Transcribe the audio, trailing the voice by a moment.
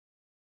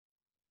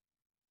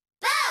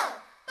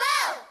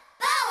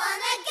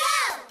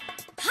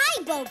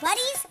Hey, Bo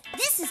Buddies!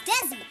 This is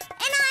Dezzy, and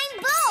I'm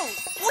Bo!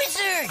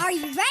 Wizard! Are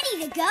you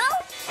ready to go?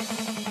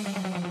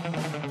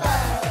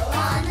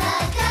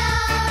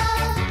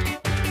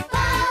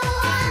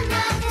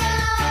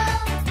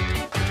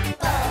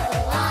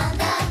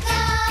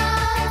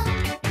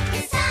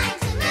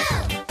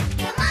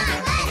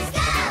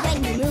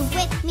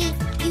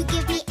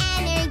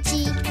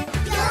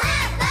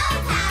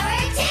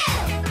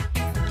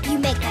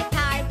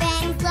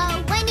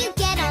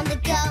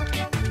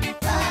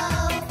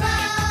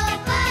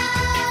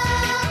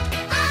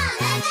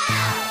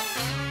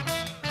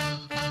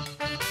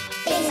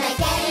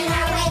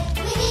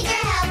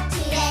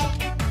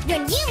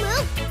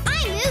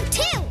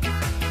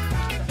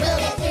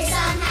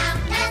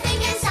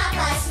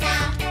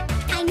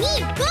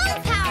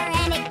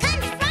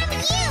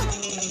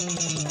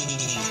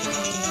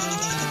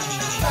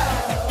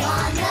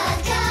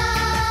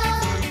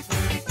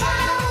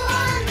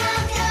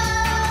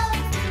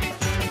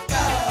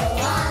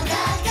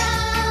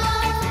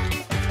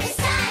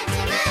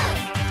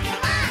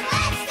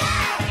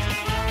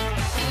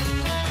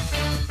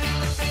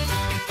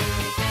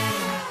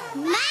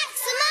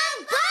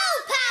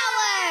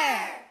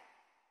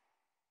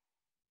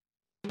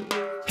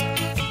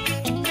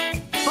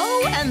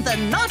 And the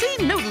Naughty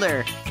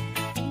Noodler.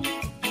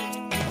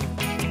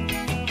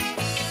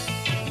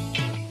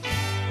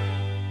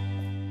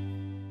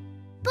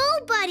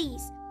 Bo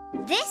Buddies,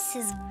 this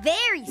is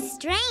very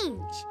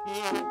strange.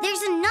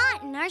 There's a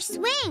knot in our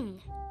swing.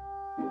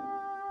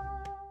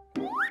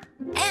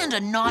 And a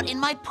knot in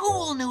my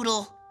pool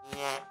noodle.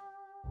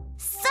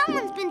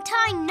 Someone's been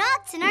tying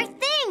knots in our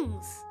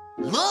things.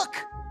 Look!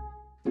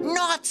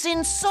 Knots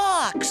in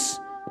socks!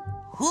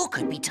 Who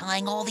could be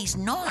tying all these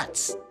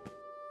knots?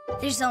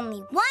 There's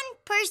only one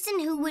person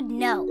who would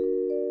know.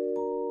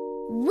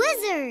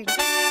 Wizard!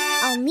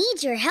 I'll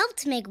need your help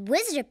to make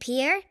Wizard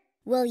appear.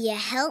 Will you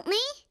help me?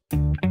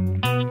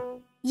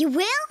 You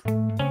will?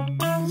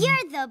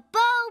 You're the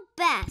Bo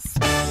Best.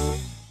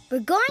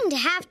 We're going to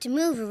have to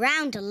move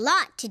around a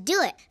lot to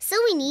do it, so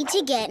we need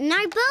to get in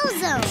our Bo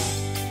Zone.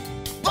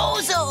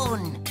 Bo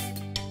Zone!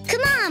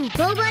 Come on,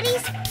 Bo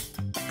Buddies.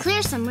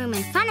 Clear some room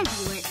in front of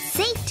you where it's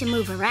safe to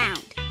move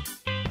around.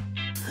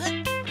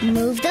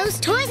 Move those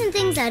toys and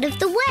things out of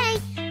the way,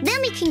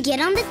 then we can get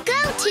on the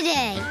go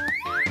today.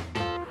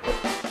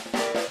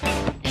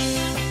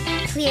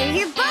 Clear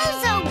your Bo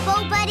Zone,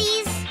 Bo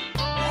Buddies.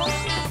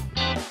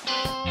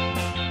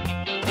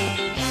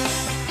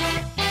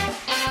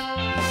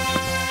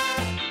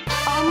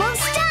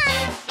 Almost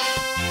done.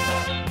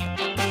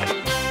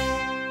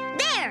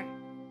 There.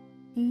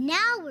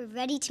 Now we're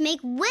ready to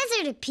make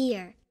Wizard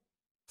appear.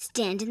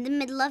 Stand in the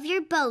middle of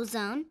your Bo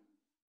Zone.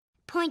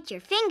 Point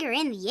your finger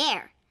in the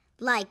air.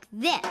 Like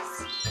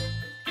this.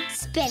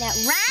 Spin it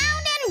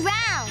round and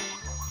round.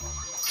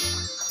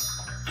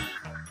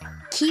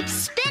 Keep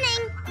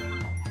spinning.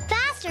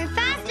 Faster,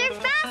 faster,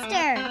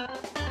 faster.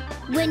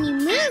 When you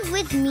move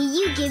with me,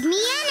 you give me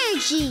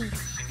energy.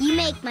 You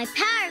make my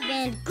power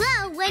band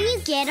glow when you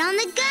get on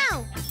the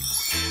go.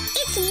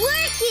 It's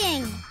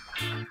working.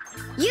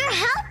 You're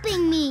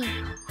helping me.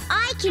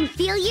 I can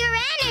feel your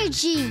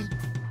energy.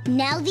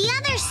 Now the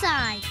other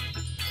side.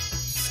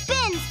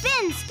 Spin,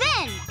 spin,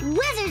 spin!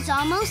 Wizard's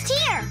almost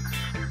here!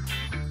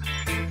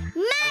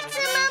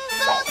 Maximum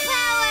Bo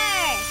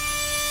Power!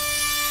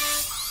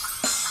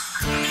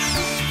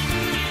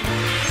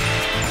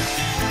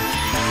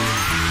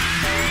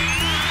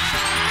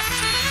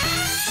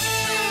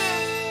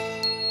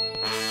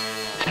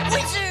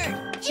 Wizard!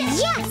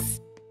 Yes!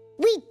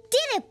 We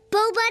did it,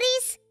 Bo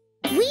Buddies!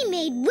 We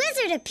made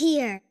Wizard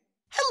appear!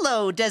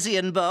 Hello, Dezzy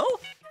and Bo.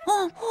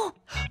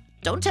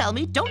 Don't tell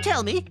me, don't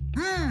tell me.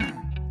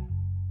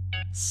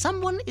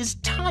 Someone is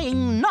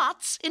tying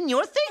knots in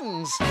your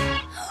things.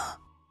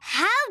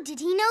 How did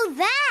he know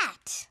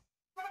that?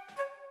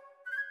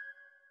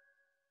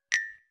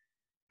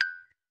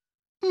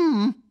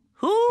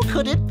 Who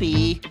could it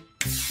be?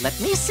 Let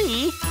me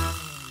see.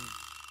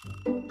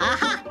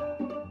 Aha!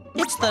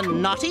 It's the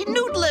Naughty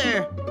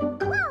Noodler.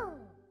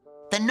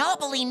 The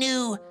Nobbly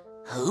knew.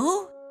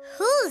 Who?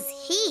 Who's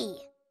he?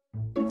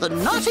 The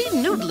Naughty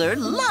Noodler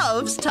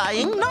loves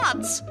tying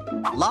knots.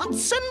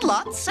 Lots and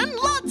lots and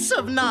lots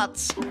of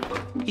knots.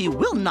 He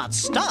will not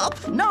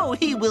stop. No,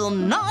 he will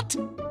not.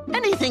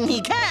 Anything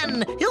he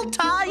can, he'll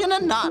tie in a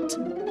knot.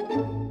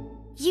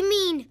 You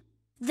mean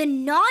the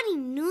Naughty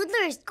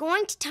Noodler is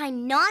going to tie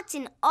knots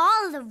in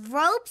all the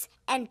ropes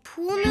and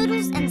pool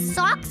noodles and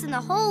socks in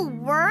the whole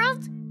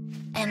world?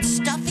 And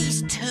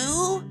stuffies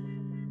too?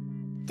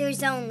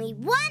 There's only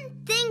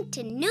one thing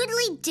to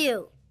noodly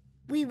do.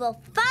 We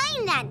will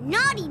find that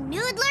Naughty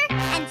Noodler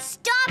and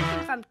stop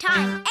him from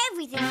tying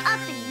everything up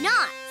in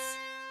knots.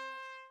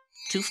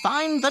 To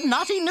find the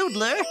Naughty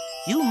Noodler,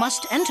 you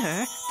must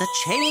enter the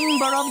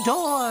Chamber of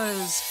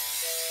Doors.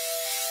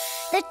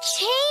 The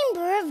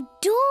Chamber of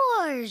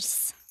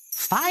Doors.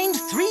 Find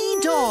 3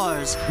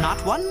 doors,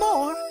 not one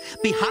more.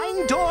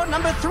 Behind door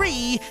number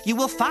 3, you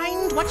will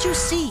find what you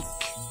seek.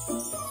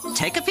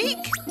 Take a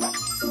peek.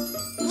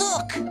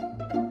 Look!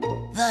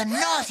 The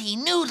Naughty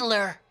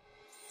Noodler.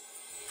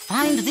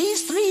 Find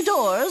these 3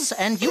 doors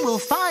and you will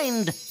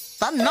find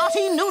the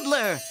naughty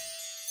noodler.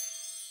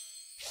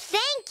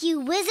 Thank you,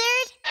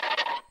 Wizard.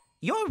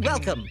 You're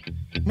welcome.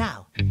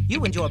 Now,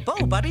 you and your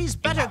bow buddies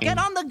better get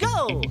on the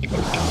go.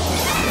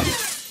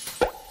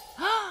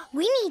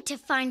 We need to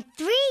find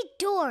 3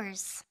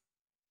 doors.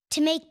 To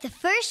make the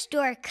first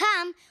door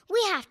come,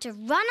 we have to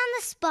run on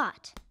the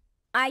spot.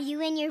 Are you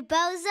in your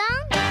bow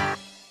zone?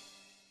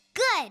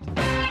 Good.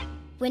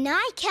 When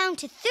I count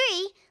to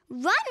 3,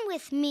 run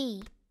with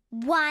me.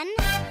 1,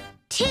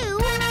 2,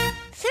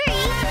 3,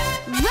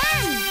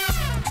 run!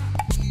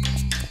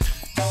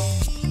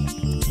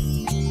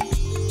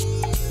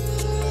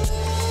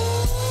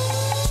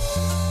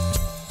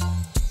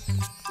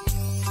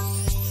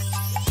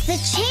 The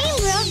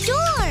Chamber of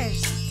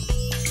Doors!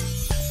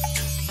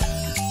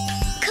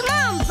 Come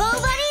on, bow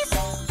buddies!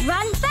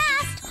 Run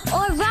fast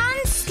or run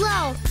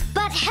slow,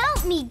 but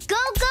help me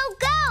go, go,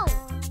 go!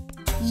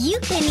 You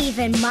can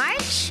even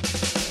march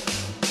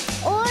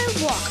or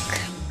walk,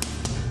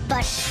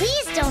 but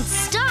please don't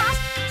stop.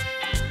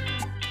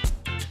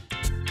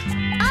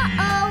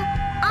 Uh-oh,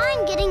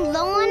 I'm getting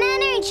low on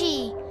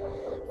energy.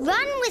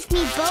 Run with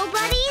me, bow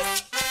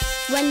buddies.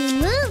 When you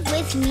move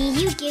with me,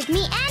 you give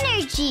me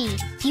energy.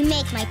 You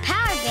make my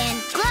power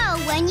band glow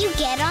when you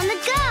get on the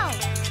go.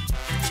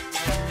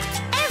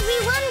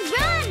 Everyone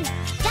run!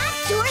 That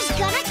door's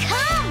gonna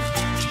come!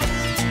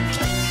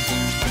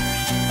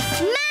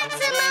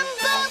 Maximum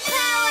bow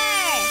power!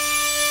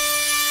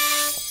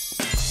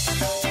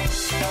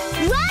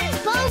 Run,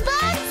 bow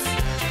buds!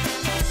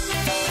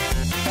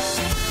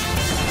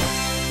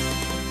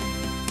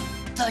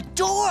 The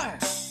door!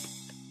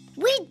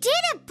 We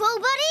did it, bow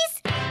buddies!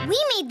 We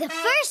made the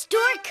first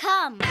door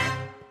come.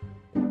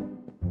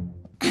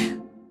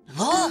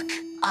 Look,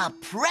 a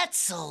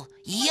pretzel.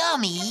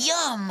 Yummy,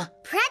 yum.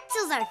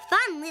 Pretzels are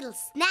fun little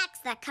snacks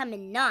that come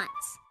in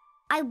knots.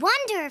 I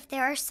wonder if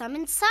there are some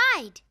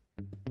inside.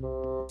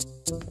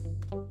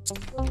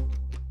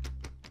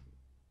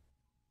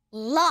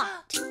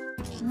 Locked.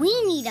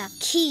 We need a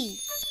key.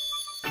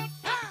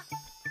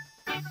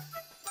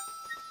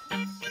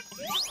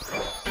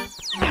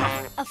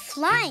 A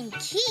flying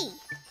key.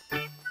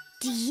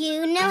 Do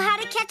you know how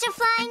to catch a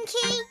flying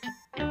key?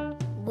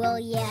 Will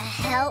you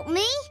help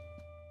me?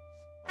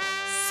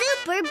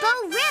 Super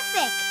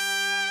Bowrific!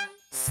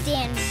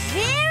 Stand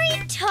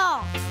very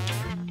tall,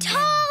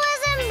 tall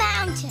as a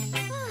mountain.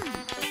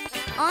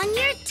 On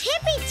your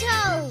tippy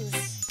toes.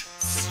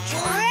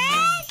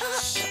 Stretch!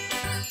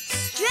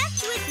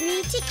 Stretch with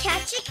me to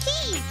catch a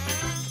key.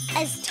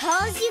 As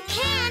tall as you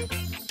can,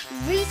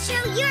 reach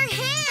out your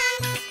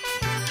hand.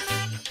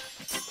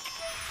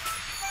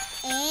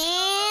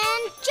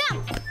 And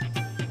jump!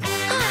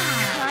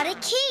 Got a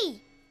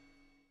key.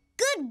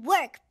 Good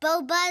work,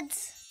 bow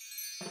buds.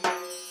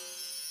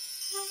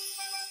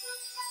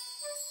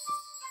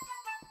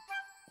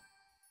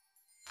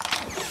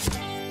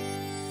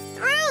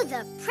 Through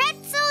the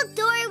pretzel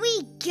door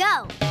we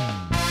go.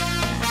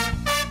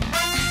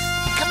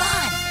 Come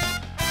on!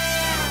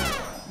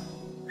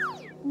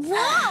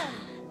 Whoa!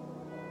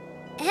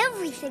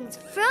 Everything's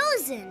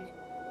frozen.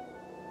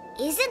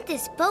 Isn't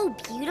this bow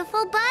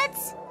beautiful,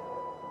 buds?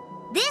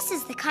 This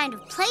is the kind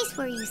of place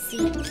where you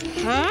see...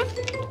 Huh?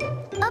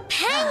 A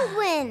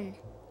penguin!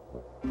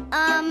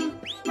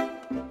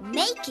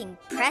 Making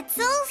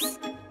pretzels?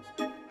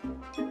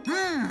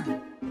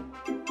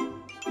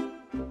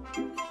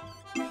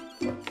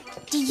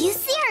 Do you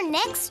see our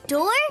next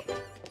door?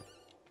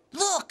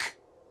 Look!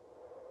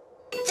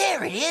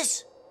 There it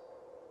is!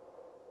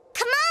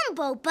 Come on,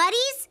 bow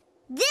buddies!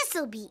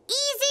 This'll be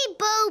easy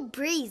bow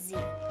breezy.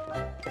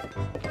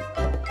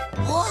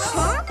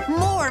 Whoa!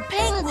 More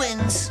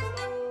penguins!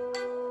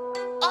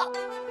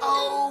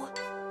 Uh-oh!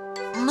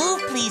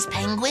 Move, please,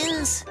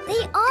 penguins.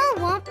 They all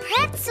want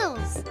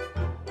pretzels.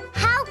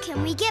 How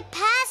can we get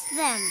past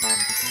them?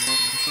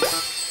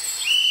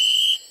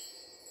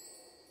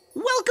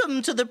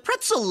 Welcome to the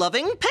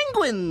pretzel-loving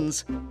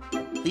penguins.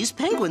 These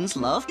penguins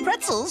love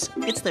pretzels.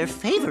 It's their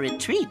favorite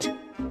treat.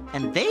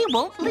 And they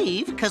won't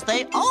leave because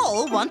they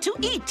all want to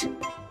eat.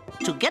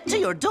 To get to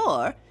your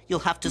door, you'll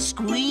have to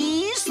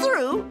squeeze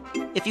through.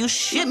 If you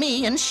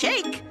shimmy and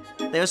shake,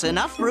 there's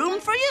enough room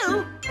for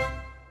you.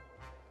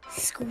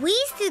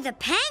 Squeeze through the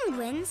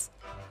penguins?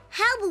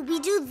 How will we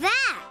do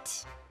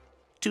that?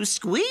 To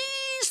squeeze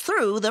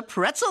through the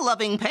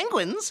pretzel-loving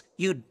penguins,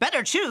 you'd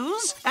better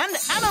choose an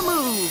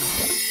Animove.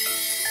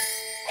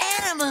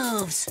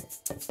 Animoves!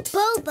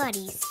 Bow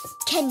buddies,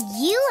 can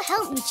you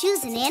help me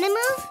choose an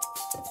animove?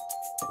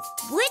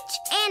 Which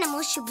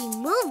animal should we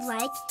move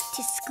like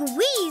to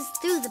squeeze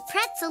through the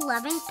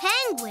pretzel-loving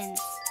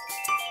penguins?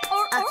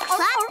 A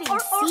clapping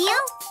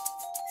seal?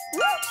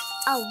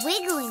 A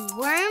wiggling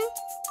worm?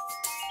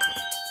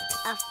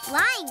 A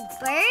flying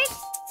bird?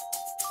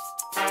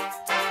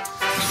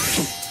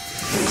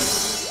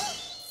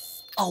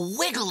 A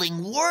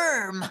wiggling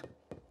worm!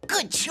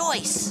 Good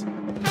choice!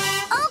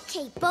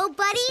 Okay, bow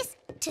buddies,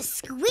 To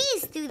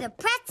squeeze through the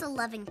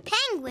pretzel-loving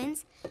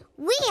penguins,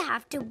 we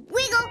have to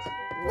wiggle,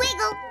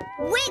 wiggle,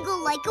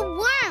 wiggle like a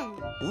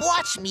worm.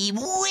 Watch me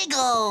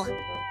wiggle.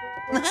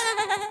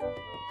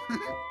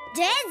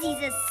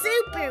 Dezzy's a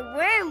super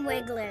worm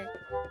wiggler.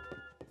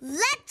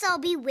 Let's all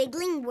be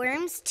wiggling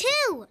worms,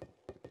 too.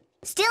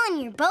 Still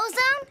in your bow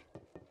zone?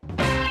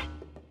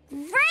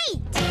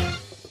 Great!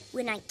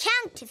 When I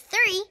count to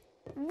 3,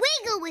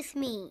 wiggle with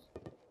me.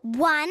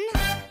 1,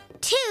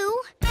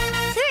 2,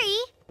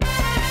 3,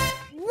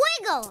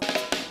 wiggle!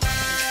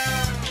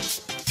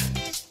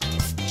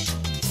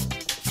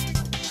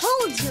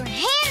 Hold your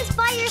hands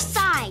by your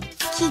side.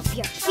 Keep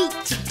your feet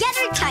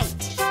together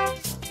tight.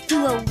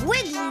 Do a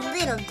wiggly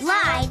little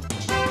glide.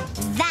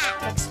 That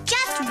looks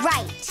just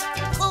right.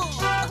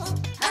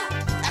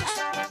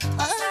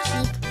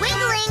 Keep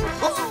wiggling.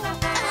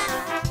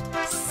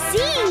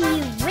 Seeing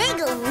you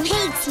wiggle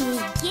makes me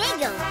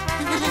giggle.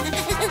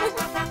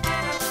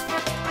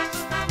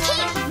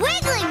 Keep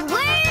wiggling,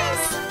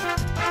 worms.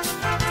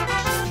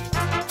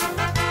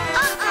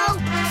 Uh-oh,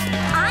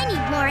 I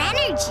need more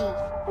energy.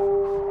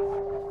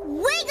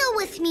 Wiggle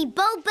with me,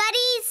 bow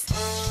buddies.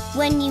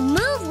 When you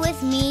move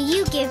with me,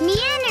 you give me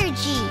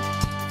energy.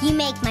 You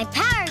make my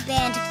power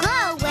band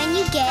glow when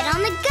you get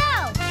on the go.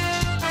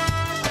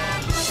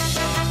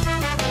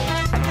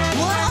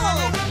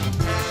 Whoa!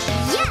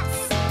 Yes,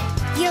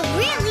 you're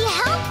really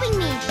helping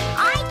me.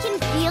 I can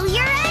feel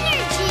your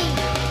energy.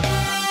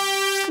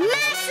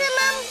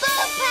 Maximum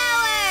bow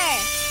power.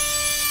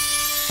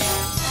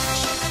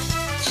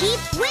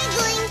 Keep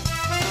wiggling.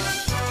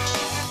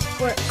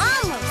 We're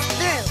almost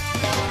through.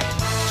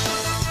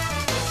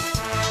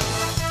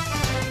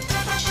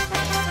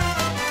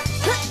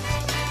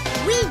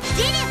 We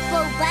did it,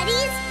 bow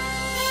buddies!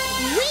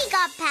 We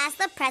got past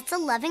the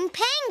pretzel-loving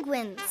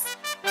penguins.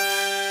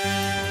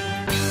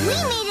 We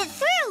made it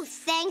through,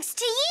 thanks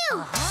to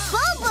you.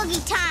 Bow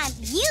boogie time!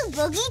 You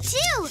boogie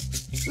too.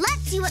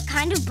 Let's see what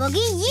kind of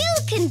boogie you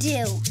can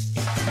do.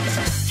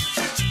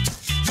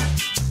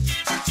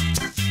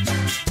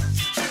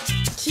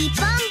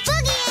 Keep on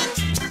boogieing.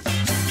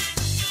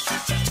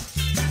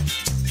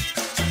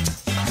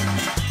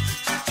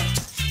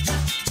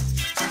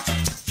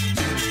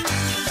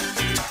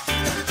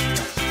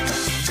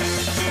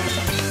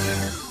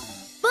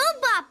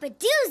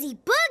 Boo-bop-a-doozy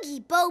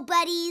boogie, bow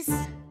buddies.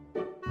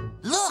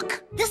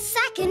 Look, The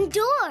second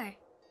door.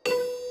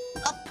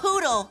 a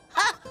poodle,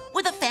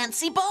 with a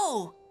fancy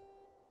bow.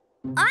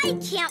 I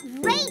can't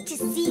wait to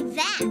see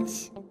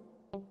that.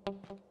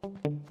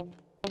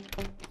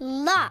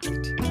 Locked.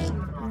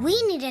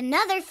 We need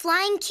another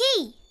flying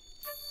key.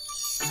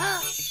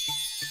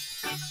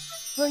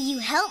 Will you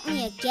help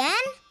me again?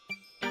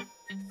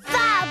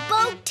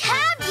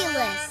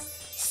 Fabotabulous!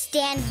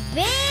 Stand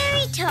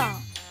very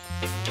tall.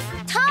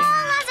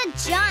 Tall as a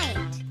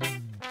giant.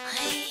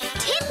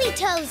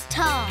 Tippy-toes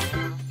tall.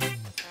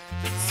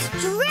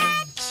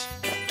 Stretch!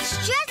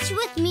 Stretch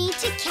with me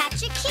to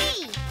catch a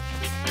key.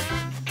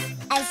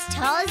 As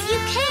tall as you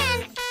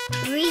can.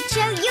 Reach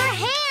out your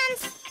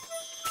hands.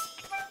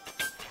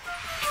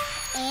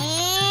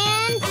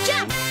 And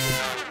jump!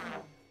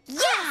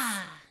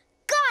 Yes!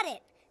 Got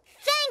it!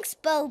 Thanks,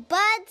 bow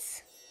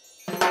buds.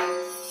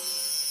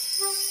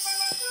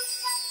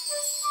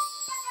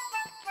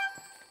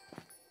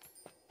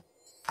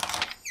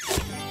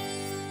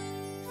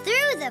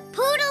 Through the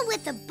poodle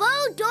with the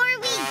bow door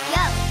we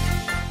go.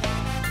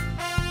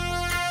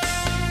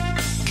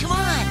 Come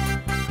on.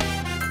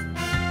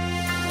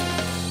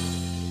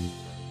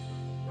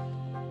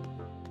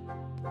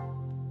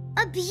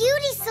 A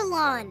beauty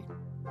salon.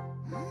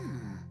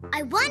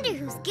 I wonder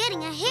who's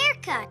getting a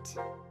haircut.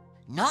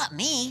 Not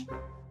me.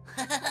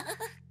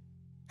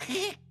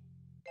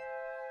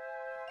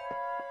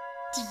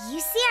 Do you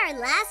see our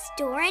last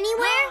door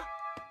anywhere?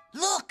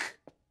 Look.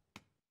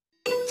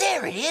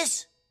 There it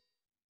is.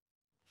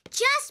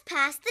 Just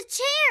past the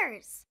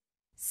chairs.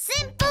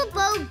 Simple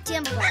bow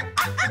dimple.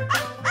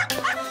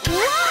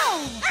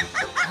 Whoa!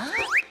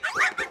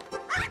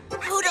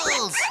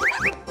 Poodles.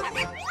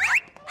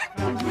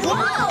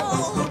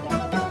 Whoa!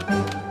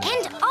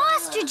 And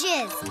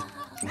ostriches.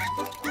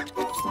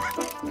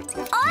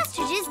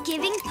 Ostriches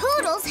giving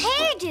poodles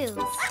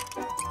hairdos.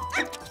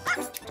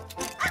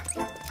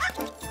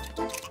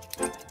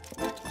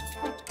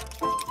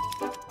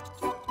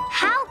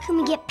 How can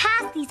we get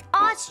past these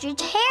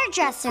ostrich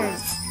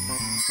hairdressers?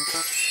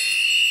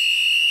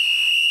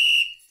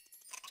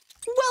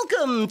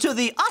 Welcome to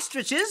the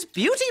Ostrich's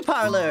Beauty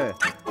Parlor.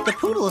 The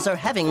poodles are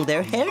having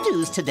their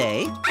hairdos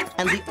today,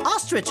 and the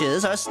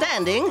ostriches are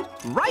standing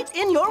right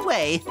in your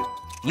way.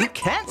 You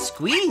can't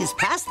squeeze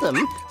past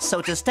them,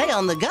 so to stay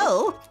on the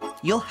go,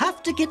 you'll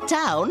have to get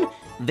down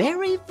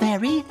very,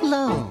 very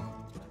low.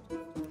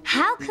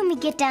 How can we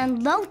get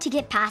down low to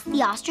get past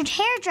the ostrich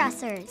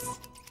hairdressers?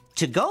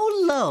 To go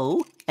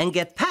low and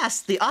get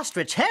past the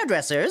ostrich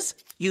hairdressers,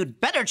 you'd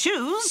better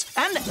choose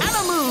an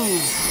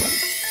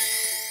Animove.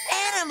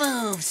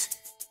 Animoves.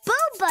 Bow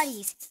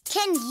buddies,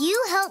 can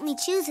you help me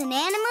choose an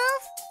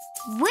animove?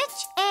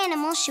 Which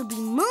animal should we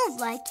move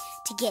like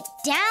to get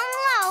down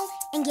low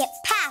and get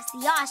past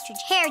the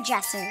ostrich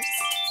hairdressers.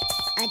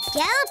 A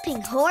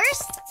galloping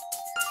horse?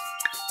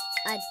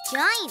 A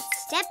giant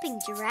stepping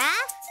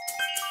giraffe?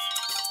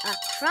 A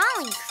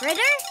crawling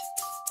critter?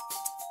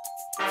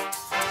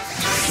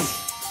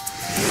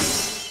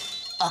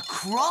 A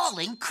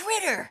crawling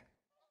critter.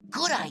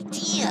 Good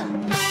idea.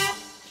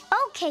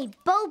 Okay,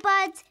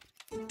 Bo-Buds.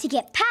 To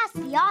get past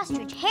the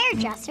ostrich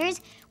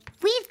hairdressers,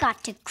 we've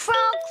got to crawl,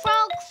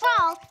 crawl,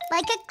 crawl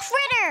like a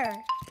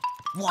critter.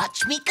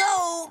 Watch me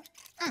go.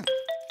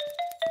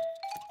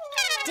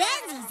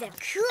 Dezzy's a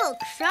cool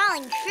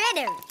crawling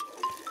critter.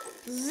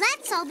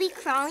 Let's all be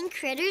crawling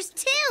critters,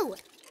 too.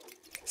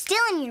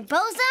 Still in your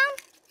bow zone?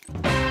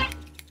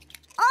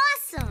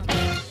 Awesome!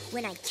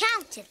 When I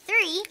count to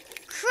 3,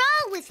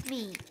 crawl with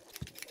me.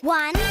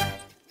 1,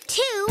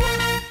 2,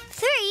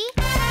 3,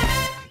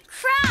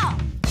 crawl!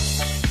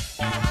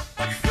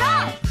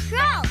 Crawl,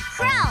 crawl,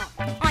 crawl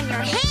on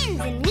your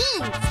hands and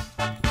knees.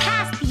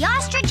 Past the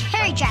ostrich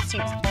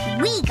hairdressers,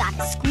 we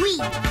gotta squeeze.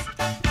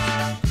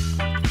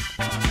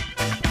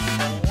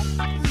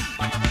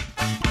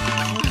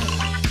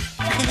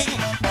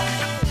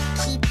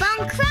 Keep on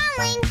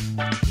crawling.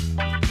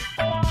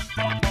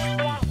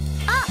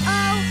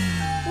 Uh-oh,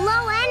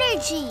 low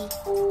energy.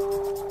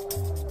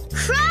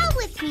 Crawl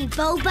with me,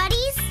 Bo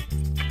Buddies.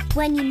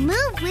 When you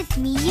move with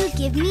me, you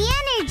give me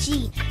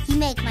energy. You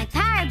make my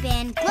power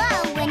band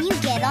glow when you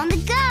get on the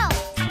go.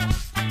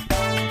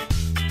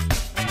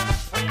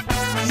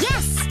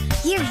 Yes,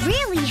 you're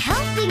really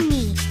helping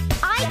me.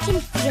 I can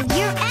feel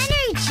your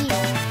energy.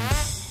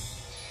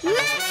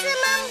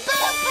 Maximum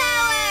bow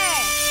power!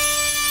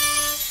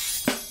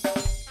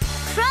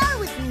 Crawl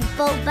with me,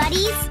 Bo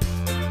Buddies.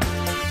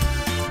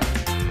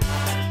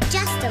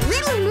 Just a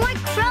little more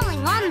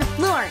crawling on the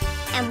floor,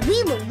 and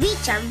we will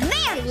reach our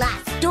very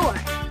last door.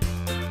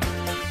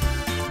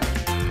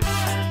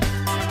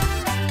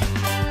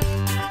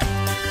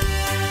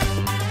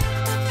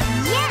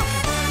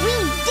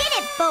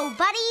 Bo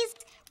Buddies,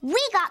 we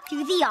got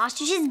through the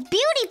ostrich's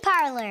beauty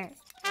parlor.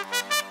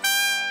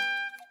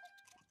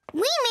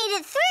 We made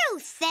it through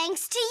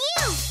thanks to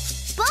you.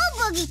 Bo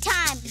Boogie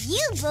time,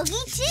 you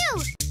boogie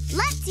too.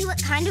 Let's see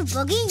what kind of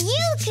boogie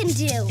you can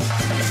do.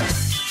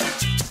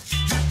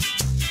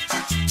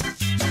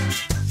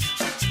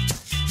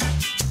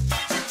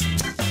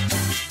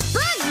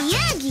 Boogie,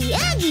 oogie,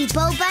 oogie,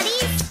 Bo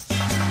Buddies.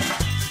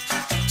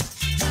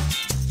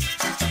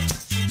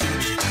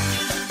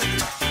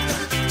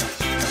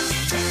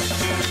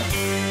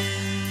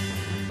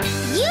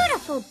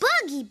 Beautiful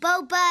boogie,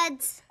 Bo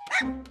Buds.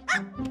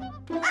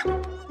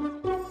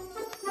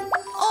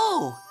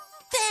 Oh,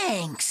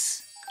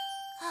 thanks.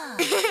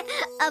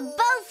 A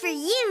bow for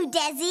you,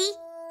 Dezzy.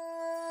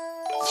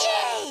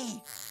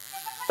 Yay!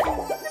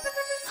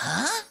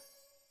 Huh?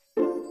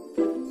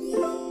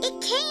 It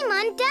came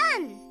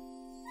undone.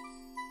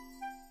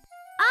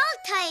 I'll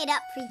tie it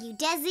up for you,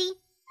 Dezzy.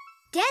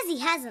 Dezzy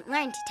hasn't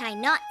learned to tie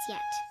knots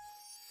yet.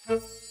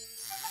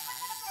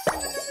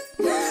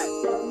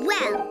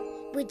 Well,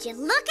 would you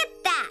look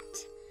at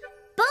that?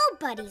 Bow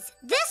Buddies,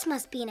 this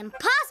must be an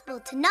impossible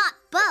to knot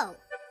bow.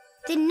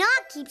 The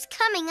knot keeps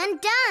coming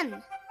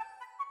undone.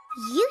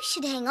 You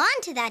should hang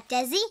on to that,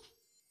 Dezzy.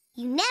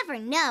 You never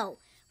know.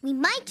 We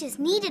might just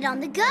need it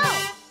on the go.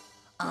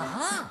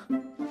 Uh-huh.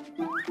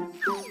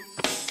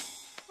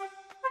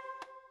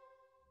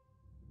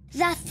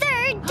 The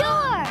third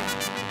door.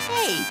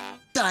 Hey,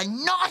 the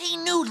naughty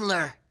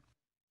noodler.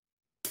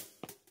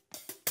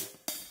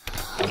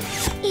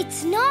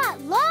 It's not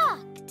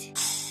locked.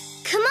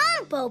 Come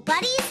on, Bo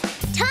Buddies.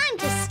 Time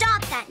to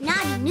stop that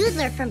naughty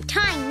noodler from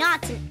tying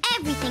knots in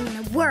everything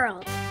in the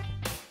world.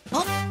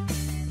 Oh.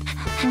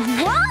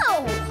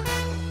 Whoa!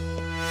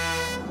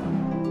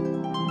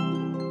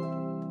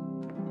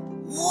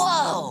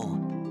 Whoa!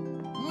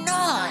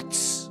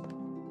 Knots!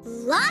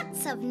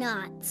 Lots of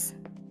knots.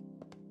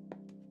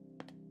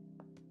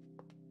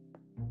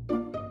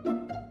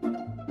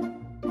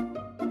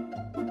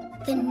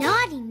 The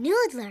naughty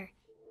noodler.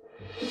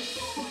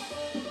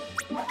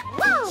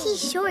 He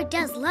sure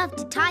does love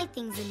to tie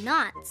things in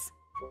knots.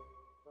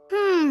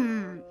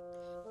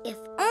 If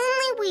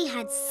only we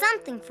had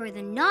something for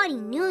the naughty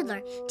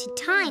noodler to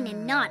tie in a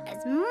knot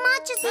as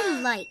much as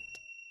he liked.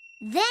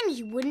 Then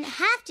he wouldn't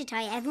have to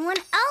tie everyone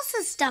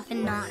else's stuff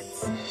in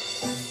knots.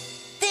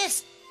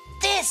 This!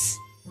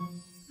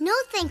 No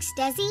thanks,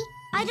 Dezzy.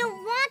 I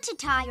don't want to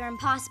tie your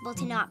impossible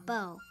to knot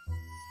bow.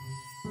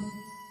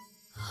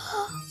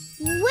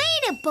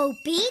 Wait a Bo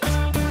Beat!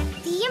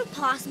 The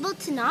impossible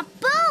to knot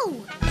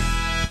bow!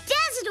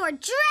 Dezadore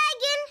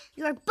Dragon!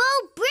 Your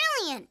bow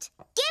brilliant!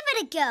 Give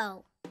it a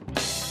go!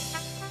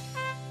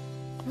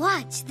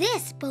 Watch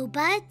this, Bo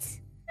Buds.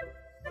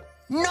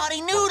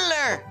 Naughty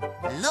noodler!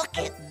 Look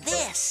at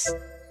this!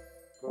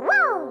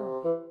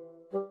 Whoa!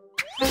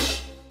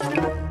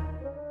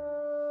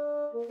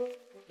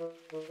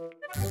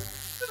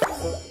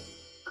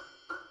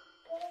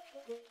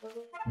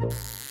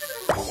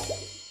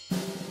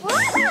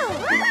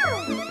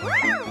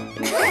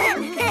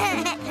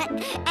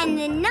 And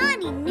the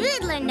naughty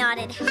noodler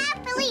nodded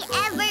happily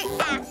ever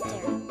after.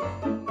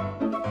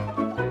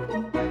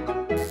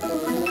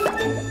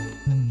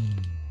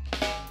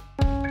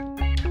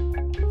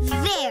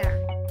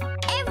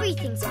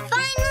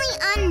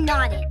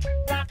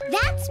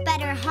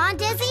 better, huh,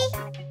 Dezzy?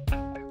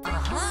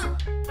 Uh-huh.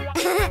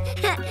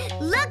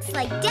 Looks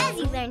like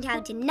Dezzy learned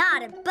how to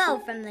knot a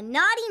bow from the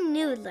naughty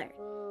noodler.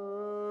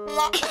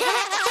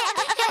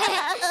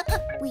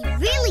 We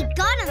really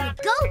got on the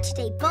go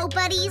today, Bow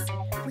Buddies.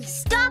 We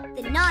stopped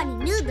the naughty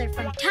noodler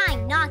from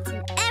tying knots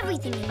in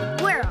everything in the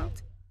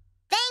world.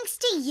 Thanks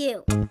to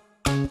you.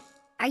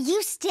 Are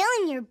you still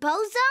in your bow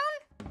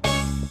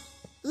zone?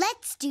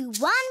 Let's do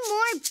one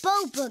more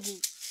bow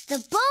boogie. The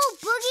bow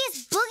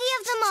boogiest boogie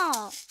of them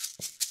all.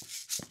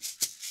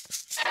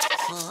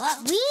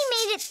 We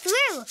made it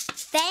through,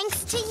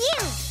 thanks to you.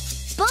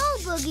 Bow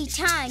boogie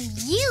time,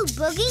 you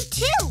boogie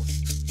too.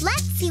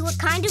 Let's see what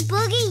kind of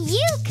boogie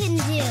you can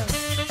do.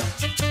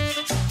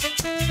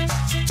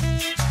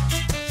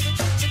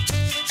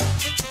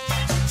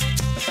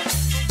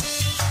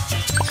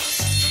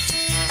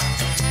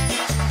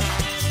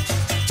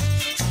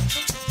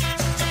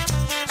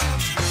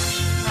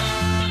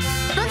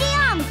 Boogie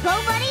on, Bow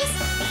Buddies.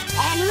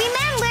 And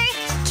remember,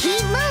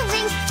 keep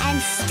moving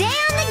and stay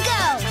on the go.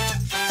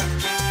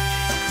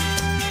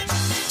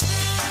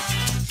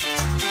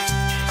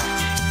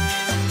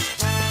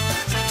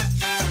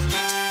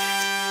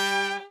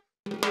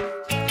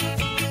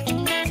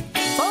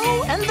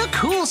 And the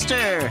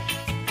coolster.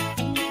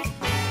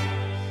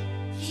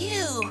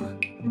 Phew.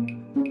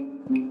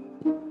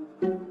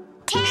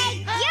 Ted,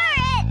 you're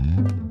it!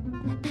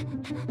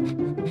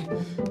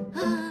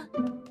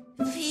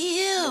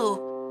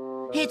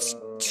 Phew. It's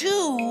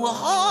too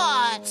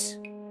hot.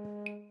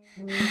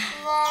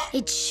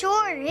 It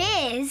sure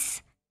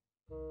is.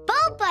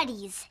 Bow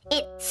Buddies,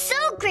 it's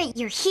so great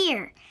you're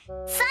here.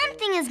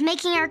 Something is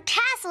making our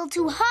castle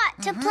too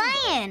hot to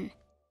play in.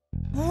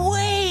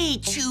 Way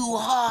too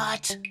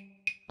hot.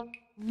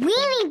 We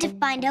need to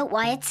find out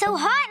why it's so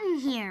hot in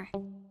here.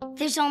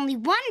 There's only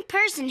one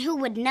person who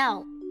would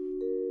know.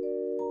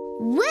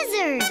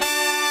 Wizard!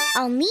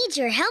 I'll need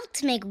your help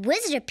to make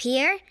Wizard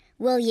appear.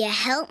 Will you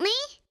help me?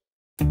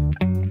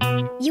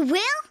 You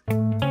will?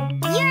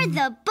 You're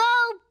the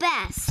bow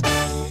best.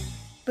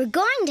 We're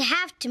going to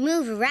have to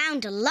move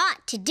around a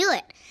lot to do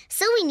it,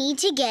 so we need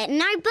to get in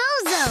our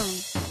bow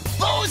zone.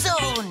 Bow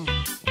zone!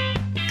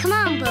 Come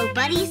on, Bow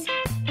Buddies.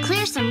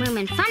 Clear some room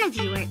in front of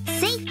you where it's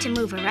safe to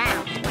move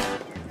around.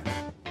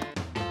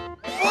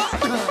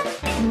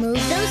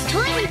 Move those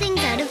toys and things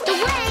out of the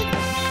way.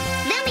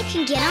 Then we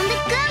can get on the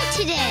go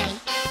today.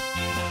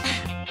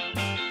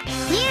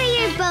 Clear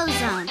your bow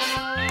zone.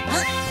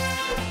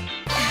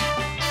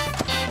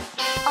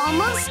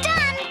 Almost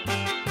done.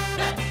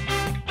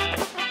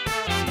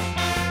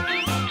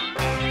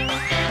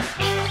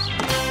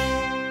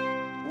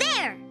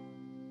 There.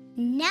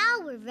 Now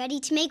we're ready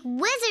to make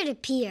Wizard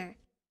appear.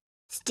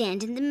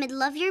 Stand in the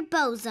middle of your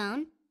bow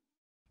zone.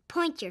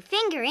 Point your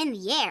finger in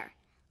the air,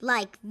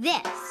 like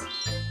this.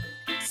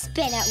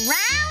 Spin it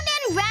round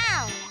and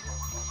round.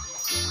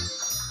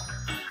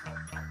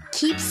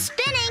 Keep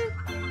spinning.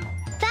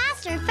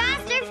 Faster,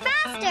 faster,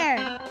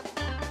 faster.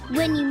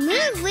 When you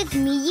move with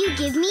me, you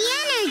give me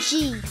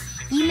energy.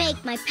 You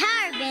make my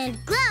power band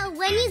glow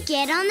when you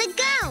get on the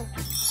go.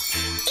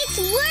 It's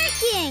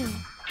working.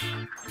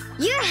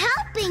 You're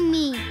helping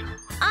me.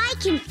 I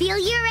can feel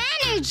your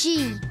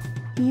energy.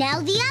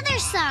 Now the other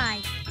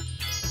side.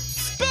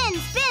 Spin,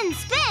 spin,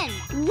 spin.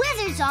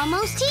 Wizard's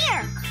almost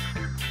here.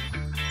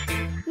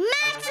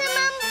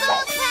 Maximum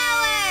bow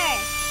power!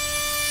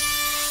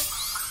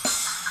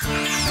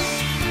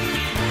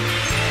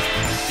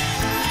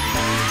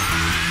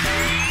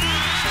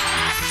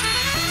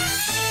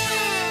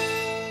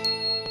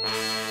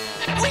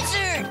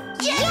 Wizard!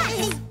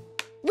 Yes!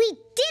 We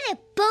did it,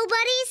 Bow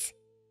Buddies.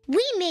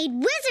 We made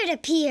Wizard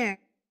appear.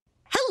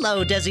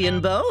 Hello, Dezzy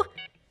and Bo.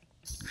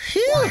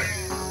 Phew!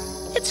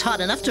 It's hot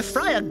enough to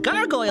fry a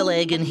gargoyle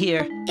egg in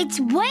here. It's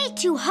way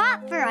too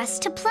hot for us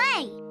to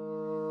play.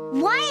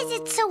 Why is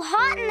it so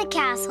hot in the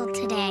castle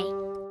today?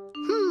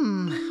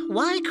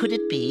 Why could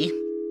it be?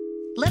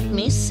 Let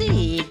me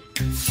see.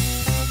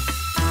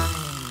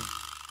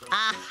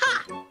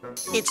 Aha!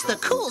 It's the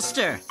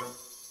coolster.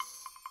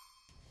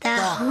 The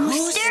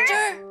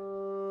Hooster?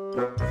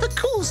 The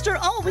coolster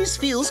always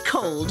feels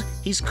cold.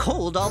 He's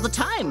cold all the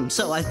time,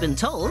 so I've been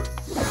told.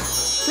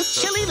 The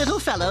chilly little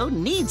fellow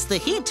needs the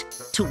heat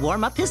to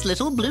warm up his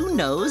little blue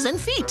nose and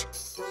feet.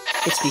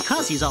 It's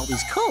because he's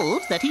always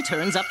cold that he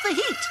turns up the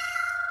heat.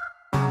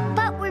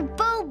 But we're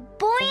both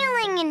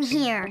boiling in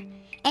here.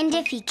 And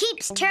if he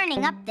keeps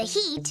turning up the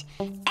heat,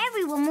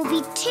 everyone will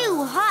be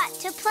too hot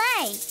to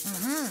play.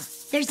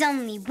 There's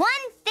only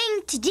one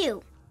thing to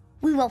do.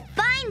 We will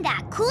find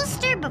that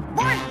coolster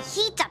before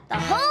he heats up the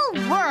whole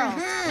world.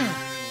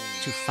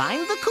 To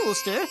find the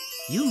coolster,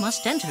 you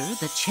must enter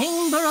the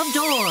Chamber of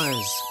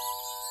Doors.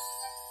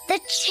 The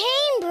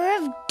Chamber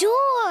of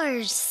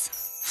Doors.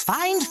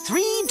 Find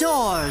 3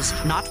 doors,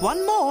 not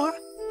one more.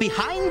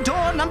 Behind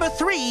door number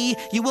 3,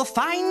 you will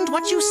find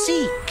what you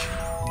seek.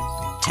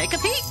 Take a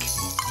peek.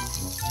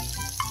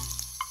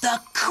 The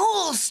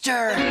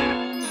coolster!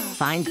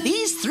 Find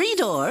these 3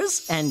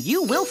 doors, and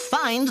you will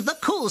find the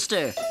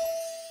coolster.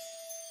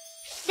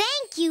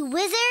 Thank you,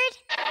 Wizard.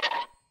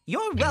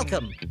 You're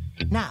welcome.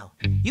 Now,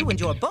 you and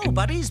your bow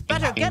buddies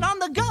better get on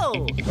the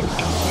go.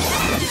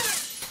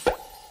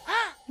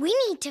 We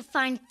need to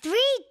find 3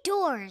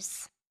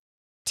 doors.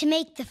 To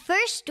make the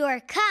first door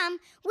come,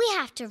 we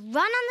have to run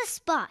on the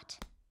spot.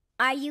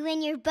 Are you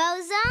in your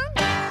bow zone?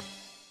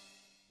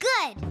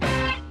 Good.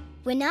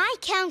 When I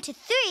count to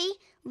 3,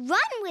 run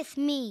with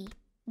me.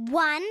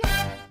 1,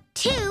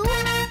 2, 3,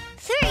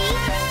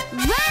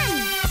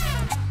 run!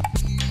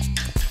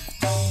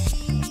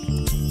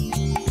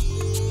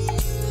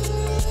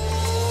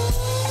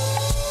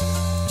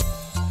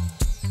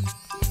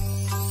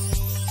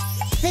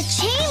 The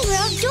chamber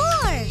of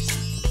doors!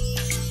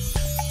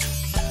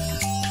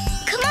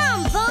 Come on,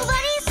 bow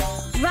buddies!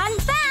 Run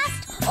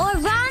fast or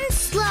run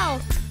slow,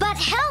 but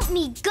help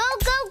me go,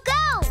 go,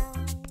 go!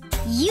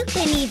 You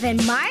can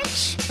even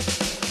march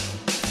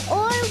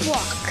or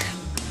walk,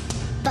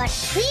 but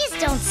please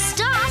don't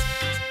stop.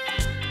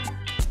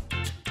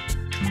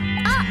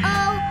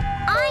 Uh-oh,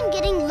 I'm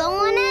getting low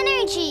on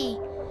energy.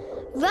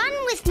 Run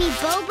with me,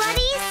 bow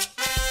buddies.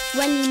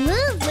 When you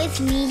move with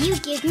me, you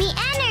give me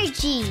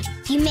energy.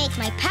 You make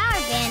my power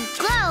band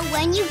glow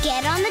when you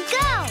get on the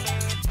go.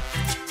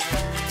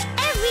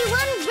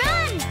 Everyone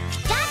run!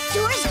 That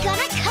door's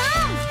gonna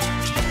come!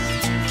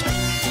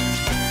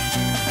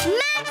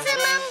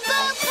 Maximum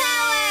bow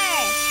power!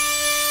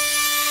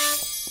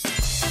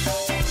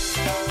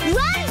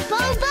 Run,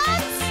 bow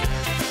bugs!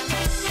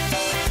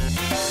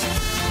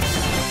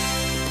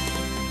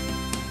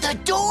 The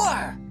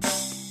door!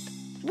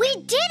 We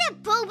did it,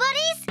 bow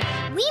buddies!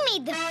 We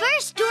made the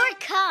first door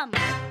come.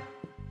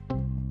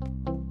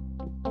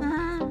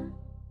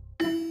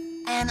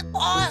 An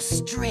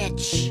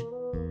ostrich!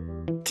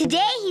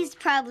 Today he's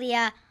probably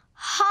a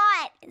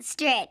hot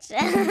stretch.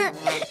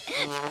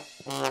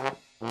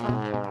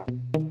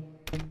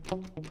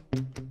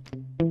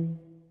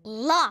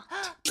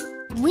 Locked.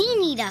 We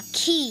need a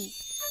key.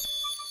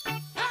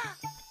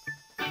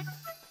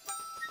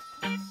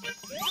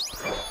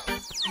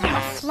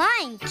 A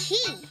flying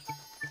key.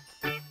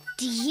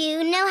 Do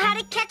you know how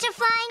to catch a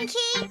flying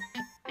key?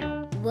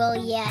 Will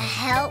you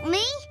help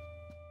me?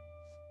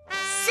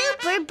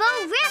 Super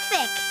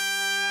bowrific!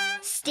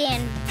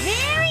 Stand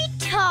very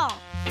tall.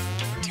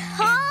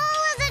 Tall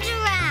as a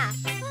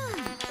giraffe.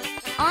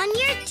 On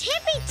your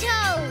tippy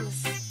toes.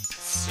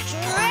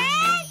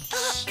 Stretch!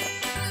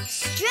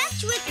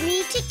 Stretch with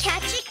me to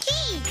catch a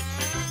key.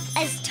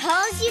 As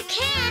tall as you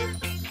can.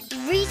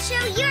 Reach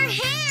out your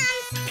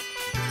hands.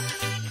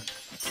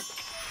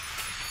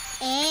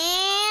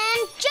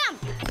 And jump.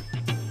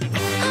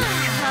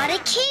 Caught a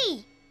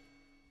key.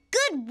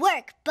 Good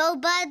work, bow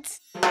buds.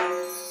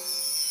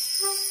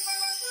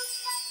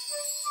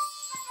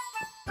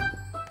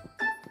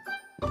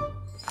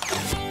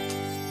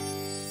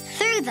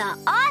 Through the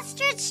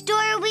ostrich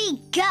door we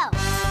go.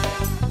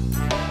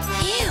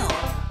 Phew!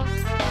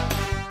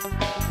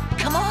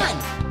 Come on!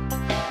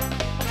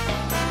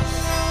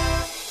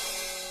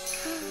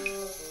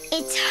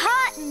 It's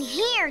hot in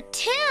here,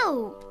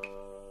 too.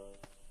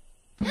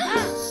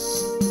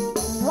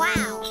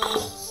 Wow,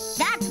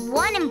 that's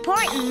one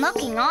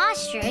important-looking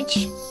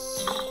ostrich.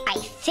 I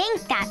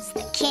think that's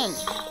the king.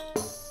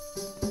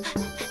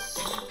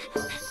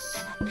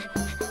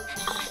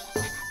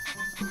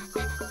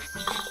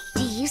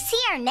 Do you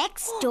see our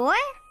next door?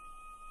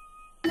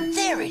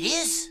 There it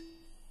is!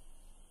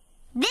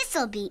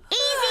 This'll be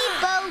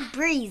easy, bow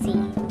breezy.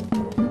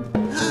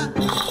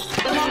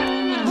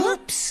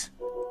 Oops!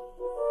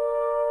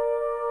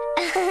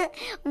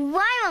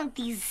 Why won't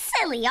these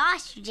silly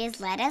ostriches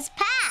let us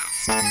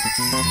pass?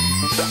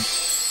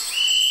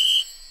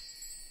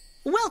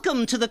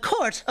 Welcome to the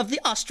court of the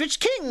Ostrich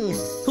King,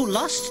 who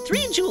lost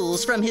 3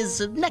 jewels from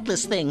his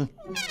necklace thing.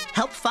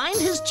 Help find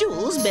his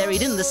jewels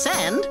buried in the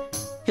sand.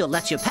 He'll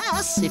let you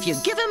pass if you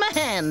give him a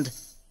hand.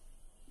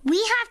 We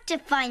have to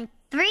find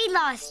 3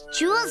 lost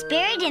jewels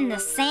buried in the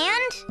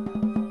sand?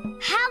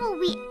 How will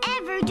we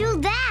ever do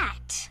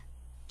that?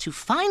 To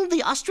find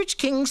the Ostrich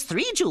King's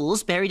 3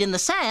 jewels buried in the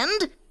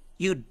sand,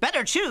 you'd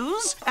better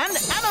choose an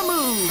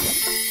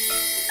Animove.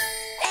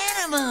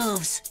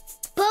 Animoves!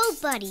 Bow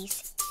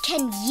buddies,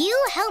 can you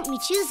help me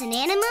choose an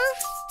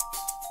Animove?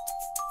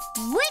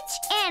 Which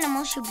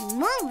animal should we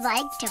move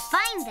like to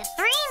find the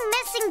 3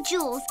 missing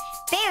jewels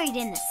buried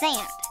in the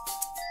sand?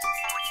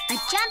 A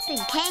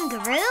jumping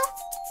kangaroo?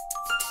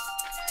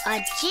 A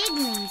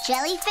jiggling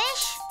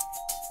jellyfish?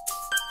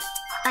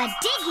 A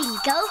digging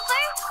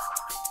gopher?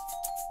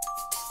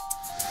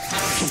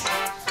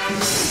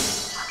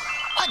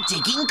 A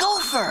digging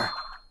gopher!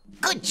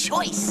 Good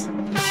choice!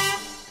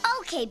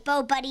 Okay,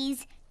 bow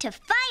buddies, to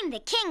find the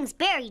king's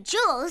buried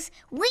jewels,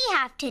 we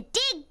have to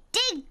dig,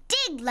 dig,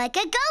 dig like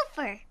a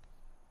gopher.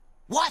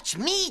 Watch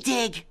me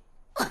dig!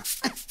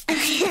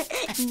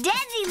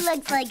 Dezzy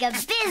looks like a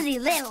busy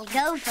little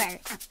gopher.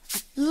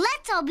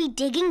 Let's all be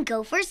digging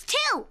gophers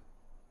too.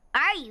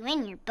 Are you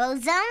in your bow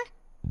zone?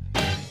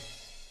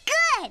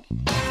 Good!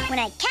 When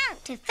I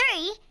count to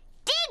 3,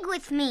 dig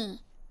with me.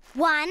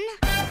 1,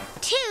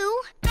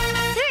 2,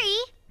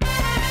 3,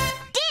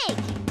 dig!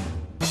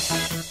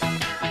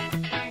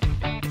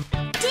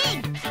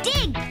 Dig,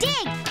 dig,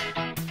 dig!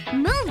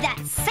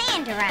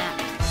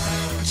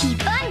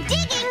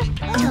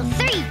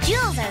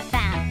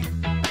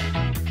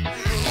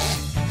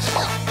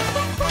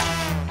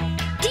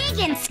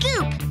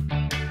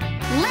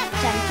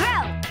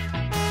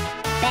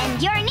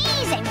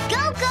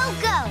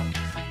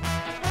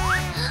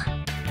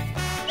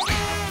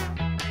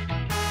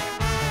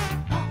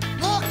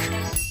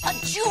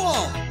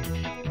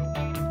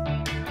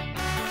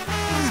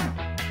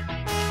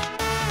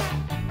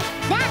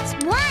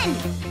 Done!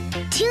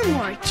 2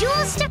 more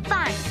jewels to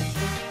find.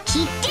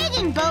 Keep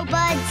digging, Bow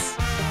Buds.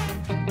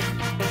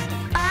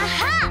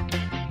 Aha!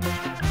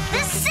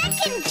 The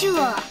second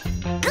jewel.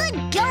 Good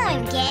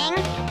going, gang.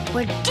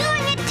 We're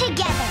doing it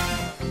together.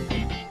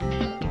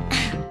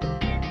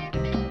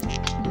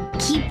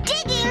 Keep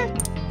digging.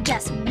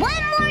 Just 1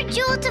 more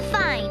jewel to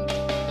find.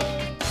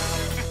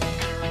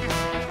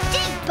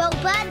 Dig, Bow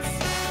Buds.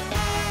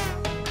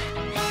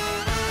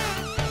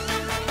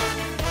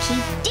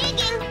 Keep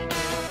digging.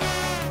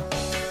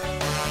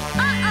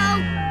 Uh-oh.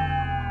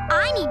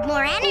 I need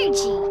more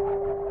energy.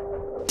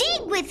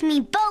 Dig with me,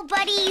 Bow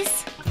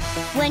Buddies.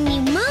 When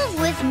you move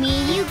with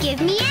me, you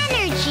give me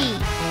energy.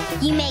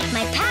 You make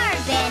my power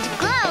band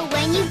glow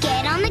when you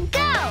get on the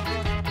go.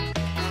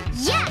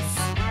 Yes!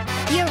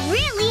 You're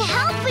really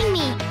helping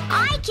me.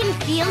 I can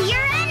feel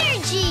your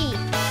energy.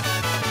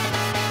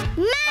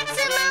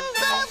 Maximum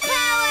bow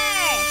power!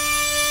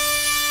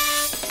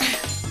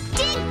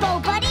 Dig, Bow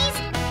Buddies.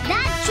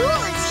 That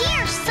jewel is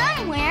here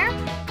somewhere.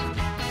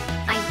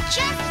 I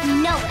just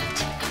know it.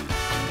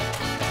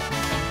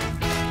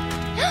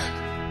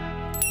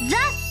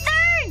 The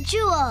third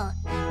jewel.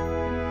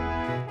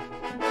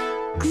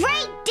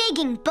 Great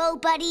digging, Bow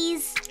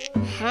Buddies.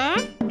 Huh?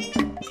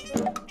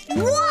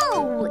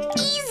 Whoa!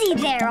 Easy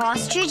there,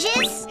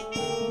 ostriches.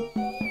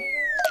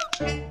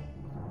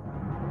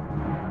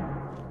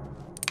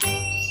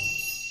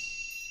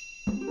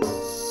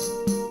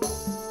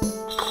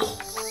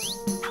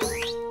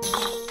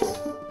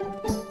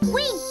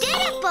 We did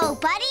it, Bow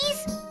Buddies!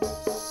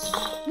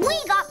 We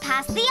got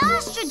past the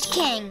Ostrich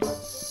King.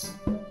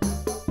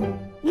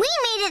 We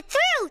made it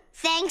through,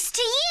 thanks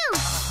to you.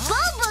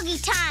 Bow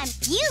Boogie time!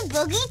 You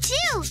boogie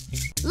too!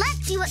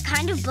 Let's see what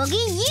kind of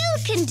boogie you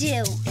can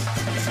do.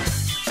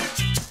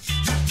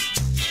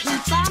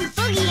 Keep on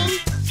boogieing.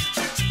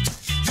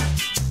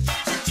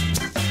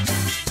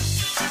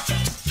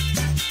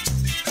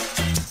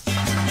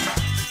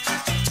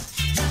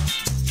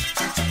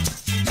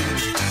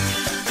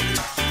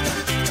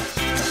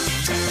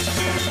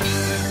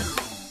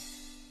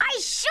 I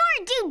sure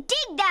do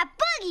dig that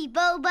boogie,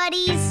 Bow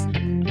Buddies.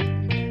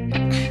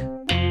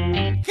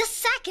 The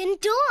second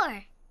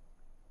door.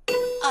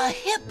 A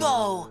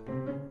hippo!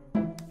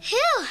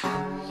 Phew!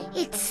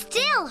 It's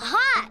still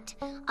hot.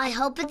 I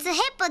hope it's a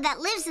hippo that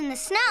lives in the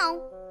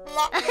snow.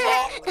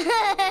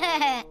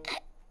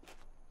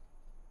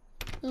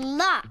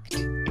 Locked.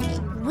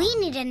 We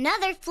need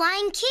another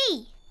flying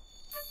key.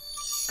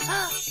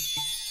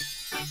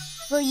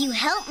 Will you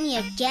help me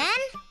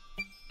again?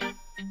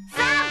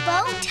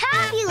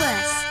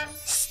 Fabbo-tabulous!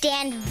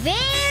 Stand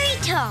very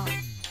tall.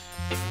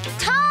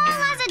 Tall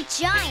as a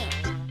giant.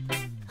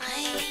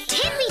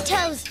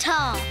 Tippy-toes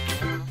tall.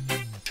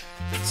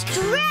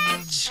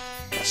 Stretch!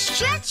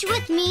 Stretch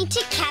with me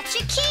to catch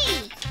a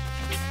key.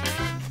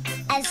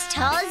 As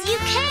tall as you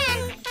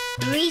can.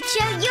 Reach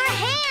out your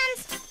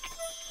hands.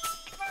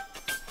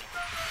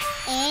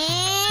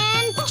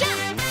 And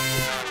jump!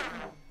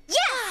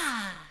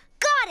 Yeah!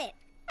 Got it!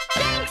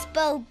 Thanks,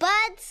 Bow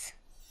Buds.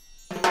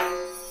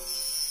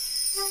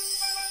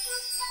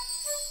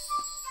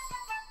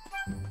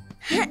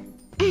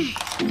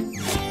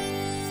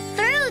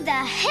 Through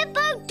the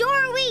hippo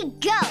door we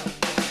go.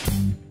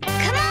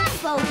 Come on,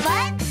 Bow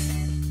Buds.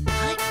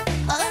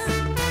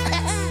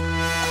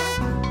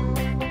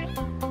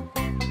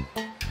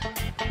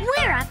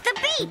 We're at the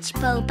beach,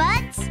 Bow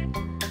Buds.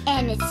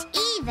 And it's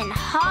even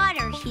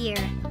hotter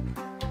here.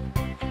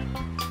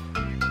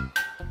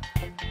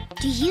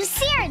 Do you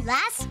see our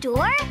last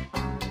door?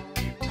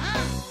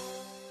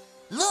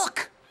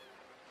 Look!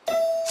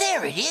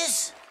 There it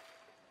is!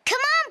 Come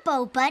on,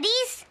 Bow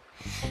Buddies.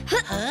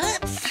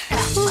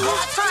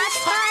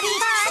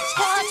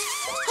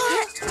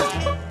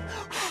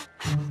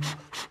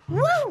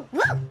 Woo,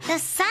 woo! The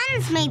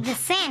sun's made the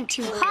sand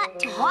too hot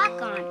to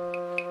walk on.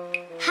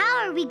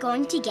 How are we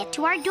going to get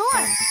to our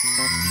door?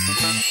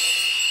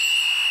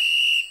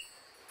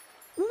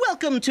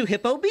 Welcome to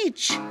Hippo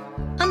Beach.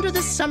 Under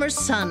the summer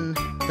sun,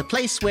 the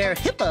place where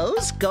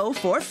hippos go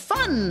for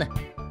fun.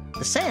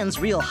 The sand's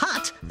real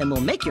hot and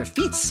will make your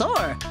feet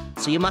sore.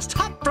 So you must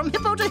hop from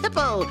hippo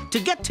to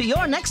get to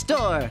your next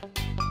door.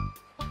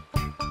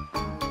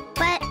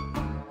 But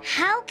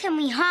how can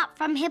we hop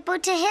from hippo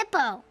to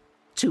hippo?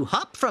 To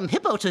hop from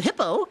hippo to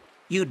hippo,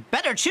 you'd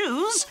better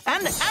choose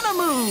an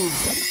Animove.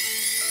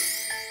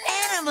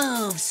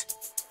 Animoves!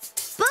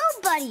 Bow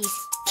Buddies,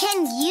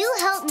 can you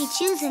help me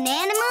choose an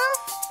animal?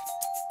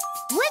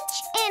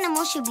 Which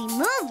animal should we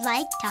move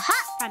like to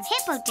hop from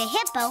hippo to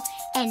hippo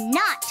and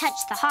not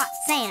touch the hot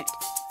sand?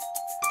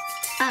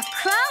 A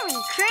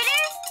crawling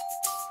critter?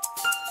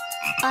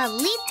 A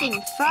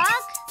leaping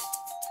frog?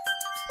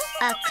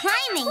 A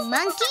climbing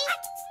monkey?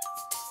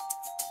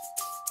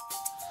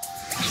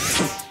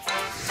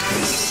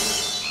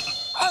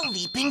 A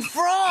leaping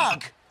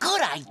frog!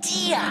 Good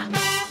idea!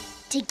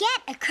 To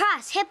get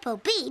across Hippo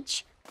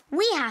Beach,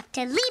 we have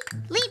to leap,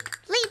 leap,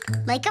 leap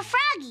like a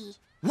froggy.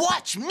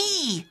 Watch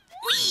me!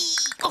 Whee!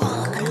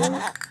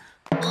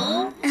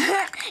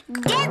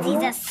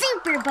 Dezzy's a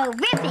super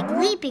borific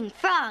leaping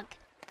frog.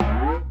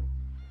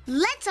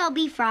 Let's all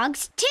be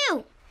frogs,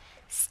 too.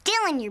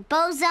 Still in your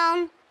bow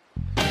zone?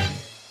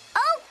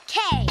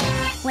 Okay.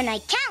 When I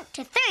count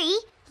to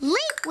 3,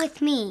 leap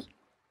with me.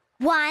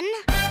 1,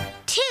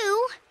 2,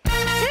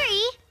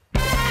 3,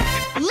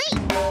 leap.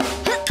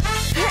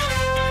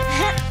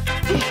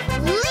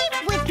 Leap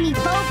with me,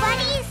 bow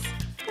buddies.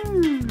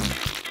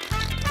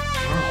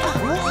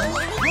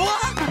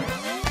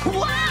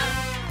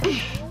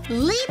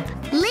 Leap,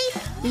 leap,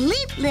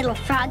 leap, little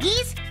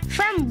froggies,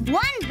 from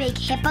one big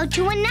hippo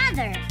to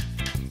another.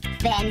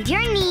 Bend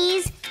your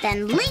knees,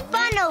 then leap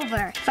on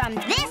over from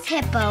this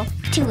hippo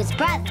to his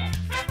brother.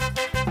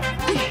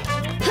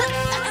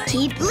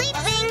 Keep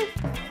leaping.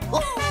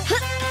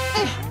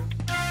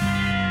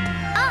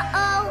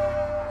 Uh-oh,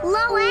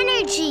 low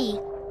energy.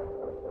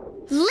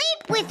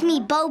 Leap with me,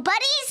 bow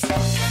buddies.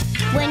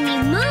 When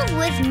you move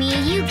with me,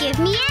 you give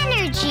me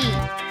energy.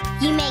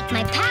 You make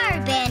my power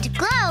band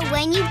glow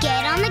when you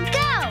get on the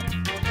go.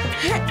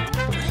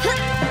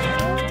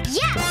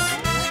 Yes,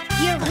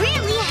 you're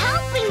really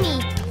helping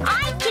me.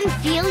 I can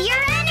feel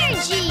your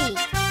energy.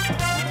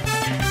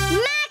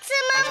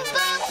 Maximum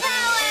bow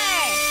power!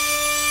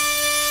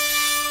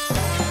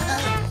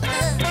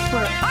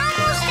 We're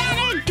almost at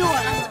our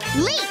door.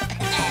 Leap!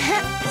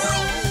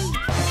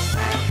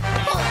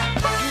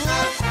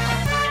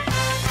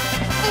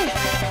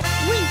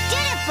 We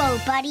did it, bow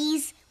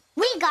buddies.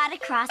 We got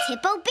across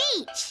Hippo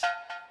Beach.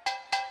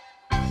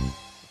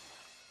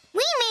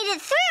 We made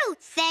it through,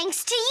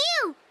 thanks to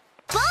you.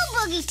 Bow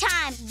boogie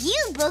time.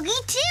 You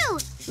boogie too.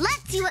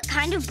 Let's see what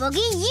kind of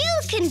boogie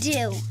you can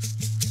do.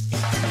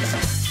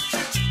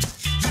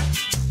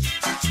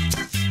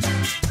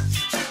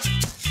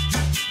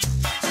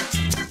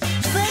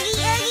 Boogie,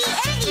 oogie,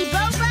 oogie,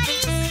 bow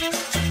buddies.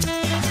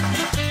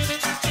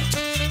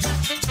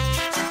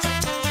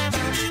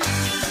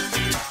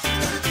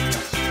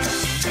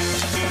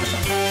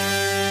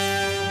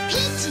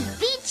 Peachy,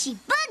 beachy,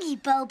 boogie,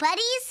 bow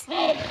buddies.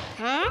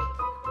 Huh?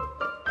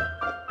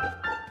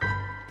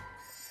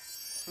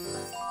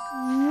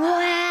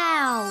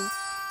 Wow!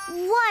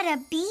 What a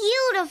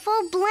beautiful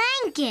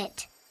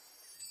blanket!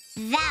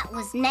 That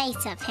was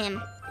nice of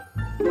him.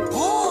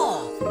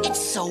 Oh, it's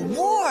so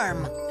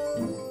warm.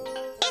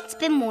 It's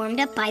been warmed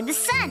up by the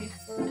sun.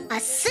 A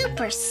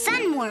super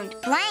sun-warmed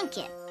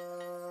blanket.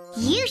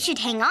 You should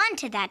hang on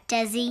to that,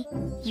 Dezzy.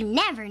 You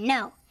never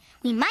know.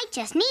 We might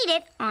just need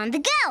it on the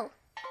go.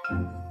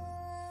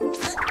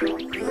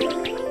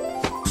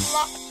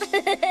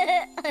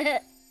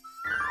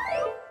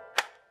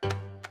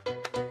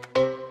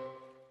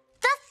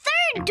 The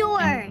third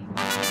door.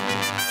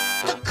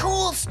 The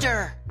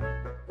coolster.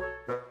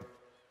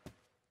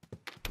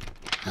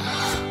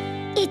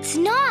 It's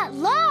not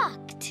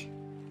locked.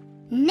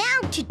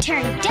 Now to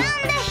turn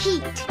down the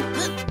heat.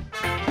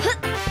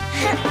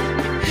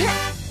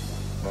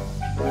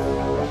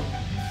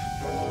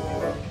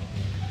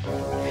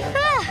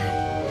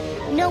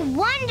 No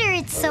wonder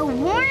it's so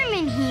warm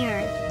in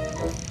here.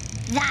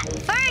 That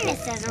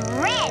furnace is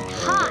red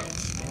hot.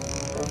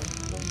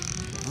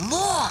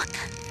 Look!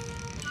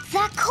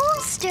 The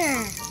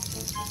coolster.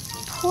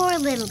 Poor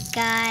little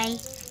guy.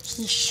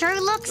 He sure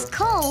looks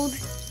cold.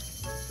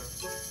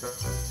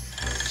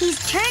 He's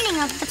turning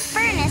up the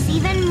furnace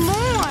even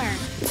more.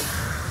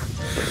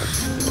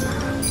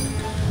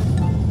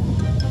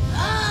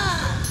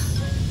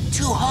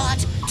 Too hot,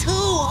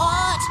 too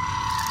hot!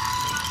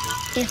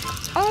 If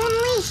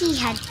only he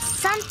had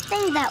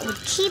something that would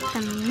keep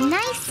him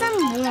nice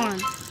and warm.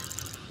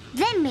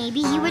 Then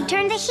maybe he would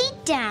turn the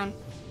heat down.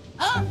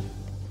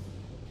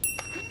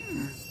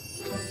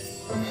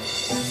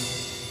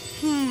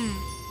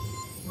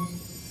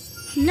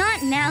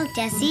 Not now,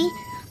 Dezzy.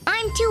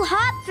 I'm too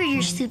hot for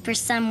your super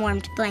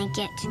sun-warmed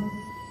blanket.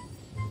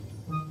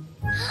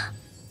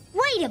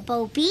 Wait a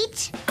Bow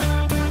Beach.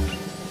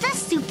 The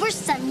super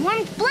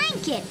sun-warmed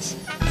blanket.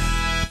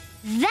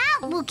 That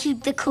will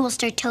keep the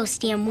coolster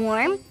toasty and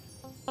warm.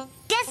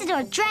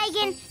 Dezadore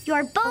Dragon,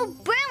 you're bow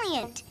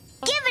brilliant.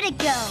 Give it a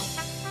go.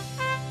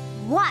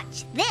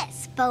 Watch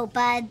this, bow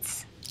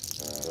buds.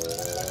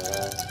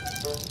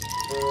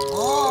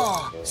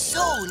 Oh,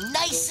 so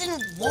nice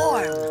and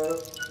warm.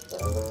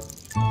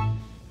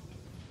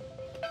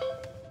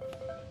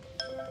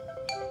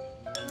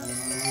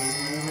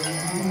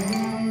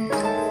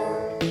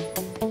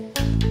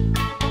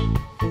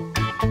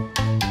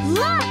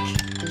 Look,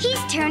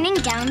 he's turning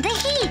down the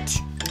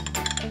heat.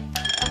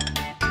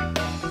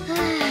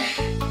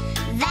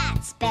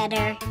 That's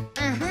better.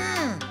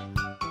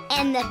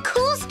 And the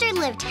coolster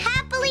lived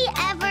happily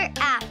ever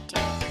after.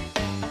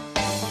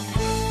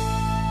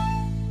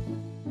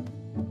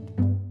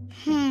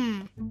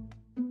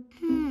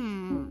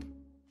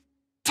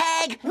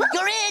 Tag,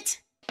 you're it!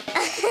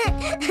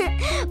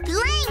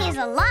 Playing is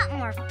a lot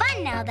more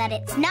fun now that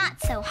it's not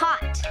so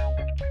hot.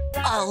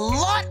 A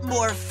lot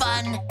more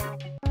fun.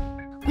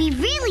 We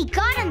really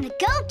got on the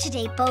go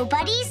today, Bow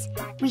Buddies.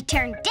 We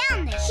turned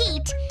down the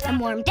heat and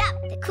warmed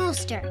up the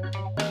coolster.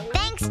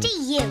 Thanks to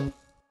you.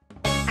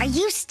 Are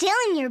you still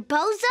in your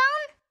bow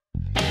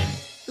zone?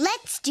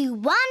 Let's do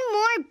one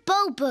more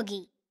bow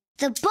boogie.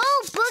 the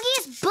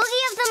boogiest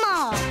boogie of them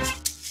all.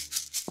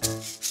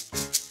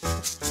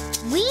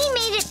 We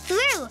made it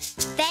through,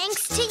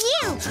 thanks to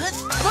you.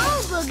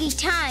 Bow boogie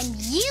time,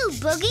 you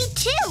boogie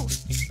too.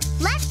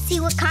 Let's see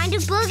what kind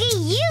of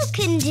boogie you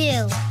can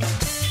do.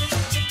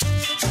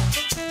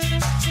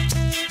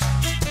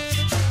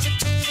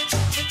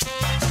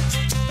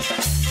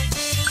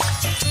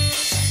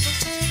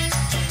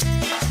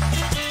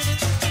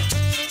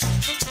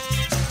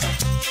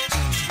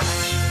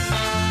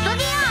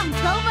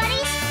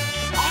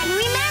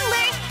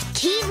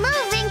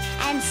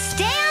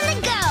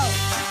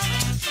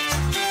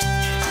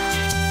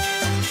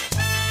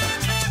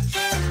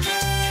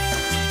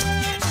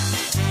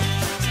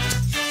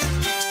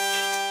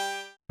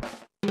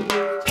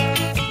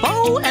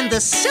 The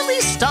Silly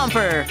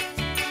Stomper.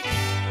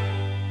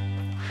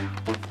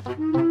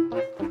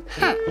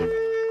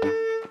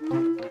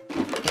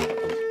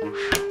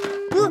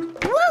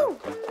 Woo!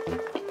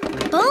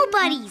 Bow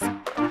buddies,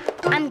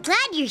 I'm glad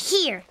you're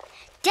here.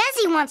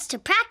 Dezzy wants to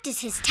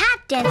practice his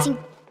tap dancing,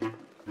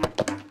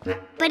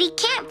 but he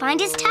can't find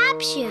his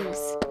tap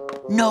shoes.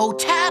 No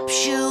tap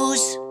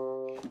shoes.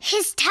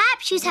 His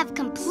tap shoes have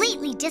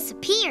completely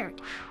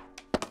disappeared.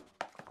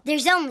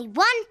 There's only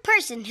one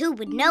person who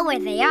would know where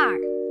they are.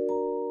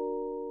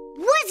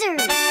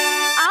 Wizard!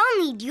 I'll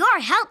need your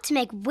help to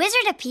make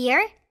Wizard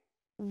appear.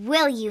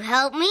 Will you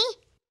help me?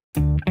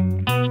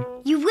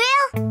 You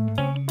will?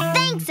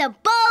 Thanks a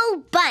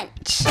bow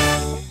bunch!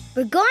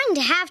 We're going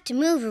to have to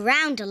move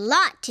around a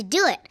lot to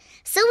do it,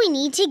 so we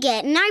need to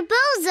get in our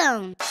bow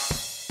zone.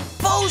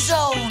 Bow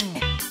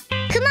zone!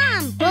 Come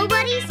on, bow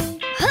buddies!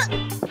 Huh.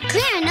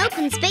 Clear an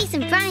open space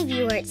in front of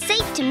you where it's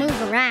safe to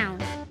move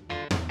around.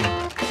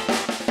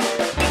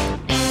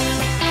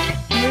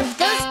 Move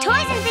those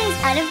toys and things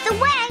out of the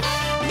way.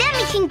 Then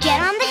we can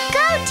get on the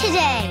go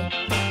today.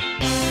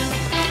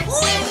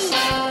 Whee!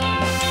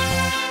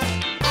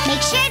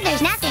 Make sure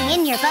there's nothing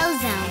in your bow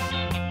zone.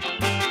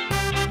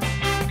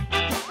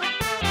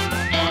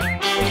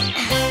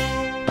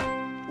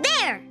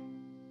 There!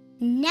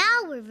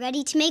 Now we're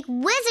ready to make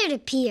Wizard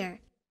appear.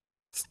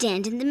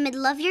 Stand in the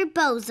middle of your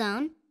bow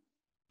zone.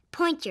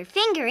 Point your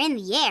finger in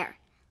the air,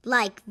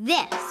 like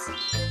this.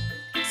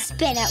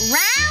 Spin it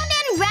round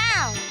and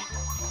round.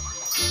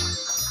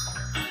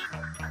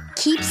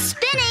 Keep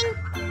spinning.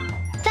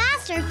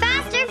 Faster,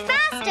 faster,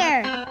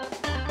 faster.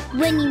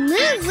 When you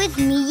move with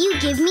me, you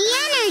give me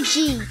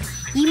energy.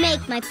 You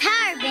make my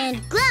power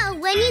band glow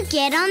when you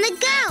get on the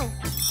go.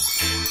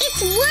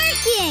 It's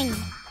working.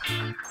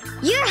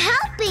 You're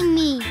helping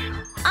me.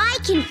 I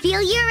can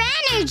feel your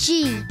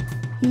energy.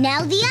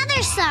 Now the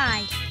other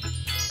side.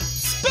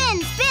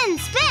 Spin, spin,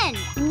 spin.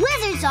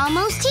 Wizard's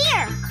almost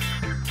here.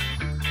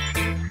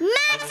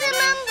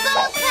 Maximum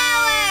bow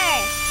power.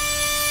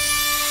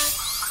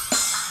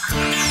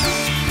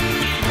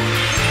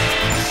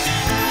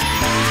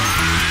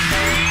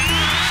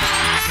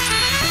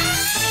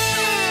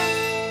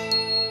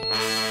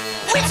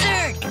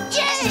 Wizard!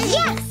 Yay!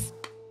 Yes!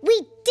 We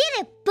did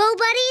it, bow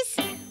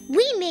buddies!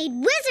 We made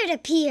Wizard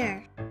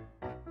appear.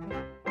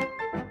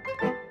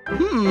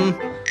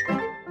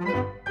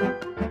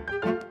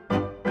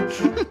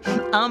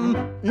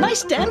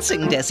 Nice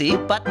dancing, Dezzy,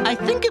 but I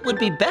think it would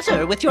be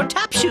better with your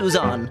tap shoes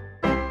on.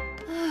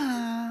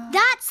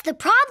 That's the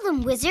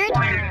problem, Wizard.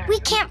 We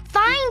can't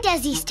find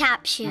Dezzy's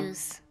tap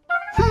shoes.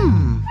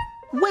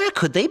 Where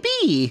could they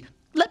be?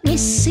 Let me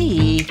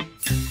see.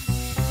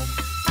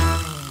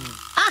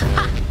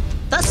 Aha!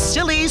 The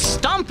Silly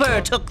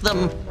Stomper took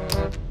them.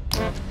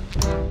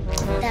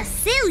 The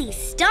Silly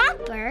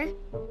Stomper?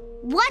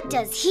 What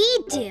does he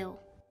do?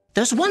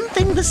 There's one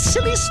thing the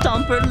Silly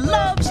Stomper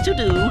loves to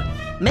do.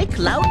 Make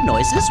loud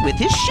noises with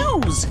his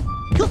shoes.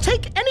 He'll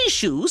take any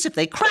shoes if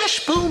they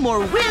crash, boom, or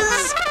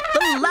whiz.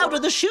 The louder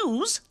the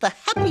shoes, the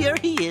happier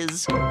he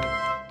is.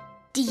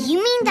 Do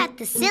you mean that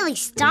the Silly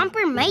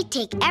Stomper might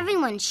take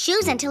everyone's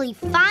shoes until he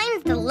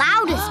finds the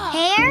loudest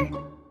pair?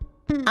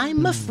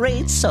 I'm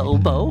afraid so,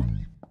 Bo.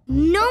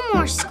 No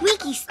more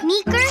squeaky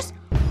sneakers?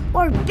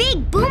 Or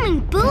big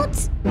booming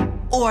boots?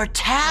 Or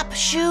tap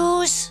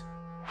shoes?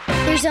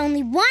 There's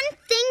only one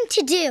thing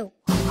to do.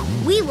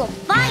 We will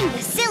find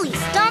the Silly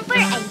Stomper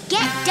and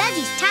get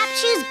Dezzy's tap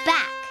shoes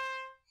back.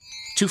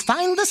 To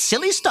find the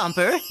Silly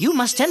Stomper, you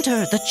must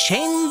enter the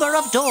Chamber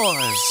of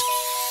Doors.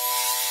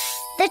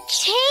 The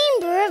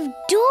Chamber of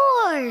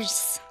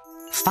Doors.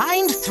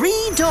 Find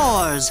 3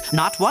 doors,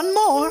 not one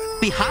more.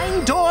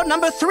 Behind door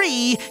number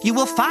 3, you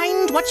will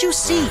find what you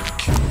seek.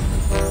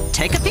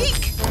 Take a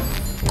peek.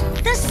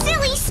 The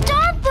Silly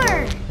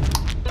Stomper.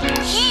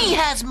 He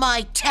has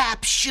my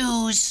tap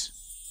shoes.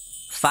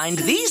 Find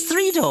these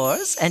 3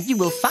 doors, and you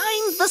will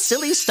find the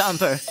Silly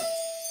Stomper.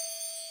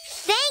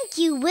 Thank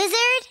you,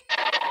 Wizard.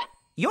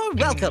 You're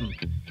welcome.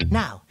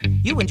 Now,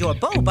 you and your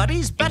bow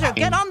buddies better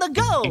get on the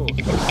go.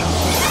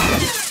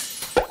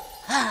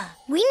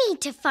 We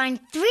need to find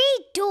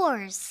 3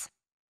 doors.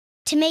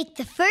 To make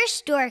the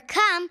first door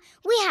come,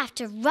 we have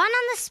to run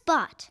on the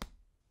spot.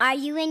 Are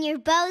you in your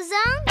bow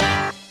zone?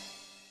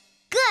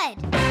 Good.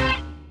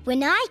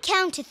 When I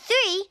count to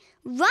 3,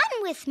 run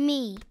with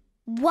me.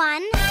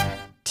 1,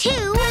 2,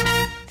 3,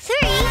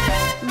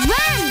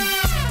 run!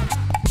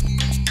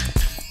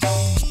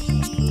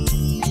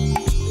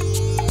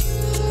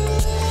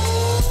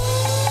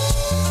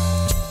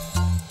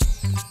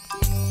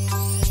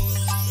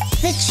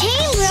 The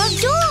chamber of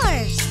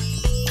doors!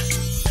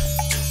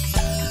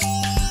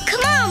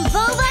 Come on,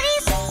 Bow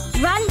Buddies!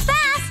 Run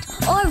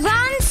fast or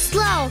run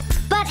slow,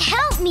 but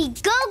help me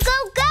go, go,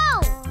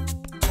 go!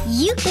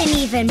 You can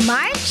even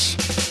march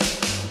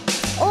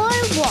or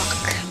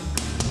walk,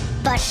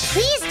 but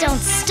please don't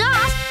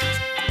stop!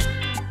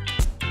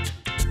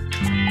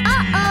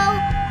 Uh-oh,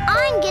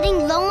 I'm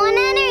getting low on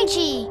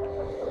energy.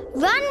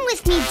 Run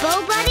with me,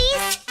 Bow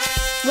Buddies!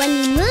 When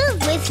you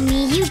move with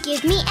me, you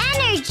give me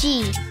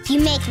energy. You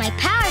make my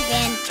power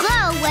band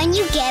glow when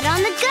you get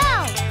on the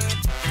go.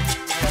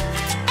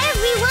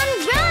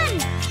 Everyone run!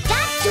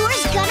 That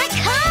door's gonna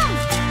come!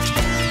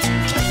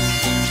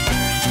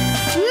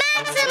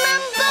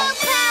 Maximum bow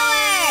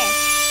power!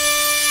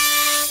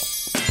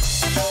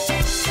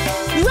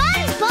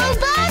 Run, Bow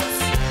Buds!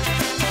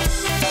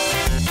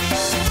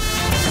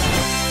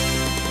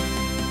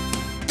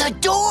 The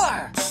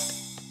door!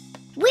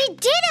 We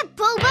did it,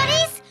 Bow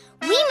Buddies!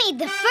 We made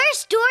the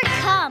first door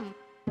come.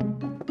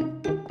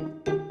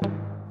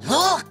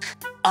 Look!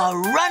 A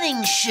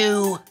running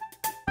shoe!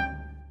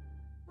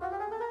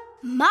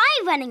 My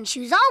running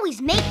shoes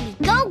always make me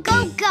go,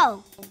 go,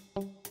 go.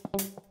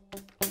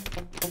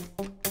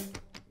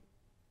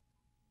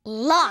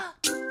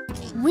 Locked.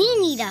 We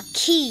need a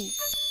key.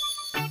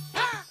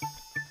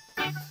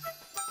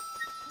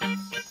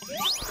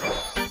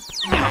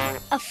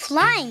 A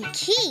flying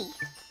key.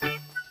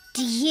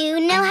 Do you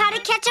know how to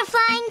catch a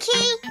flying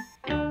key?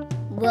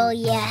 Will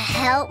you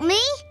help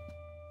me?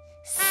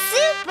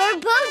 Super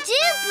Bow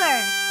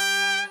Duper!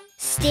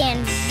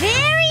 Stand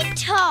very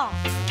tall.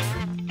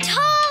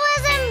 Tall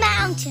as a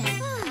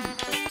mountain.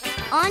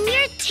 On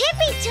your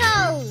tippy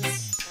toes.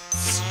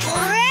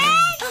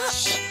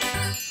 Stretch!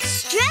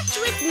 Stretch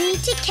with me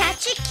to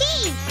catch a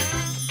key.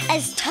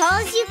 As tall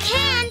as you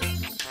can.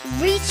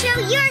 Reach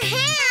out your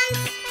hands.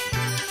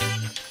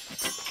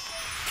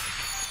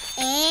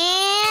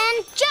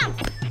 And jump.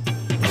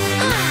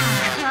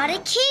 Caught a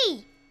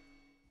key.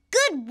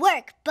 Good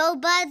work, Bow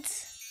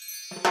Buds.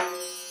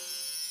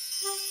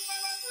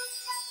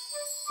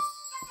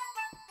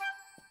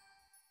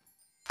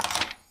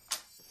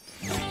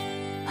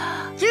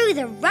 Through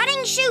the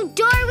running shoe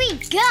door we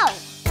go.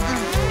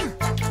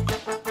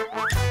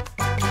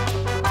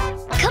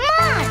 Come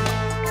on!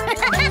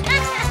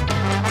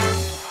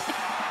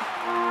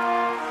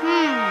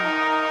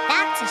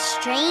 That's a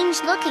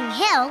strange-looking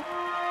hill.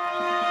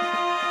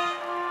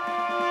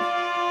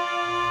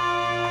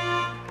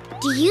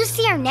 Do you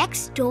see our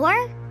next door?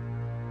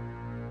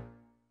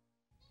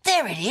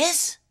 There it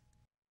is.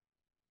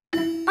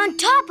 On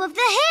top of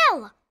the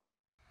hill.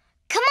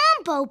 Come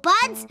on, Bow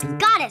Buds.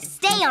 Gotta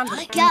stay on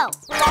the go.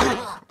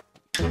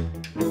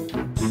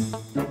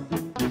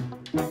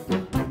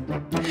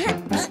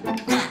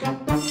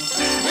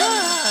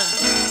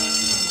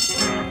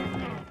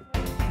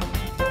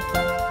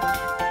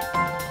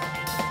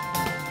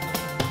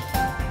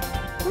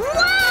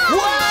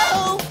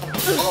 Whoa!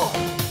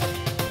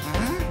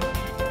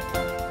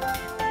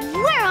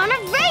 We're on a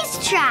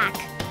racetrack.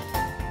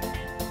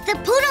 The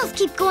poodles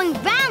keep going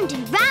round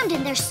and round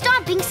in their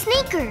stomping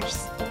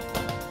sneakers.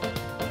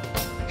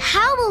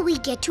 How will we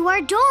get to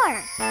our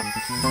door?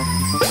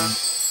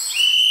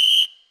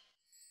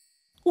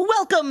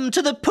 Welcome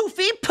to the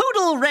Poofy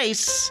Poodle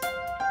Race!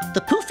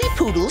 The Poofy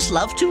Poodles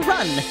love to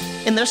run.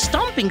 In their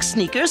stomping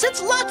sneakers,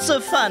 it's lots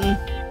of fun.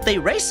 They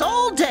race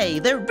all day.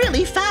 They're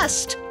really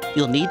fast.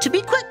 You'll need to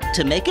be quick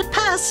to make it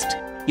past.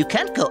 You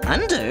can't go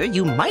under.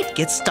 You might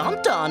get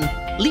stomped on.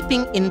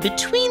 Leaping in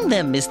between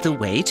them is the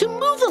way to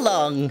move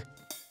along.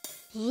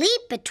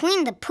 Leap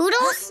between the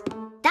poodles?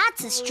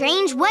 That's a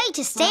strange way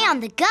to stay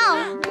on the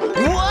go.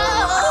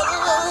 Whoa!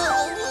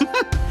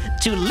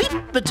 To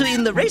leap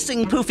between the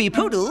racing Poofy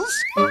Poodles,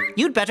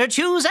 you'd better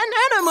choose an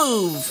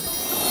Animove.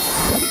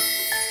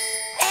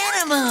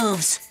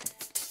 Animoves!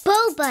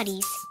 Bow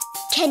Buddies,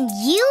 can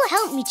you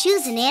help me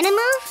choose an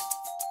Animove?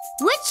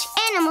 Which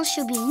animal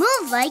should we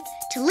move like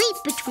to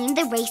leap between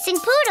the racing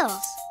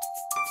poodles?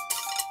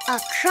 A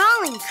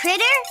crawling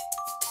critter?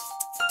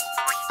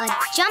 A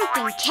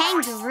jumping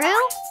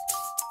kangaroo?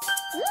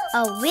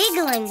 A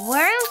wiggling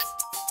worm?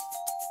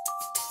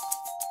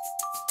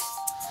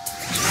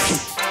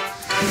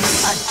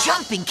 A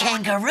jumping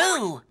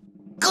kangaroo!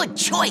 Good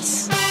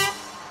choice!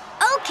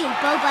 Okay,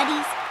 Bow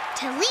Buddies,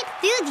 to leap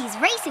through these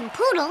racing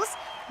poodles,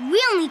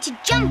 we'll need to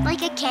jump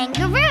like a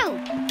kangaroo.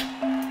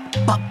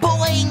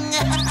 Ba-boing!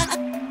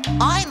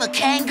 I'm a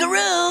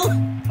kangaroo!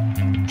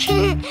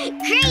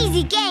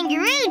 Crazy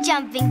kangaroo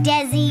jumping,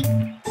 Dezzy.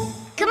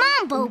 Come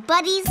on, Bow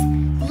Buddies.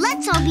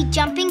 Let's all be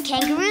jumping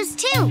kangaroos,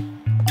 too.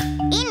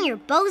 In your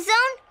bow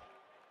zone?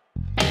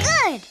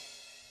 Good.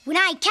 When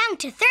I count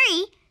to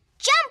 3,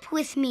 jump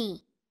with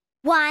me.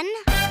 1,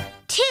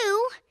 2,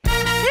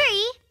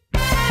 3,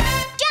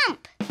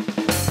 jump.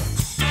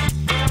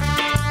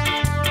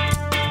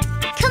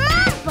 Come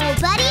on, Bow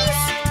Buddies.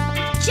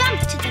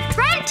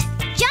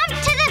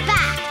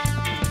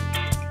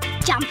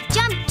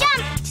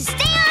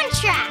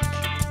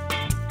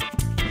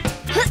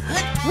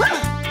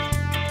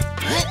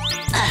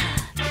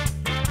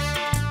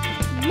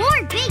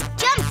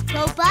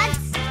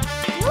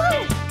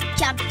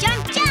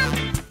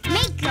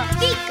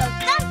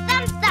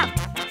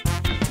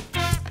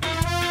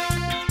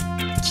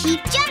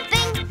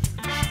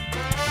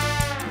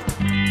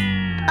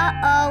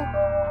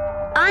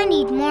 I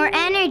need more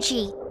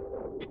energy.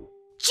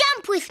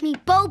 Jump with me,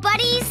 Bow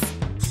Buddies!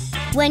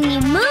 When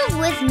you move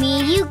with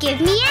me, you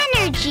give me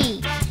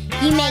energy.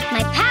 You make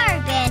my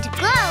power band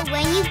glow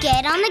when you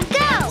get on the go.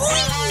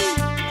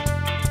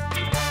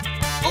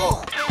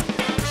 Oh.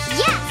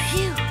 Yes!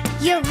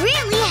 You're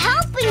really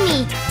helping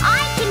me.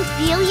 I can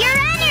feel your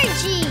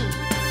energy.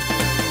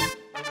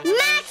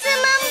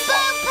 Maximum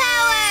bow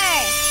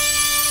power!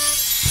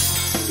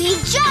 Big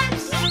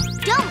jumps!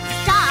 Don't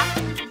stop!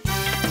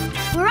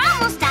 We're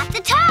almost at the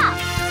top!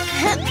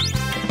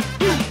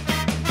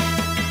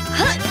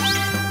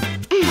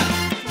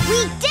 We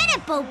did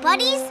it, Bow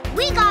Buddies!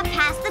 We got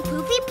past the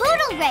Poofy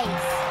Poodle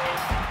race!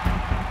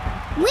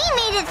 We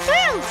made it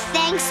through,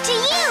 thanks to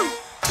you!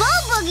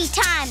 Bow Boogie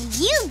time!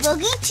 You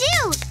boogie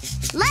too!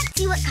 Let's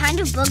see what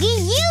kind of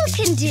boogie you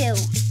can do!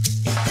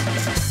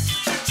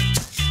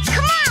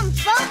 Come on,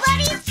 Bow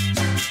Buddies!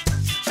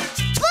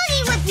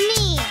 Boogie with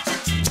me!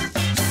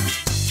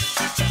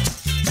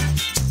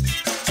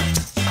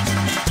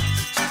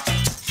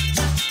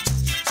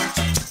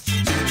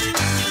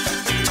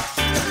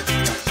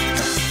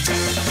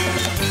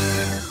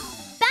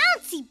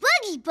 Bouncy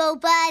boogie, Bow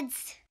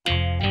Buds!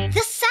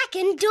 The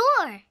second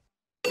door!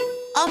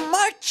 A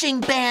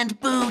marching band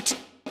boot.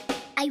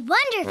 I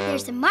wonder if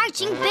there's a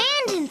marching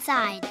band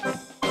inside.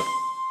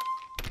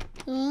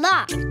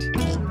 Locked.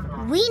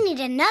 We need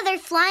another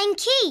flying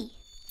key.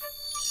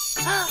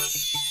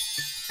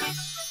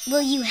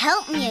 Will you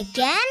help me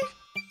again?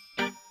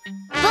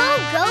 Bow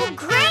go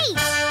great!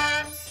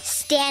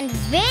 Stand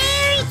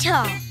very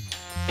tall.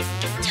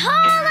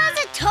 Tall as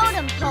a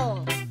totem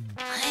pole.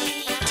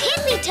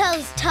 Tippy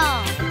toes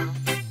tall.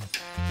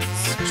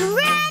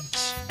 Stretch!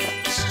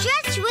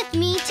 Stretch with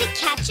me to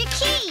catch a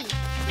key.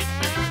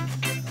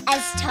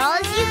 As tall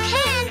as you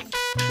can,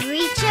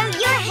 reach out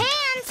your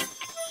hands.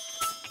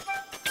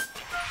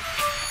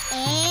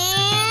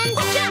 And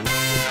jump!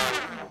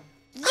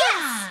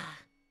 Yes!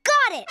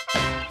 Got it!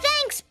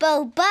 Thanks,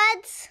 Bow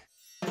Buds.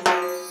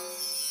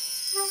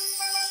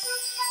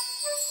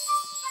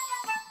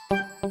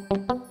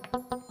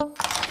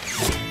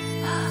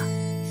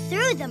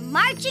 Through the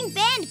marching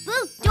band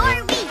boot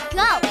door we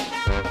go.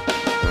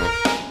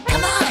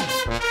 Come on.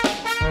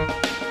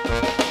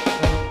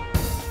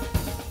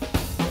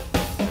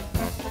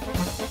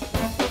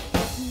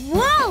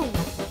 Whoa!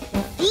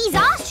 These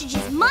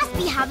ostriches must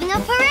be having a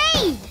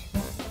parade.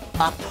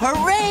 A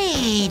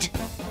parade.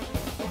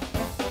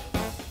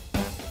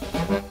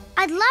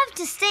 I'd love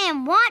to stay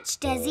and watch,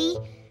 Dezzy,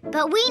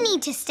 but we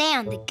need to stay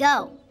on the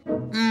go.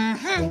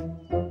 Mm-hmm.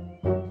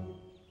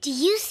 Do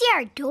you see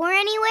our door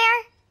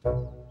anywhere?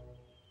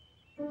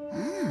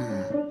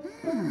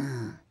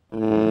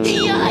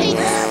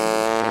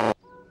 Yikes!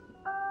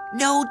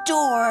 No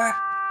door.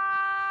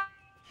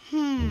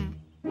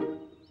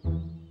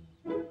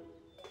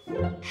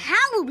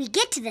 How will we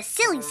get to the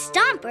silly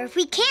stomper if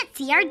we can't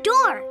see our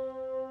door?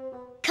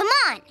 Come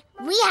on,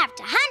 we have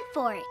to hunt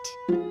for it.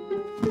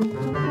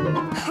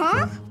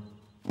 Huh?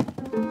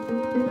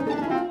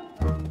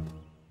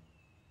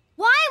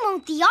 Why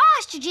won't the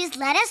ostriches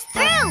let us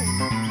through?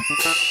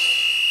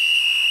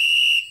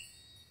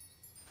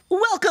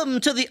 Welcome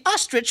to the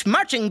Ostrich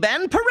Marching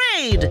Band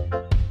Parade!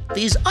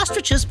 These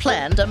ostriches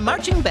planned a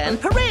marching band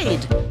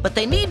parade, but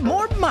they need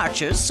more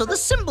marchers so the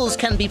cymbals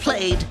can be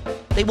played.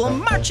 They will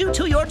march you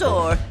to your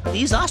door.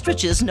 These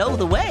ostriches know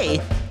the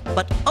way,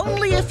 but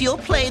only if you'll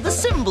play the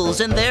cymbals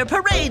in their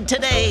parade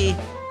today.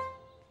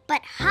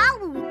 But how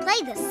will we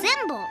play the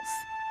cymbals?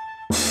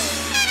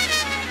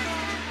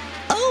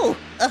 Oh,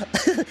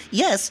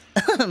 yes.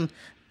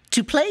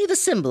 To play the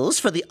cymbals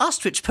for the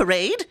ostrich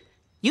parade,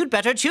 you'd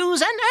better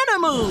choose an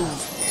animove.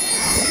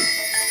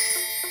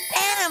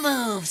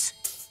 Animoves.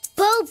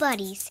 Bow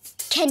Buddies,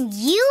 can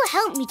you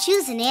help me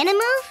choose an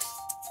animove?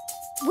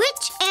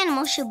 Which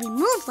animal should we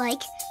move like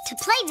to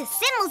play the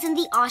cymbals in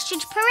the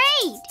ostrich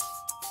parade?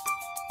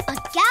 A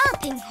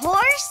galloping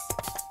horse?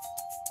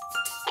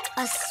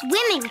 A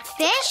swimming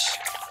fish?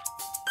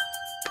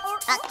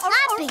 A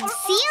clapping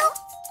seal?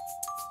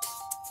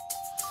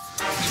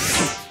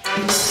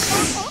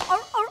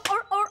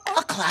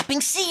 A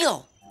clapping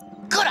seal.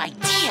 Good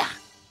idea.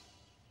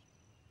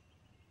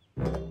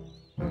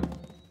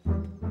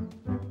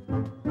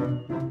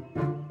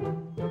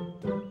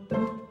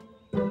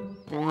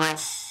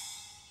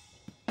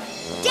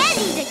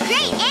 Dezzy's a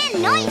great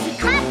and noisy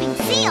clapping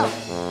seal.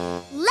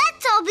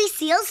 Let's all be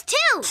seals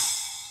too.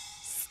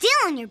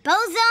 Still in your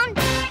bow zone?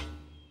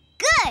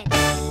 Good.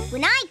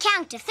 When I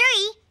count to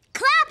 3,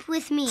 clap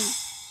with me.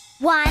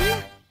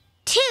 1,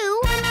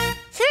 2,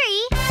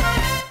 3,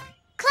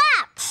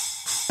 clap.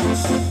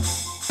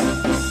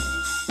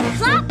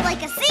 Clap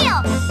like a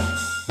seal.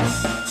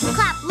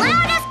 Clap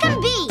loud as can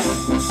be.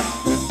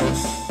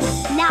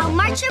 Now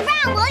march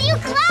around while you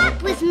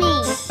clap with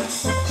me.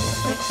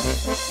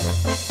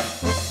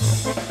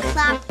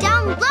 Clap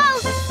down low,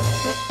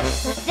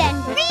 then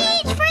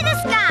reach for the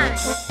sky.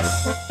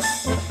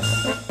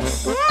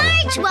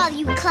 March while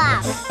you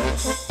clap.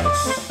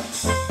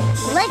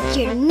 Lift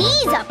your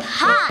knees up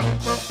high.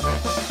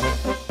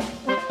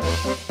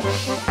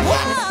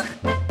 Look!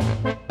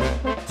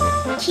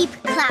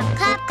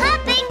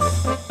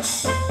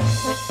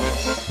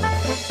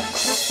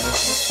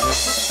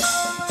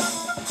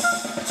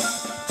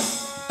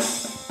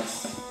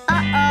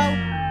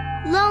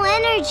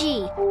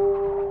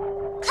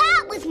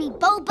 me,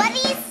 Bo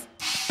Buddies.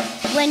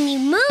 When you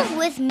move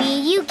with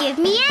me, you give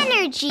me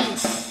energy.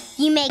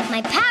 You make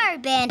my power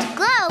band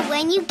glow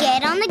when you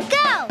get on the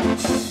go.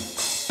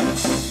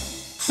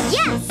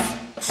 Yes,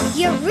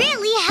 you're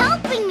really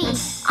helping me.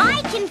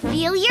 I can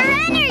feel your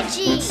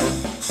energy.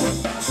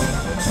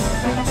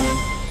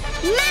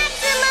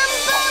 Maximum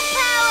Bo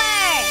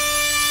power!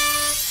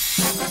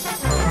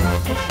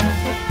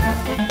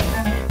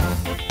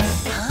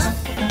 Huh?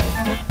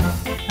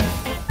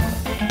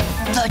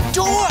 The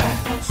door!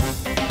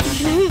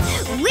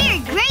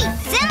 We're great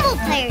cymbal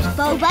players,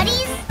 Bo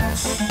Buddies.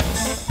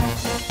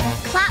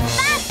 Clap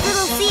fast,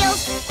 little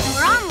seals.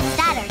 We're almost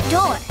at our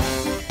door.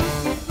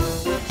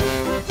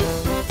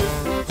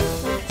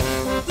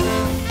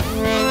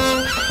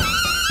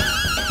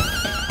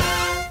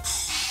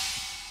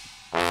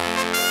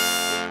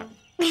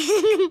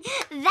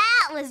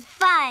 That was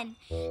fun.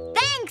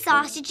 Thanks,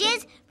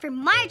 sausages, for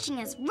marching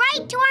us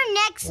right to our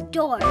next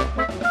door.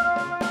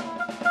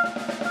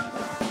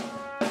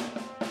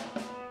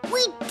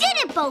 We did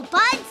it, Bo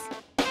Buds!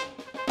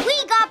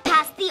 We got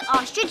past the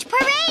ostrich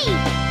parade!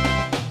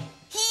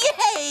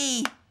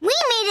 Yay! We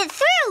made it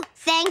through,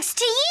 thanks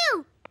to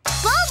you!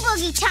 Bo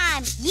Boogie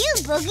time! You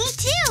boogie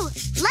too!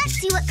 Let's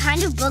see what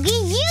kind of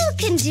boogie you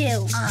can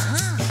do!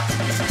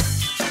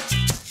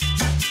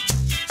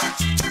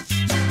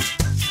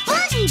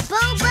 Boogie, Bo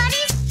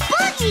Buddies,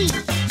 boogie!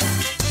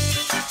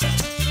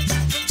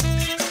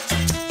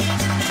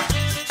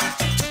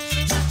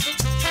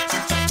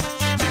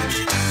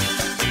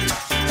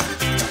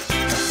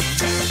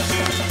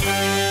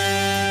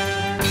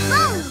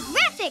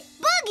 Terrific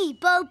boogie,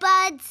 Bo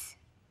Buds!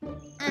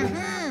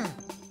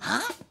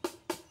 Huh?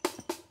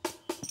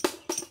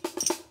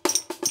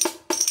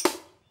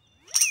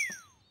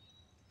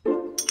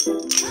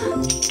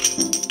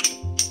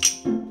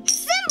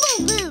 Cymbal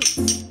boots!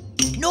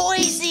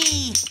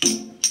 Noisy!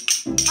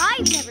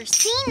 I've never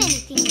seen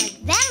anything like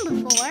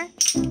them before.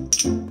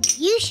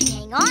 You should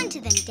hang on to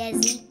them,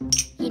 Dezzy.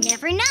 You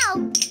never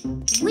know.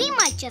 We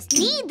might just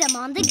need them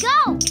on the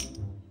go.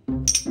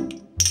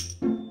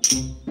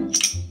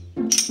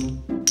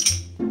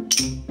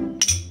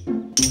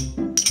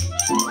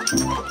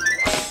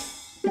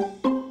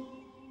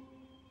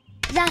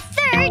 The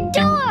third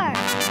door!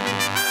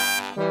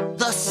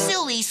 The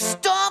silly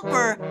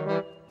stomper!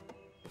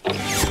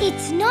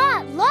 It's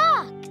not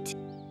locked.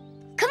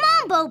 Come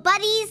on, Bo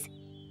Buddies.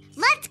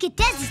 Let's get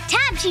Dezzy's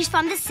tab shoes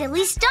from the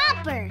silly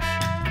stomper.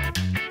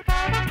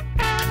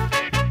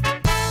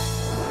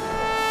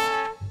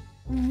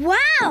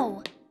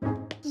 Wow!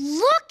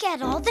 Look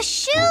at all the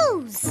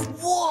shoes.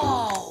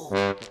 Whoa!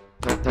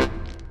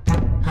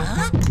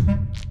 Huh?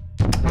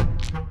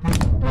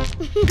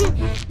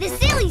 The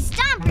silly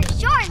stomper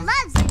sure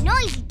loves the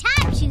noisy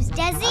tab shoes,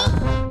 Dezzy.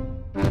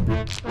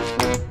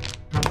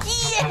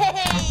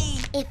 Yay!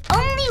 If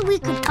only we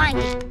could find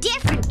a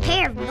different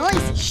pair of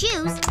noisy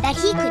shoes that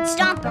he could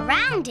stomp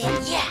around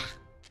in. Yeah.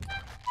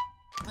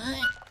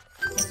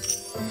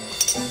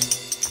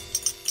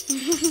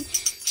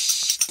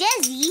 Shh,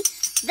 Dezzy,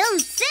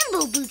 those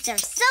cymbal boots are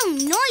so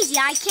noisy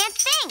I can't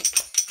think.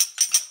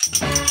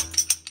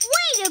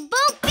 Wait a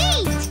Bo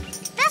Beat!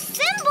 The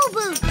cymbal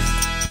boots!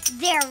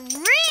 They're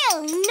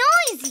real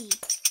noisy.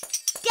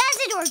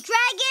 Dezadore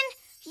Dragon,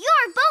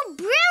 you're Bo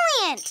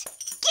Brilliant!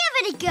 Give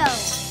it a go!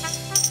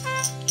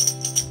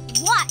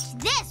 Watch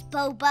this,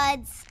 Bo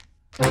Buds.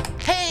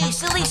 Hey,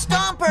 silly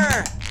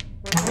stomper!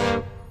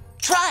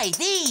 Try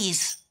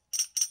these!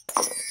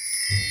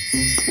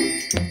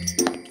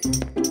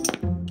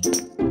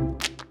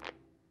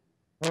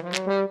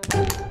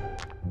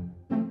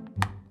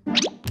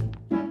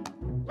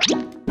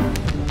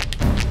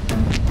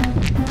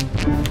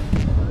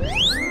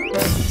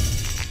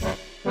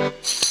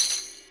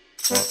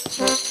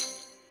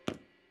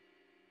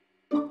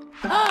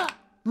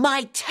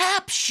 My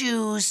tap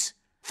shoes!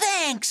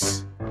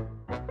 Thanks!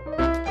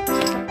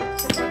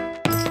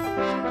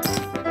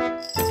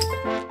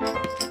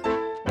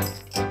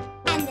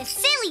 And the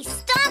silly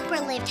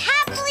stomper lived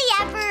happily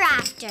ever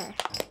after.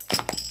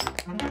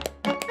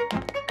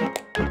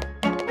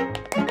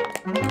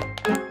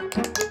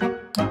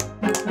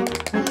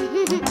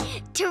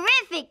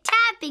 Terrific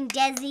tapping,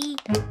 Dezzy.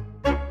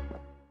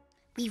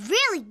 We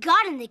really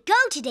got on the go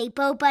today,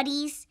 Bo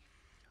Buddies.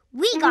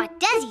 We got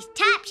Dezzy's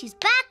tap shoes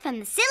back from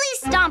the silly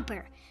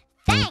stomper,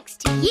 thanks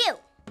to you.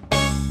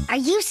 Are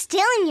you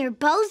still in your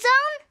bow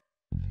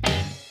zone?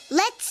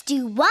 Let's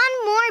do one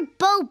more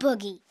bow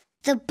boogie.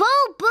 The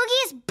bow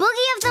boogie's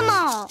boogie of them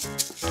all.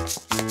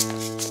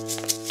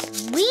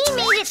 We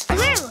made it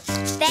through,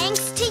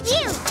 thanks to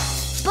you.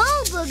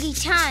 Bow boogie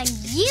time,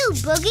 you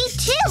boogie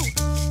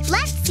too.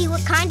 Let's see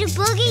what kind of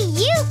boogie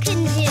you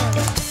can do.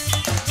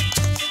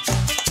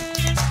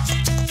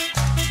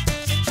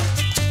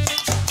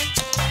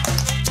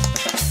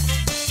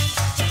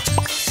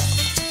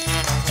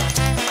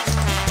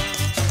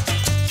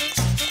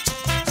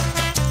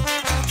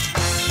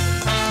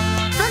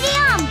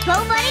 Bo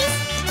Buddies,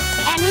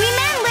 and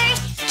remember,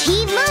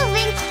 keep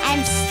moving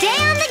and stay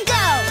on the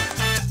go.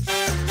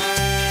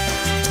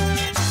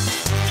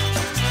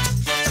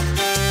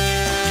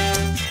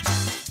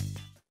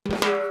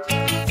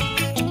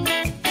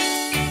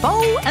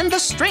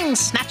 string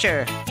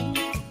snatcher.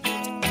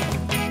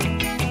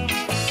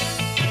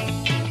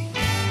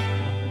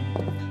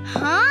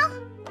 Huh?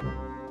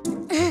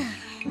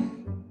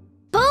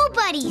 Bow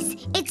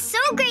Buddies, it's so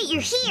great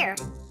you're here.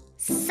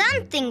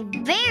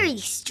 Something very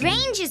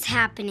strange is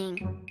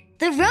happening.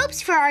 The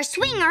ropes for our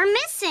swing are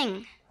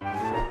missing.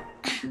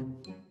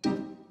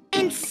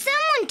 And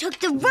someone took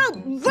the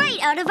rope right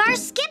out of our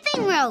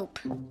skipping rope.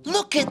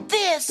 Look at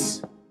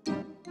this.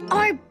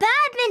 Our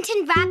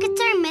badminton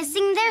rackets are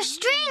missing their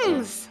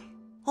strings.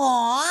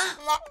 Aw.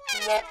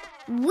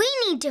 We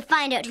need to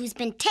find out who's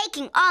been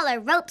taking all our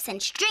ropes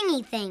and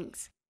stringy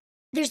things.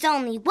 There's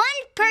only one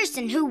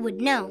person who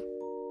would know.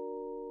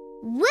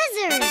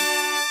 Wizard!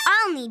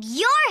 I'll need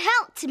your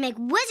help to make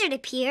Wizard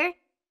appear.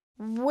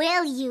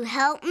 Will you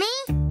help me?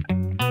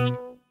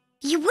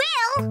 You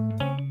will?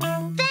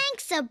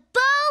 Thanks a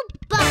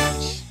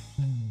bunch!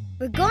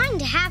 We're going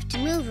to have to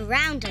move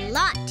around a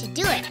lot to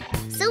do it,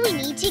 so we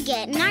need to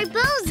get in our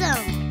bow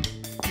zone.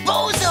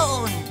 Bow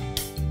zone!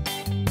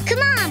 Come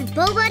on,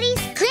 Bow Buddies.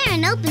 Clear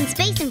an open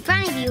space in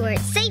front of you where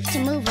it's safe to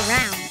move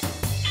around.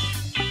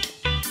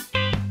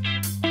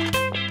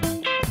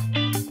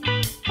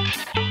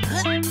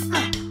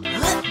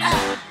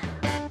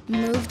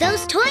 Move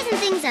those toys and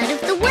things out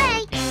of the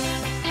way.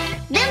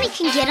 Then we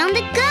can get on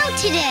the go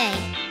today.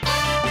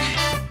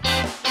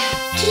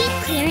 Keep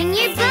clearing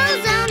your bow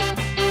zone.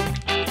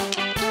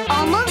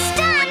 Almost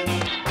done.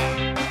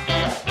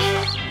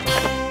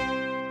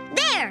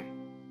 There.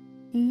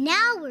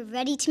 Now we're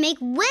ready to make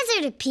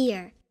Wizard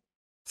appear.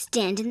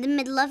 Stand in the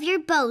middle of your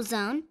bow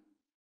zone.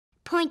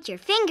 Point your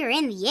finger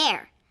in the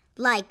air,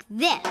 like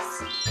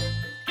this.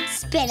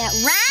 Spin it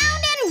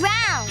round and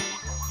round.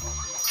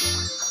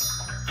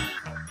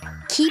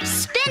 Keep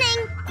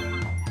spinning.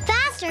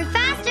 Faster,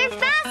 faster,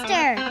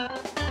 faster.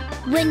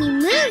 When you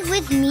move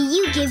with me,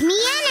 you give me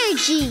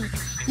energy.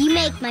 You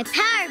make my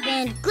power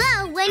band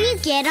glow when you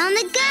get on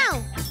the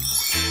go.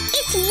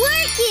 It's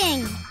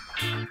working.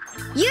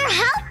 You're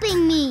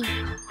helping me.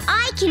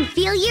 I can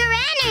feel your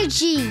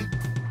energy.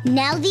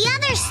 Now the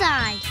other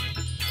side.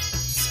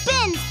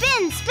 Spin,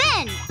 spin,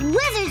 spin.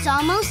 Wizard's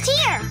almost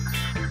here.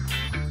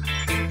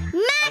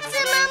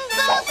 Maximum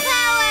bow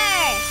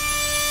power!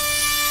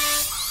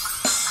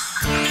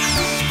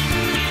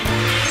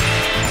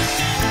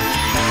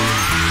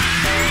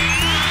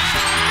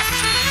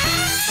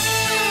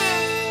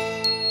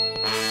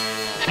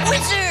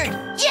 Wizard!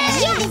 Yay!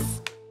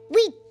 Yes!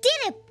 We did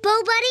it,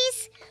 Bow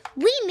Buddies!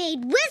 We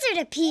made Wizard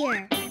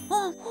appear!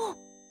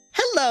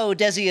 Hello,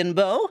 Dezzy and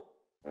Bo.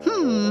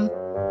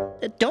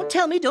 Don't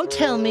tell me, don't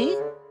tell me.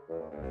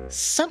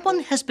 Someone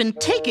has been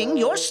taking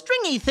your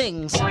stringy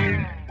things.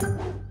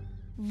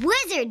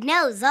 Wizard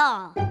knows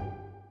all.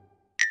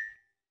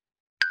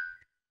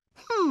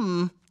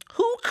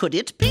 Who could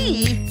it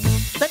be?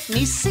 Let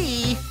me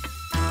see.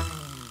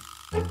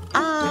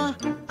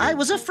 I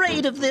was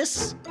afraid of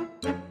this.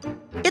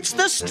 It's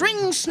the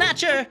string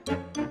snatcher.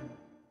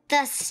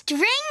 The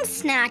string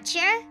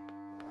snatcher?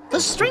 The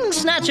string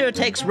snatcher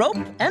takes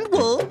rope and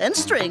wool and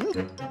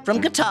string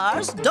from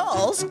guitars,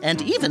 dolls,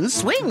 and even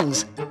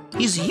swings.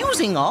 He's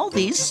using all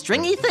these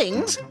stringy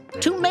things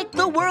to make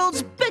the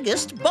world's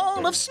biggest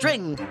ball of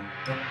string.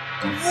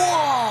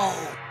 Whoa!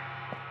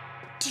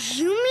 Do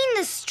you mean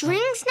the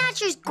string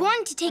snatcher's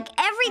going to take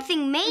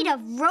everything made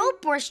of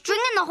rope or string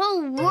in the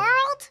whole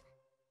world?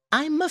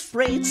 I'm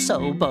afraid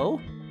so,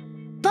 Bo.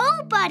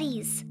 Bow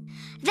Buddies!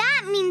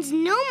 That means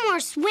no more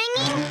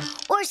swinging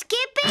or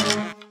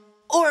skipping.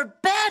 Or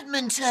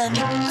badminton.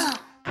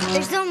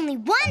 There's only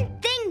one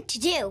thing to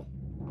do.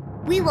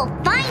 We will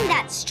find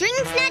that string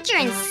snatcher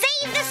and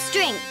save the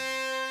string.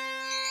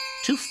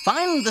 To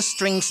find the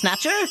string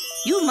snatcher,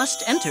 you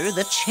must enter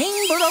the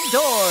Chamber of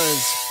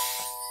Doors.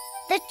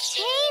 The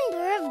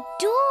Chamber of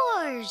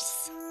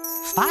Doors.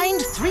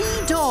 Find 3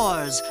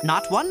 doors,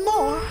 not one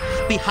more.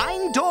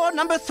 Behind door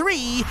number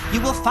 3, you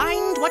will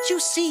find what you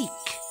seek.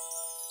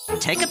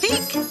 Take a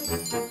peek.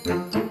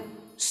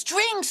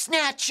 String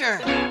snatcher.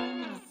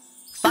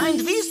 Find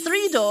these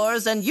 3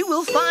 doors and you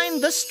will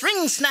find the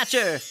string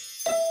snatcher.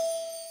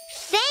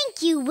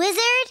 Thank you,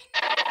 Wizard.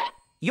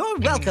 You're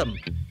welcome.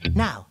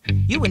 Now,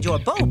 you and your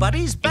bow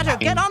buddies better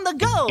get on the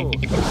go.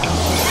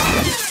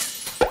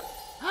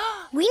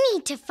 We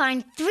need to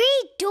find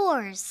 3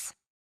 doors.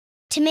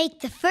 To make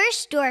the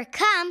first door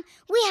come,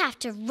 we have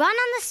to run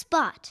on the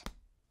spot.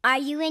 Are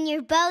you in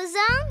your bow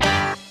zone?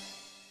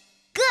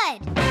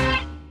 Good.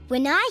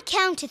 When I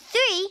count to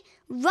 3,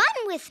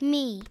 run with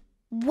me.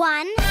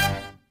 1,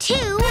 2,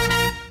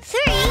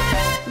 3,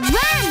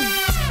 run!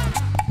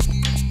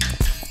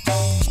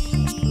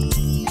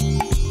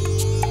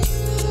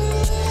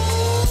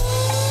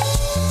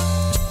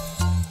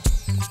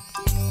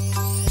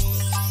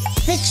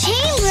 The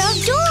Chamber of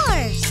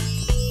Doors!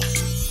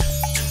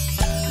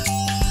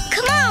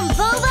 Come on,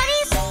 Bow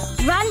Buddies!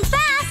 Run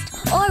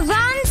fast or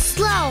run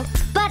slow,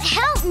 but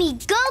help me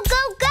go,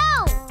 go,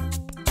 go!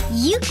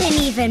 You can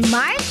even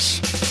march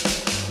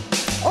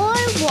or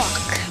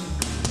walk,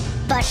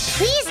 but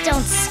please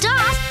don't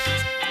stop.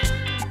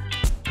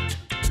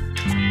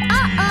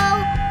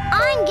 Uh-oh,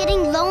 I'm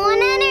getting low on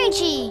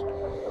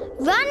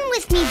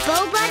with me,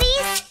 Bow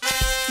Buddies.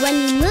 When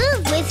you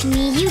move with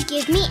me, you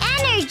give me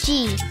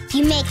energy.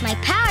 You make my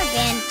power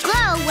band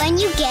glow when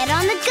you get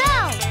on the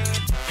go.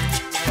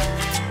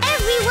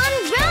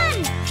 Everyone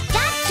run!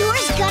 That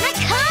door's gonna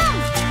come!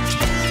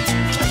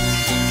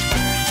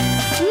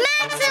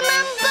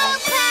 Maximum bow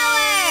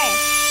power!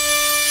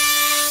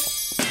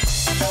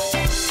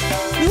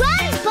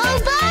 Run,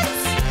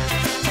 Bowbugs!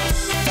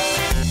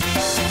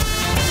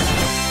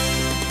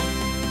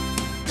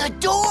 The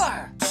door!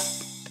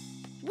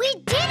 We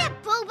did it,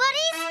 Bow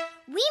Buddies!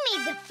 We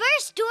made the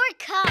first door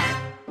come.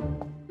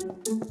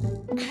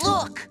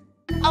 Look!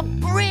 A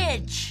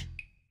bridge!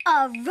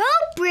 A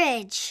rope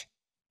bridge!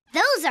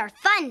 Those are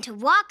fun to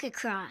walk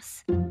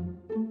across.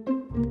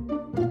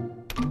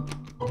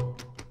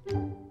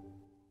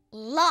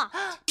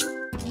 Locked.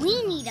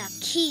 We need a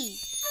key.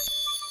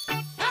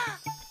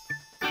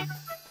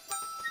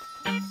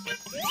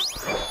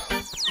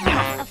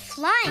 A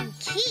flying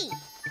key.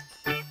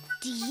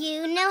 Do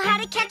you know how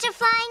to catch a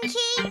flying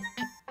key?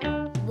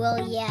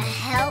 Will you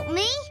help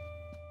me?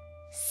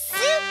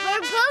 Super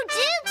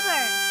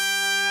Bo-Duper!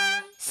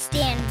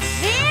 Stand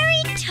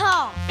very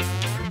tall.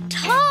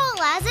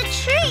 Tall as a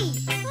tree.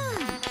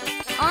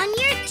 On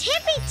your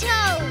tippy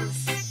toes.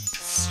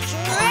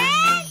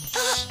 Stretch.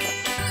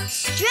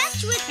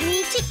 Stretch with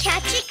me to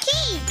catch a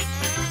key.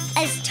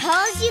 As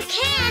tall as you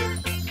can.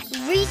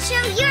 Reach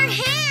out your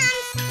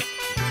hands.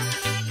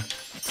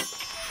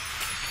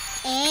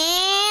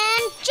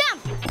 And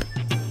jump.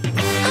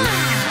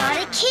 Got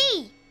a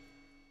key.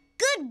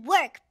 Good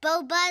work,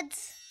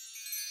 Bowbuds.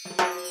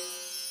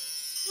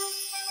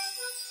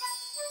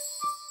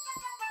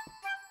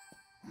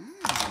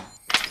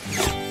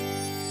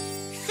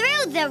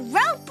 Through the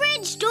rope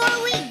bridge door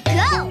we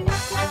go.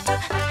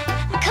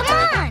 Come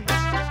on.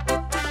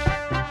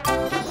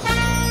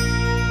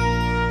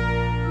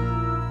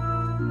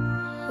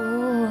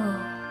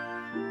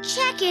 Ooh.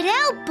 Check it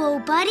out, Bow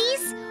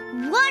Buddies.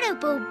 What a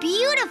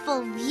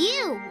beautiful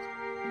view.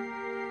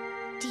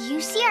 Do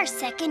you see our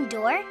second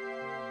door?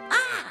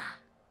 Ah!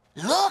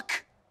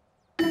 Look!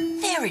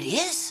 There it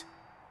is.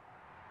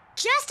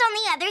 Just on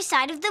the other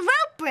side of the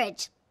rope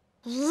bridge.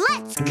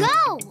 Let's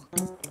go!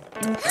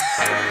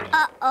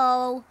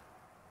 Uh-oh.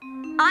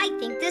 I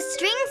think the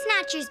string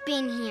snatcher's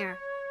been here.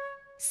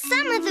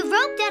 Some of the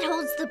rope that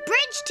holds the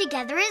bridge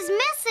together is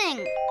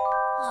missing.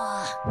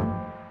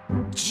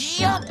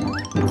 Jump!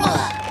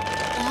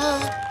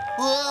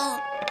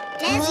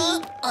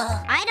 Dezzy,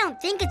 I don't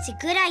think it's a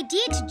good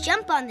idea to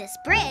jump on this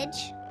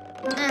bridge.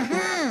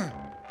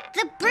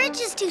 The bridge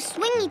is too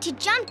swingy to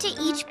jump to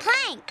each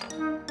plank.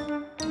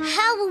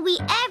 How will we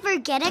ever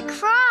get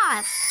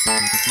across?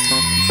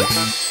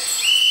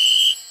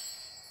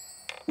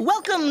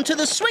 Welcome to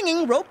the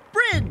swinging rope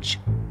bridge.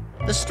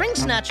 The string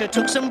snatcher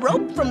took some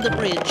rope from the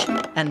bridge,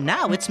 and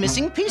now it's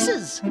missing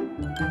pieces.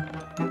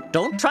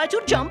 Don't try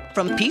to jump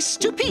from piece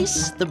to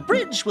piece. The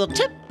bridge will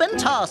tip and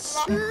toss.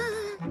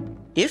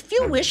 If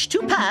you wish to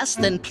pass,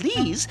 then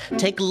please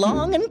take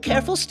long and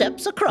careful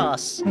steps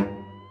across.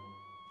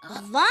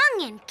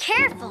 Long and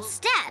careful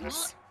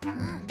steps?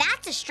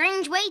 That's a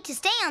strange way to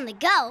stay on the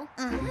go.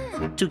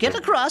 To get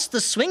across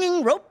the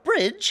swinging rope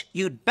bridge,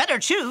 you'd better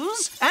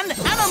choose an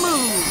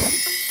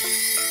Animove.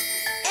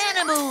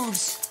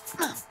 Animoves!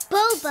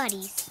 Bow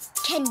Buddies,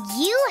 can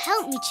you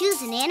help me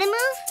choose an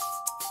Animove?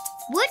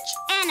 Which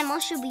animal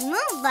should we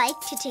move like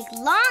to take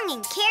long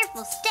and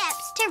careful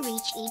steps to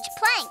reach each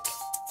plank?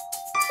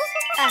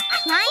 A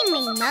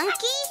climbing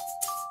monkey?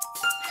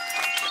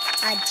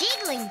 A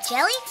jiggling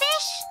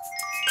jellyfish?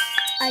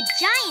 A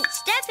giant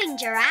stepping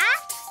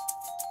giraffe?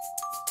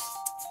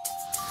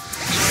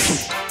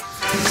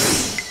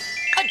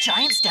 A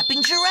giant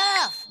stepping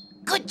giraffe!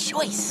 Good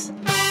choice.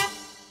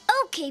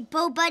 Okay,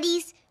 Bow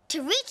Buddies.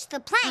 To reach the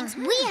planks,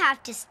 we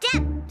have to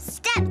step,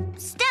 step,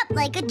 step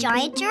like a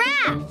giant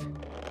giraffe.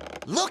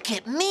 Look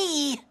at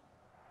me!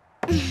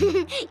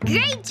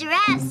 Great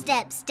giraffe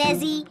steps,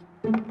 Dezzy.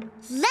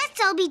 Let's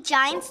all be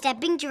giant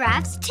stepping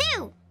giraffes,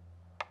 too.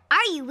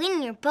 Are you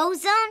in your bow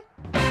zone?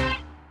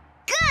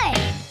 Good!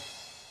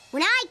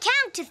 When I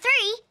count to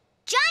 3,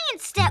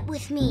 giant step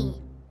with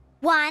me.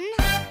 1,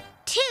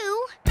 2,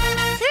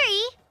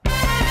 3,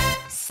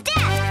 step!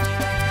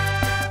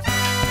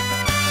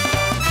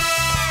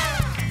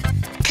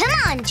 Come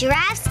on,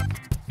 giraffes.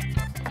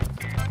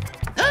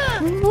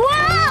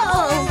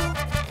 Whoa!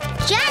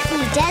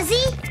 Gently,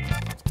 Dezzy.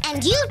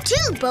 And you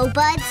too,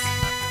 Bowbuds.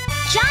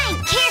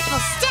 Giant careful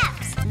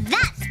steps,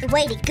 that's the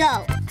way to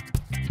go.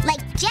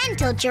 Like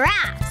gentle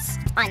giraffes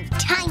on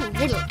tiny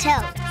little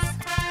toes.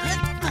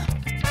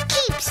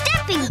 Keep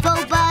stepping,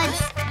 Bowbuds.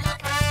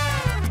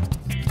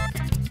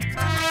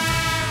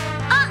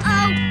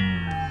 Uh-oh.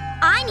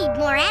 I need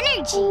more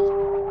energy.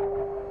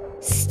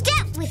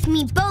 Step with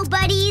me, Bow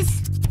Buddies.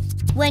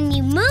 When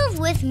you move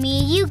with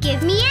me, you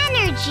give me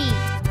energy.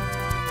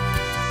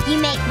 You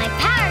make my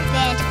power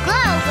band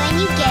glow when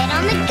you get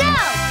on the go.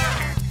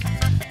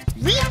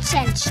 Reach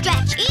and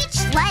stretch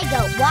each leg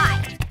out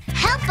wide.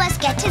 Help us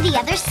get to the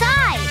other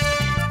side.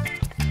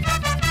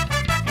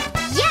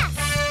 Yes!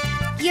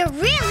 You're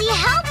really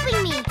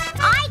helping me.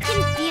 I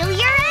can feel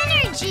your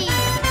energy.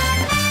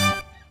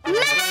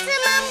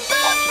 Maximum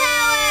bow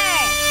power!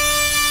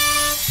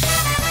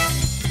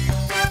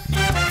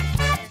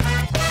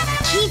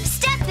 Keep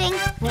stepping.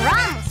 We're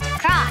almost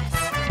across.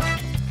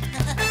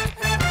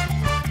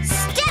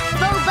 Step,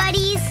 bow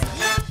buddies.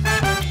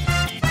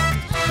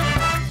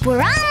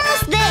 We're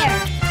almost there.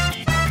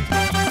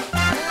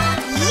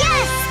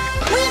 Yes!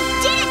 We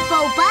did it,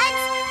 bow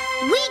buds.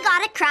 We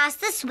got across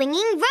the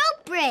swinging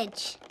rope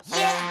bridge.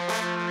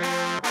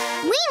 Yeah.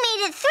 We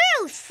made it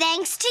through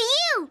thanks to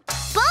you.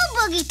 Bow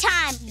boogie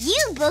time. You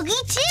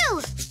boogie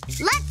too.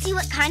 Let's see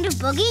what kind of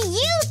boogie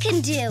you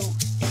can do.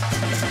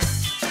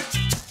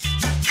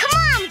 Come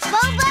on,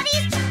 bow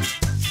buddies.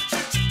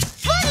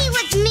 Boogie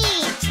with me.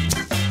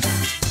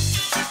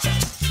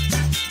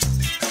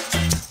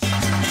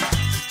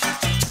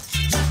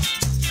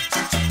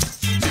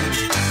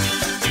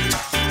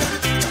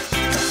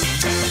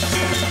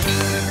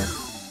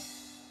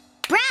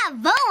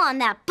 Bravo on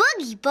that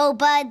boogie, bow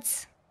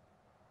buds.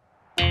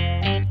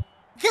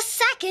 The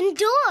second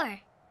door.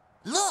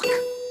 Look,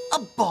 a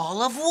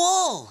ball of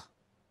wool.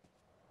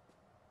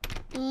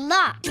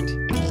 Locked.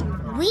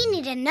 We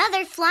need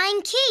another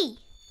flying key.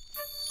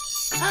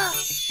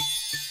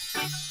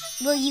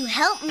 Will you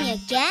help me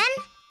again?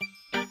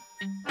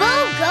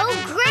 Bow go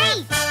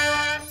great.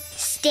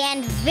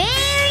 Stand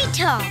very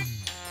tall.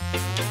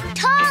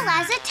 Tall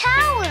as a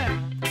tower.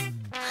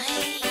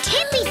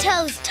 Tippy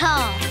toes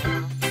tall.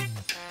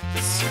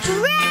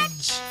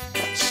 Stretch.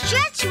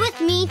 Stretch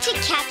with me to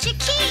catch a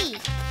key.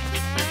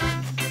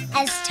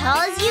 As tall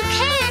as you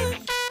can.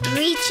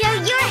 Reach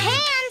out your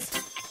hands.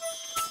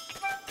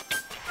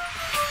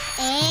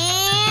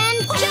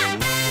 And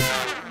jump.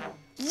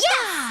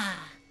 Yeah!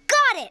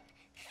 Got it.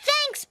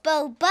 Thanks,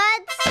 bow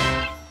buds.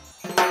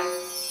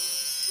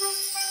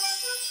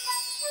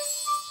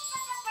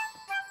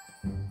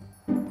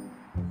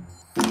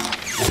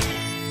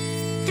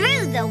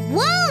 Through the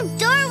wool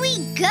door we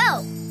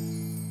go.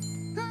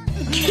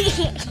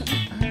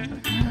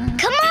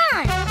 Come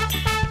on.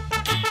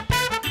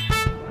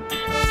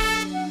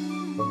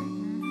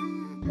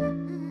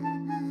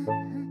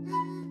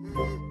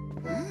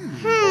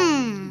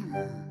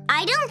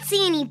 I don't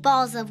see any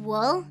balls of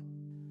wool.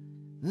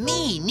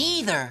 Me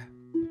neither.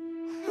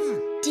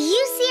 Do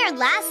you see our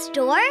last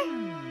door?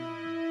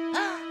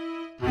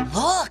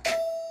 Look,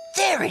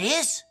 there it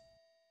is.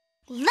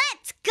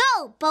 Let's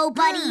go, bow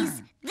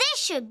buddies. This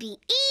should be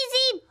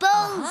easy,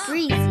 bow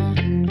breezy.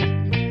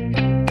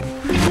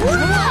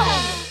 Whoa!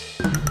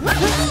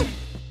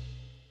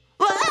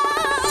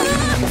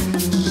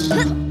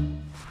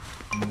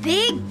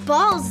 Big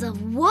balls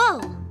of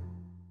wool.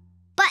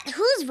 But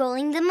who's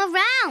rolling them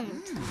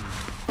around?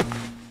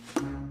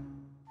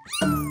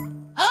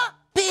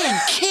 Big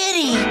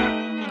kitty.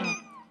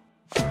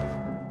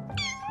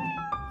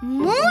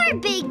 More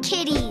big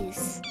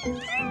kitties.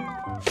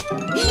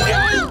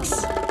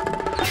 Yikes!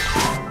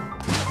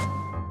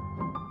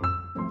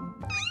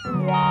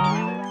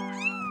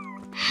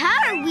 How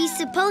are we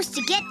supposed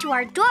to get to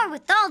our door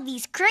with all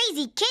these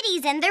crazy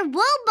kitties and their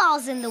wool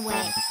balls in the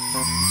way?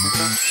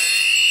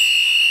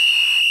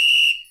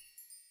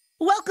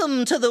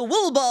 Welcome to the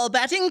wool ball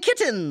batting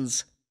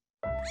kittens.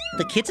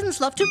 The kittens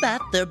love to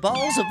bat their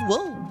balls of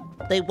wool.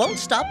 They won't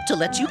stop to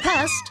let you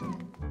past.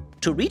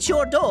 To reach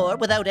your door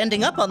without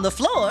ending up on the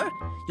floor,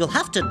 you'll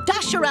have to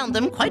dash around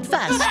them quite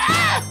fast.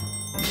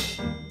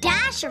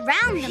 Dash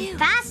around them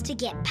fast to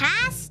get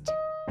past?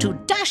 To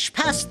dash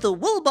past the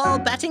wool ball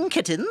batting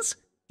kittens,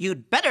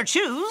 you'd better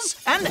choose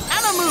an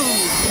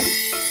Animove.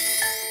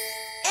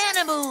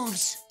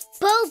 Animoves.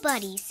 Bow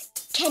buddies,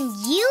 can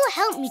you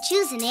help me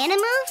choose an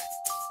Animove?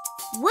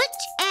 Which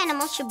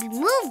animal should be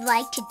moved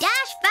like to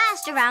dash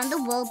fast around the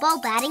wool ball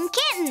batting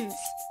kittens?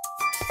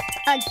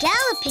 A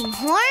galloping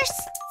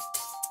horse?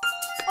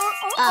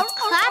 A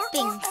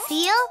clapping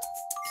seal?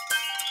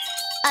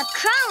 A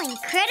crawling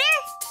critter?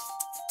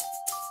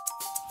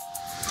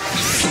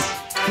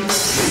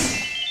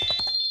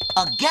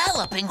 A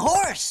galloping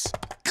horse.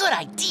 Good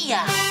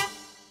idea.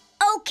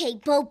 Okay,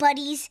 bow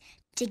buddies.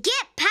 To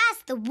get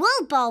past the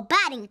wool ball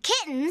batting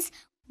kittens,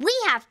 we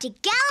have to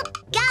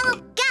gallop,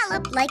 gallop,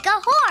 gallop like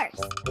a horse.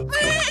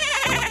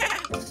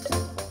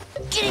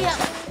 Giddy up,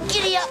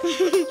 giddy up.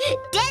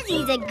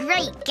 Dezzy's a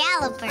great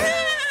galloper.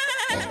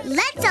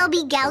 Let's all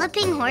be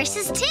galloping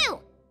horses too.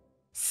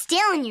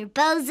 Still in your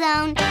bow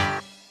zone.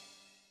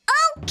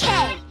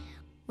 Okay.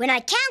 When I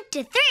count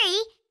to 3,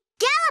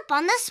 gallop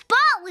on the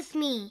spot with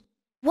me.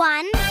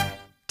 1,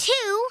 2,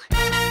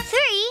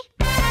 3,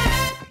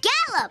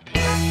 gallop.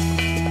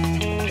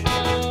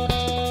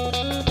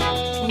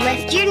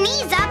 Lift your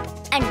knees up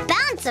and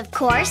bounce, of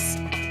course.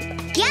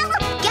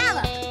 Gallop,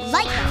 gallop,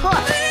 like a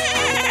horse.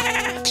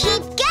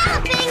 Keep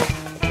galloping.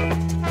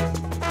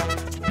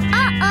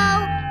 Uh-oh,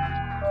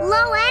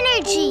 low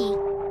energy.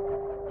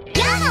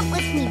 Gallop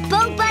with me,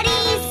 bow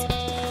buddies.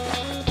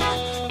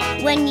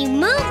 When you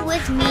move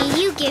with me,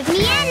 you give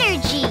me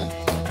energy.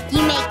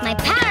 You make my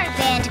power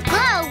band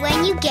glow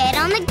when you get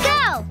on the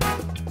go.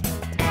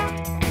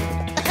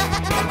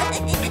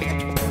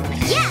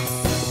 Yes,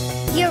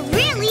 you're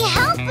really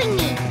helping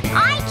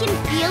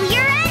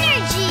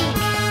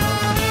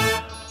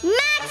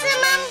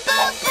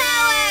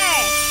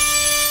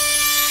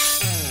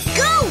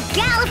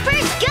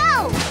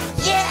go!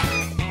 Yeah!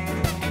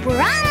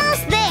 We're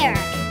almost there!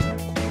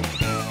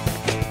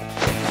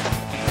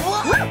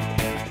 Whoa.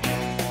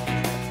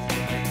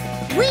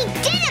 We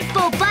did it,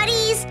 Bo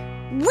Buddies!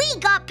 We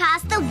got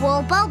past the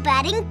wool-bow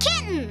batting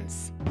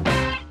kittens!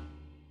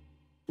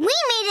 We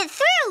made it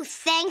through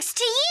thanks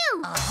to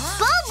you!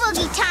 Bo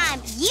Boogie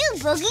time! You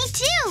boogie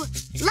too!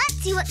 Let's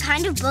see what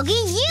kind of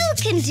boogie you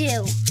can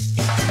do!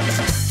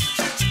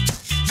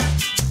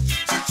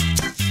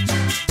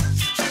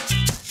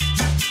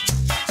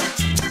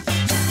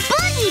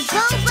 Boogie,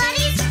 Bo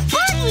Buddies!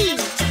 Boogie!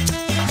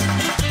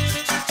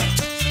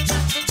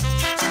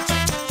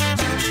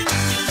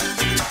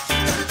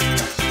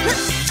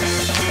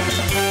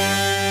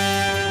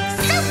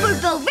 Super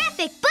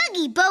Bo-rific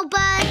boogie, Bo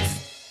Buds!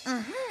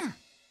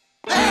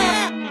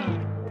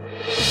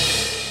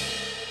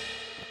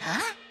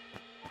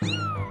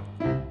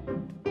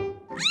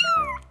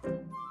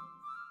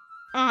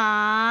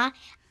 Aww,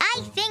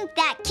 I think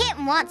that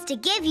kitten wants to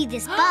give you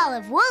this ball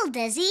of wool,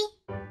 Dezzy.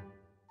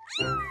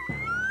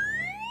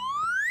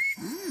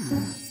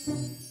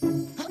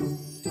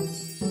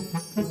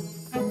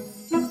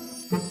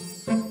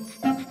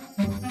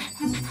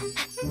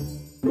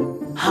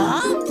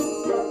 Huh?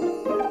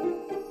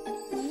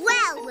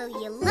 Well, will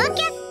you look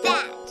at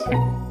that?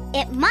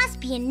 It must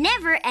be a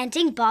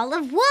never-ending ball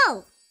of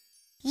wool.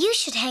 You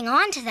should hang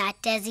on to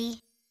that,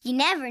 Dezzy. You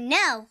never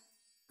know.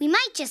 We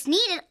might just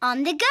need it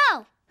on the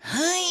go.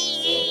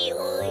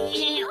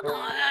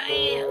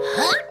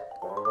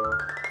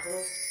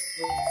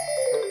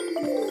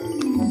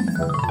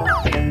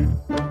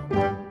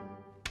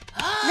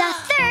 The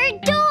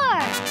third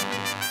door!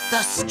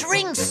 The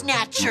string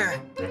snatcher!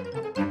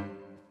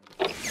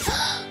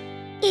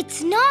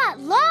 It's not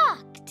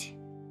locked.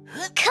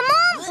 Come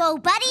on, Bo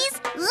Buddies.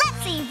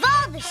 Let's save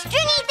all the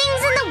stringy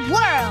things in the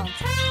world.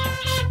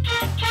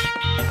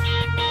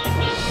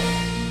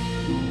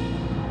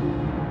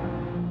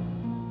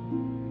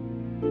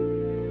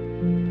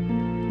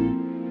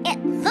 It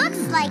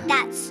looks like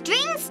that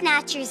string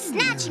snatcher's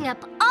snatching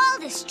up all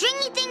the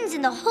stringy things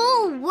in the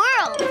whole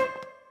world.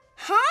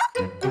 Huh?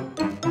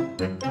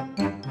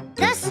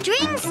 The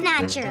string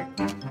snatcher.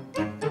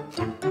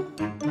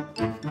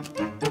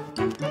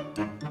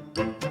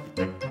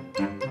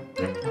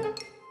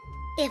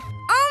 If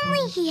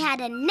only he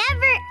had a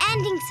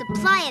never-ending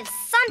supply of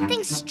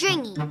something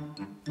stringy.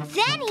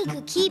 Then he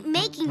could keep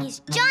making his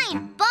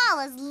giant ball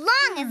as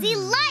long as he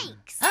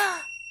likes.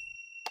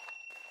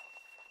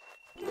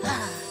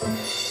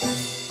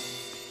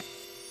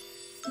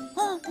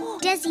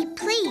 Dezzy,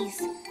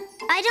 please.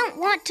 I don't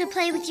want to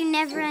play with your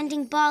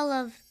never-ending ball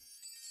of...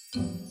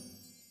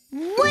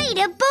 Wait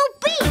a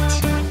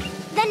Bo-beat!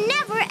 The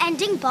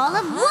never-ending ball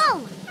of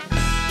wool!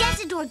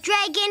 Dezadore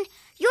Dragon,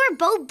 you're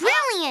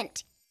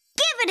Bo-brilliant!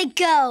 Give it a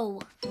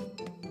go!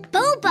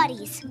 Bo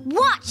Buddies,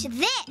 watch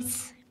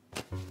this!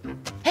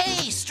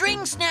 Hey,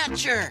 string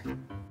snatcher!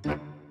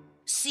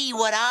 See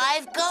what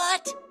I've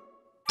got?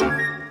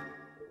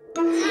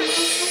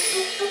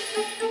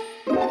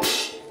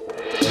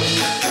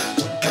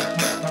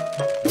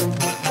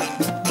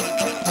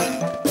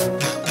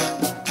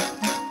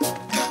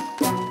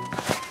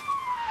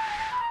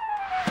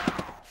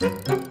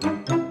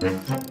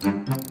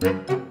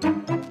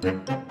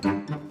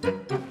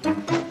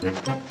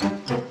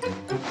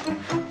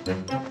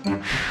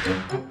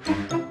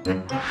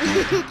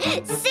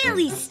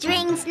 Silly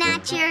string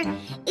snatcher.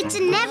 It's a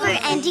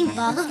never-ending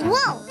ball of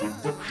wool.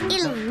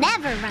 It'll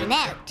never run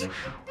out.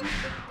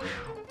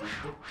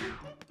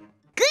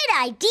 Good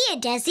idea,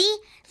 Dezzy.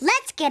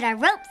 Let's get our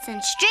ropes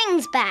and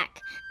strings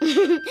back.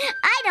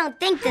 I don't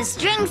think the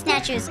string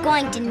snatcher is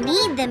going to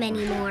need them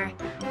anymore.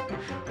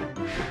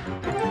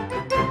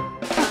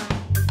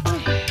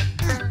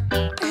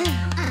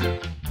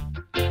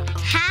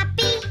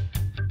 Happy?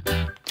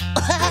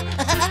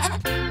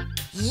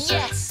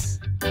 Yes!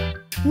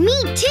 Me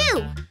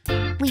too!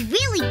 We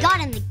really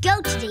got on the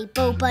go today,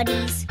 Bo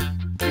Buddies.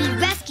 We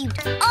rescued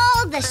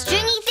all the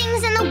stringy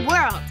things in the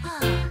world.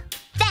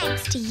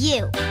 Thanks to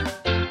you.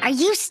 Are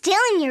you still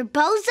in your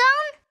bow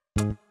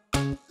zone?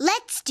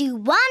 Let's do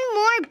one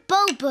more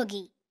bow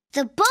boogie.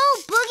 The Bo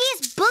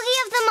Boogiest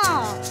boogie of them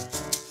all.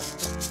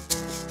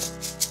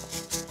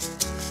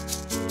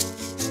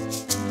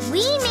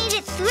 We made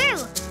it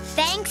through,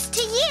 thanks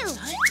to you.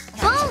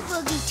 Bo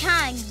Boogie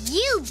time,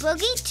 you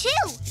boogie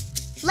too.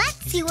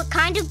 Let's see what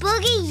kind of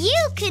boogie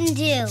you can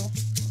do.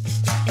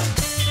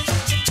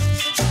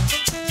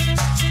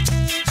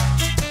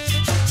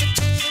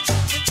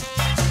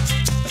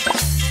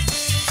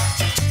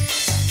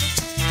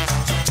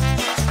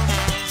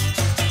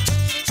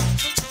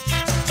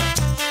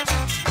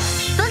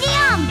 Boogie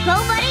on, Bo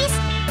Buddies!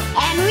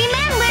 And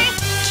remember,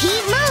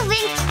 keep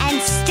moving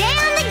and stay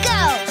on the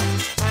go!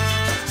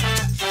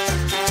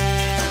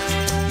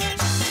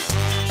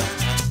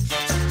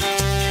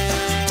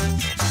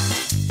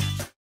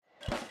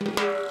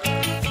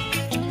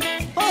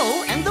 Bo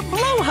and the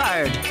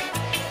blowhard.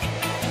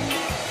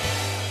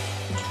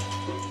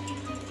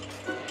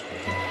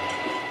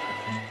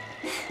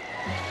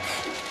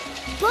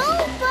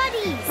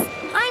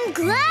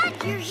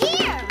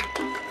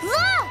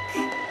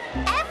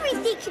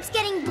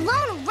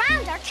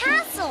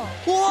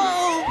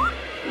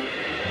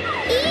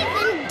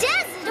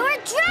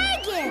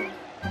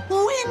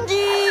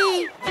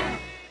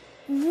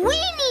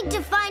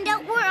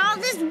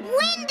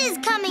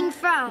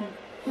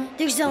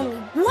 There's only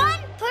one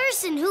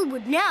person who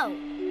would know.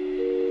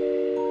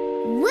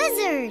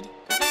 Wizard!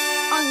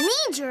 I'll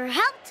need your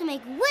help to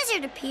make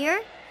Wizard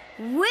appear.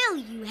 Will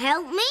you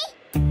help me?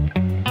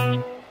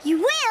 You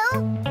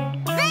will?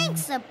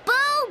 Thanks a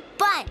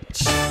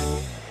bunch.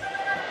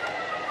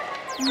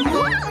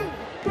 Whoa!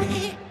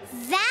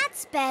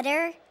 That's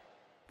better.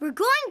 We're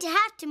going to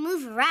have to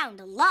move around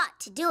a lot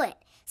to do it,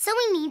 so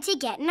we need to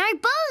get in our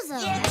bow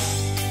zone.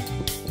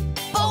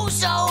 Yes! Bow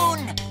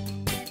zone!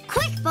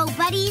 Quick, bow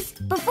buddies,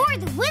 before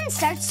the wind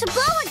starts to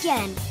blow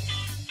again.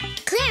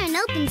 Clear an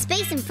open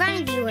space in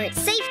front of you where it's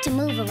safe to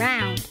move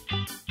around.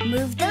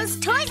 Move those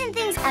toys and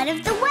things out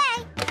of the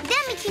way,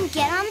 then we can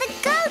get on the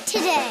go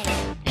today.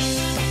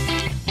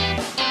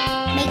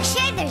 Make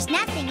sure there's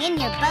nothing in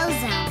your bow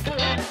zone.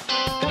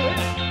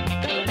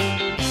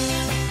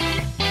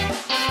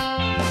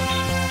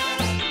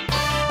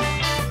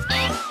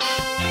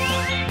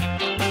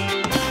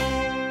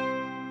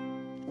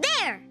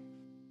 There!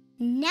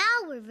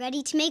 Now we're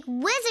ready to make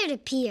Wizard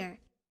appear.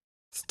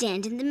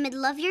 Stand in the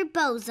middle of your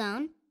bow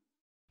zone.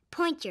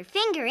 Point your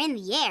finger in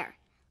the air,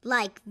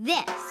 like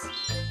this.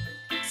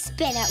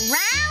 Spin it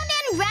round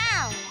and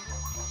round.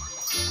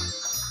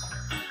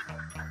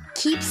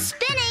 Keep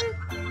spinning.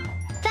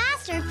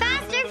 Faster,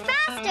 faster,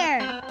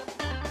 faster.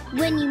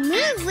 When you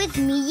move with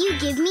me, you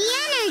give me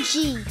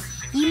energy.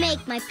 You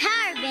make my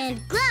power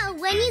band glow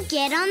when you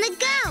get on the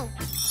go.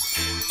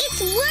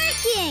 It's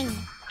working.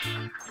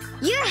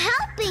 You're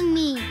helping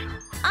me.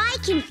 I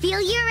can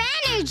feel your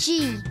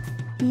energy.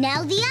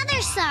 Now the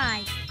other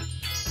side.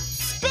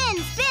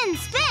 Spin, spin,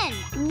 spin.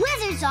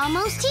 Wizard's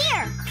almost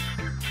here.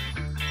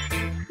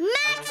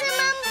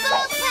 Maximum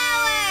bow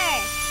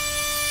power!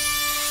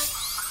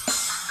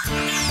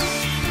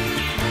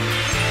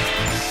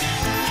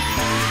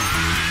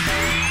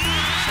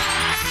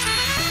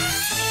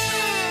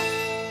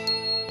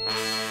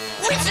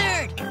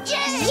 Wizard!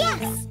 Yes!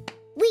 Yes!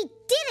 We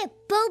did it,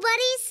 bow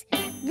buddies!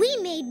 We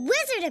made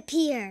Wizard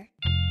appear.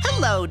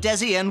 Hello,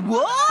 Dezzy, and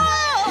whoa!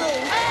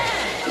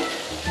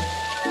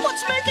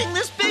 What's making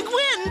this big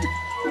wind?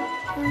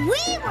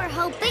 We were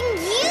hoping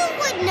you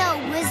would know,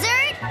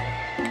 Wizard.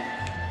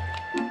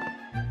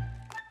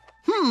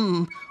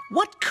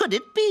 What could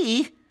it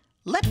be?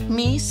 Let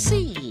me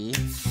see.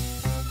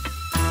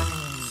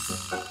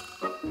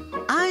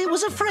 I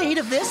was afraid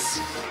of this.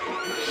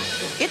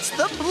 It's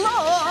the blowhard!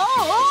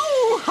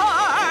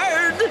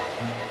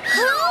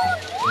 Who?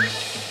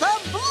 The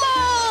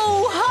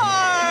blowhard!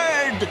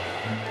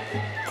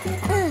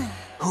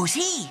 Who's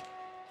he?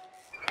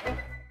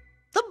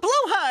 The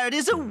blowhard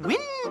is a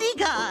windy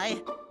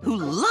guy who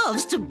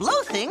loves to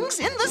blow things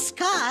in the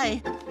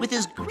sky. With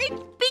his great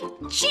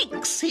big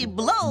cheeks, he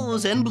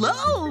blows and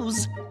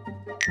blows.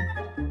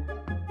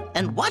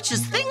 And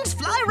watches things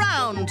fly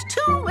round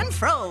to and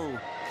fro.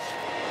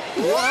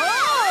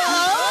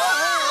 Whoa!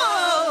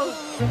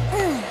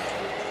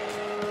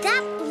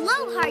 That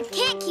blowhard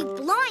can't keep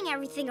blowing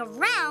everything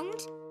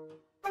around.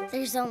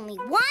 There's only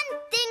one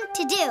thing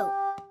to do.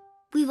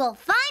 We will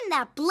find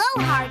that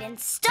blowhard and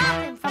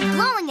stop him from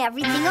blowing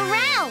everything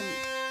around.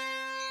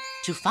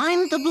 To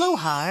find the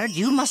blowhard,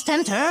 you must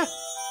enter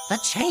the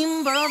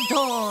Chamber of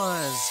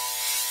Doors.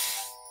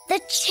 The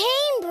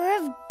Chamber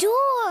of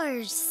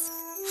Doors.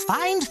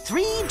 Find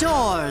 3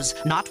 doors,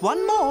 not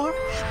one more.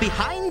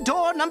 Behind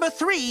door number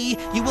 3,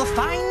 you will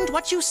find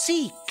what you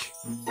seek.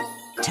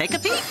 Take a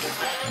peek.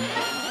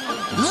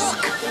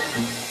 Look!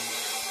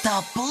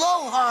 The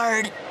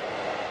blowhard!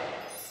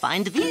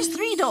 Find these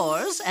 3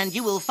 doors, and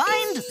you will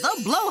find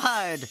the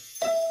blowhard.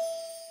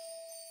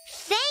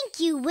 Thank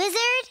you,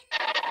 Wizard.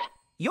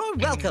 You're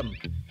welcome.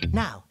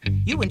 Now,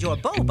 you and your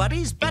bow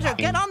buddies better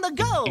get on the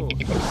go.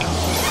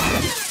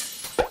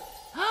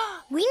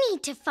 We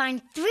need to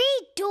find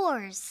 3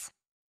 doors.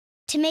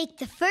 To make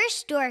the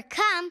first door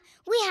come,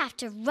 we have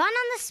to run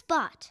on the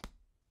spot.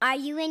 Are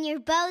you in your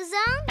bow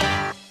zone?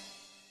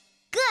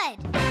 Good.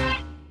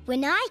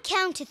 When I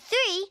count to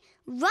 3,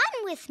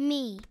 run with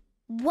me.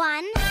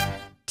 1,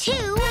 2,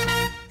 3,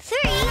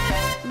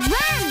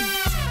 run!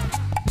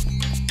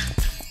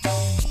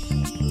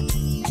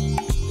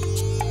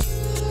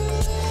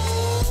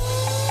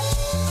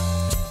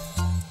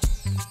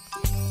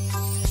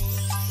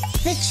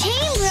 The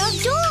Chamber of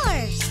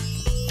Doors!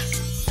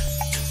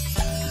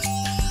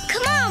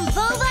 Come on,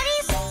 bow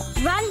buddies!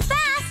 Run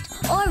fast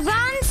or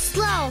run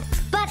slow,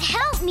 but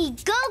help me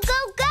go,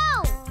 go,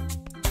 go!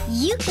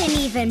 You can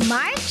even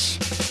march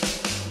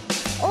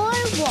or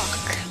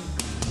walk,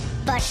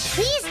 but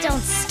please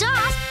don't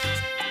stop.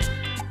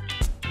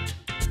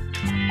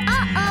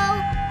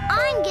 Uh-oh,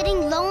 I'm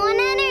getting low on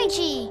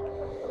energy.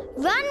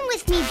 Run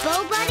with me,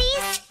 bow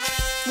buddies.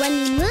 When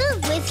you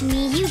move with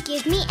me, you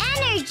give me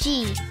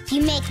energy.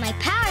 You make my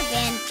power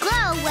band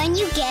glow when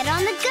you get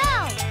on the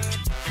go.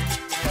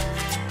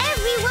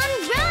 Everyone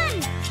run!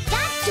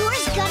 That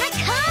door's gonna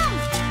come!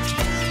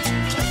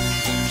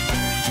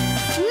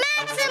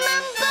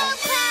 Maximum bow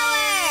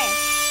power!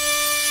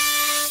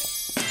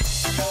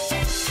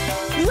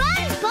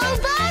 Run, bow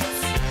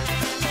bugs!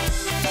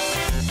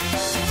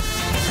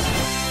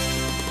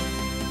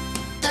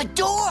 The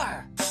door!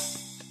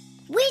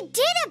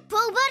 did it, Bo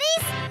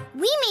Buddies!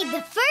 We made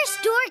the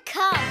first door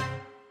come.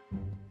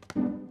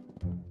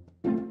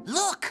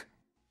 Look!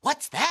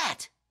 What's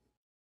that?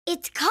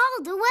 It's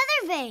called a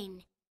weather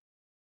vane.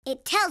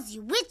 It tells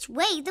you which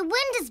way the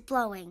wind is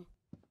blowing.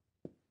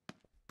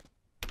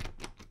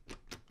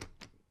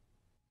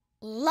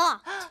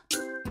 Locked.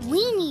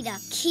 We need a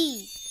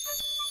key.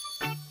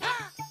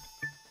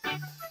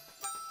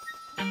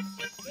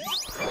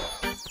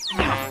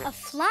 A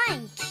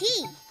flying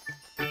key.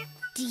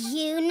 Do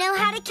you know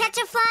how to catch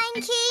a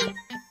flying key?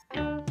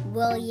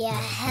 Will you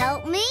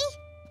help me?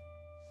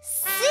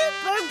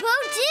 Super Bo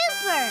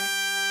Duper!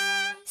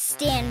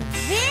 Stand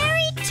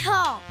very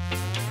tall,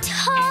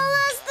 tall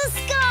as the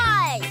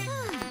sky.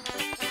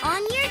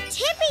 On your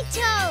tippy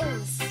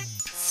toes.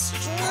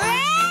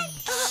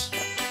 Stretch.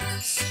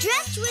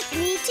 Stretch with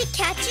me to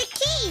catch a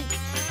key.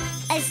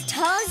 As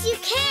tall as you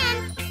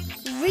can.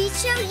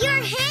 Reach out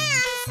your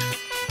hands.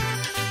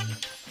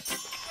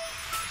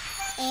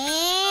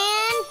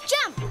 And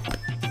jump.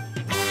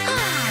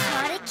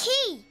 Got a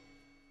key.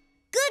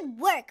 Good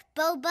work,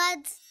 Bo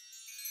Buds.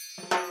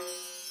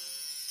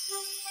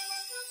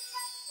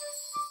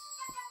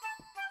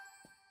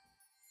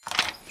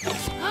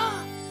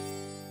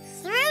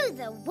 Through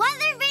the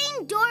weather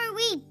vane door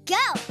we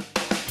go.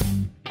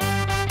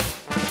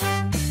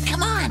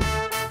 Come on!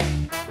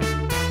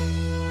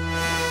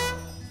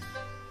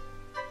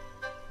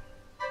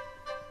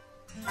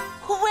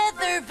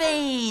 Weather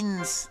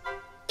vanes!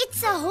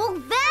 It's a whole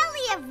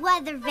valley of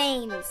weather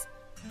vanes.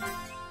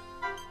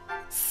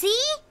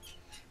 See?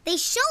 They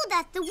show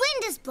that the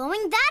wind is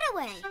blowing that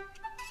way.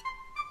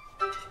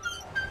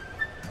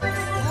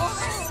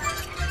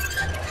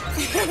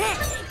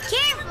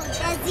 Careful,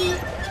 Dezzy.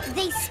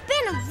 They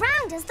spin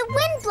around as the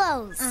wind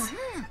blows.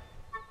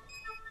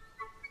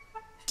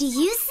 Do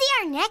you see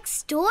our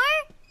next door?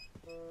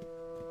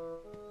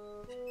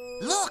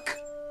 Look!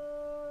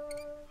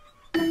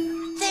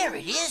 There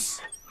it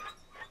is!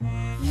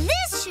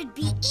 This should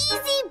be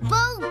easy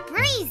Bo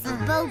Breezy,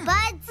 Bo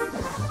Buds.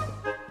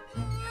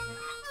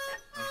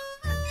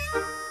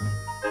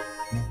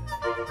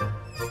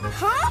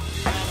 Huh?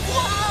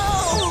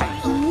 Whoa!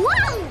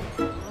 Whoa!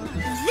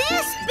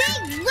 This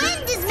big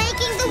wind is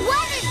making the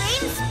weather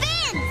vane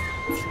spin!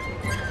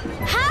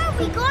 How are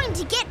we going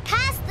to get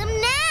past them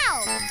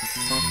now?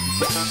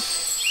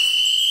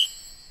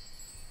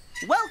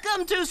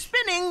 Welcome to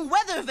Spinning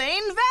Weather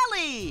Vane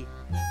Valley!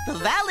 The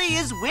valley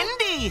is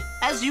windy,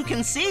 as you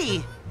can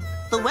see.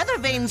 The weather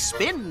vanes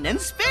spin and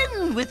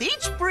spin with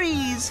each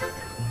breeze.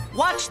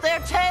 Watch their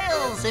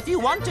tails if you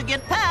want to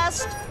get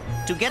past.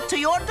 To get to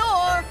your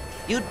door,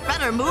 you'd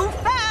better move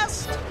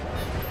fast.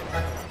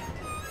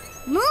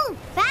 Move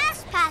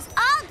fast past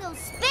all those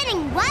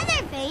spinning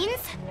weather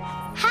vanes?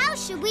 How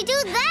should we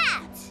do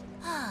that?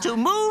 To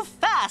move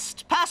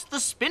fast past the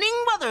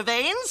spinning weather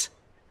vanes,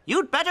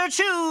 you'd better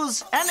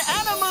choose an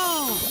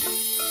Animove.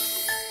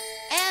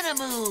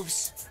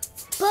 Animoves!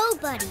 Bo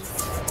Buddies,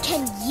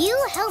 can you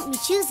help me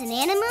choose an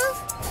Animove?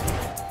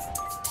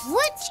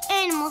 Which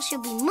animal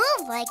should we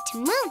move like to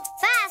move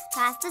fast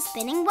past the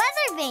spinning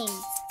weather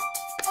vanes?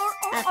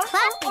 A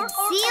clapping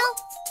seal?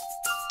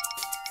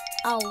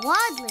 A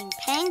waddling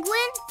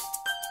penguin?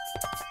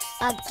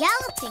 A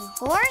galloping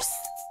horse?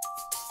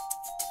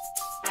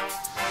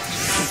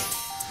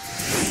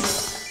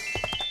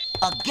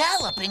 A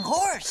galloping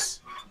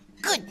horse!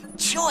 Good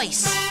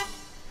choice!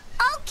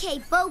 Okay,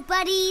 Bo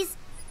Buddies.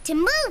 To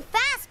move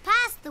fast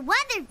past the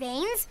weather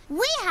vanes,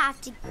 we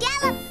have to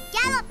gallop,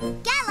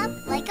 gallop,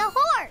 gallop like a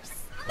horse.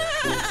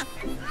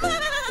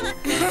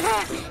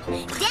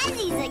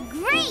 Dezzy's a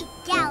great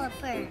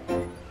galloper.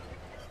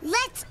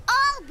 Let's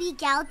all be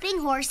galloping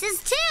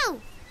horses,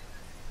 too.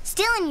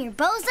 Still in your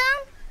bow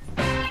zone?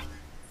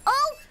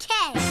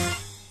 Okay.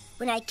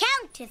 When I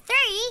count to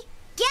 3,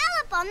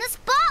 gallop on the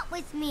spot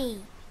with me.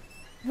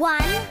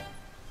 1,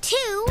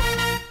 2,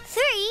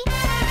 3,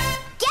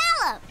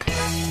 gallop!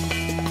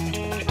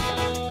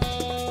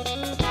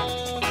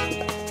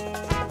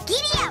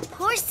 Giddy up,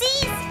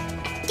 horsies!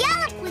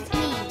 Gallop with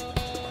me!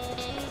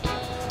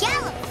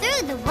 Gallop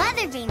through the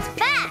weather vanes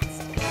fast.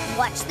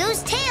 Watch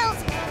those tails.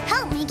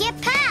 Help me get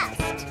past.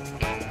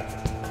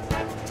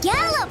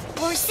 Gallop,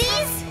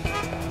 horsies!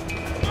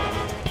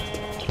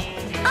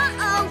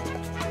 Uh-oh!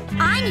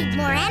 I need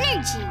more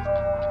energy.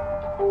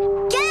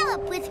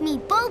 Gallop with me,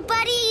 Bo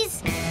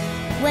Buddies!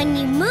 When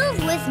you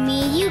move with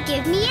me, you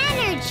give me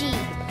energy.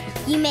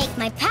 You make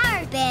my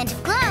power band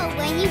glow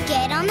when you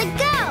get on the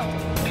go.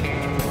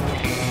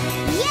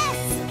 Yes,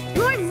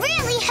 you're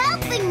really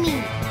helping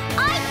me.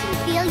 I can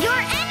feel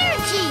your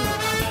energy.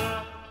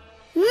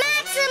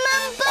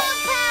 Maximum bow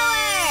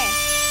power!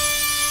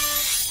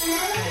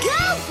 Go,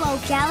 Bo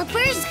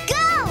Gallopers,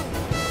 go!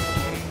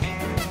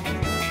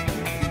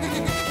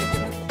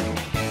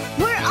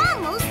 We're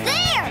almost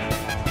there.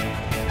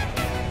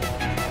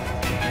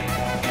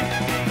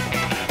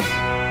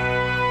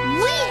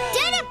 We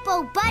did it,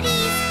 Bo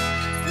Buddies!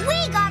 We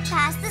got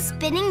past the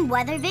spinning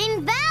weather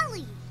vane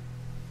valley.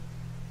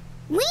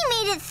 We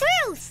made it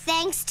through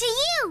thanks to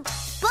you.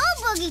 Bo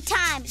Boogie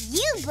time,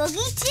 you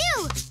boogie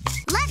too.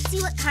 Let's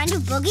see what kind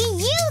of boogie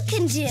you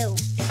can do.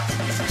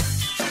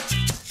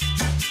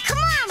 Come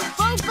on,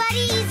 Bo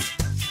Buddies.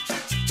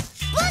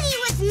 Boogie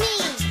with me.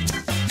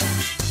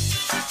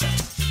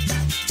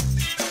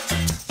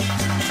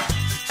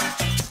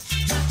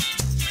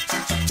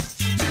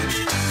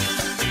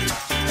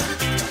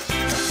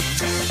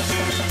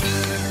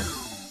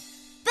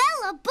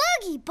 Bella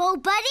Boogie, Bo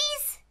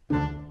Buddies.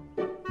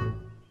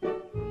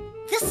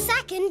 The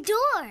second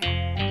door.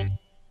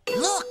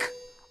 Look!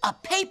 A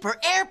paper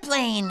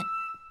airplane!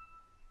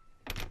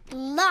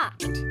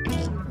 Locked.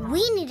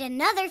 We need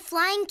another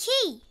flying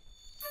key.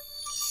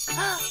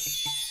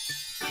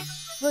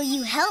 Will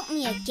you help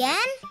me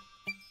again?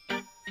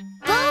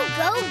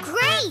 Go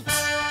great!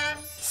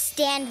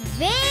 Stand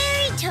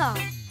very tall.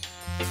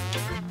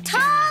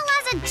 Tall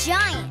as a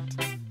giant.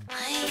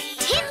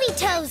 Tippy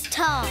toes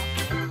tall.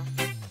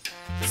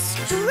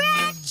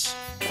 Stretch!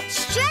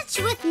 Stretch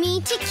with me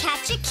to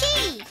catch a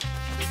key.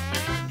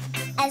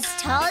 As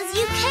tall as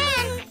you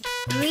can.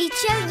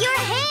 Reach out your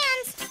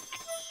hands.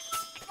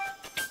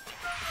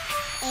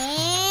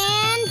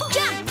 And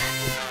jump.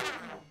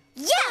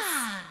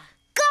 Yes!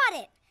 Got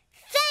it.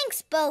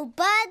 Thanks, Bo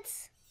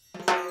Buds.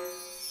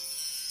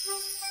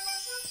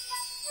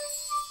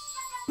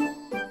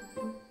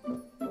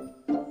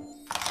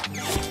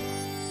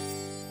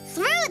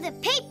 Through the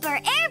paper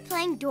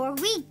airplane door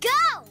we go.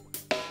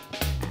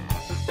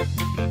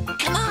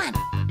 Come on!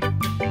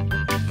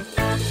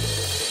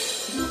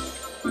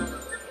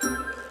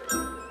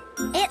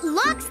 It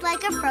looks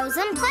like a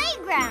frozen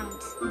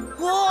playground.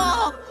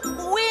 Whoa!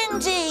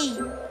 Windy!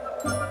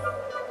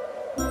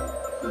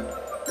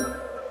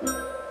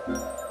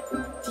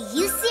 Do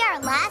you see our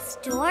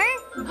last door?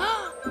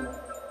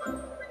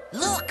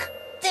 Look!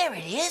 There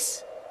it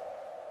is!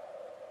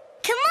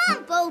 Come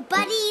on, Bo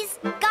Buddies.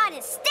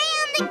 Gotta stay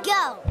on the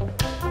go.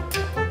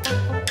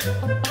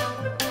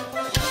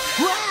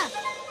 Wow!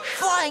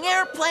 Flying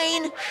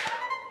airplane!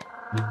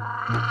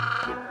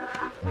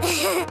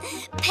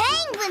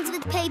 Penguins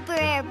with paper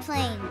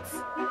airplanes.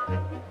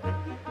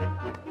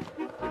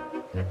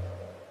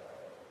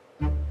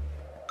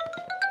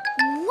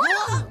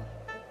 Whoa!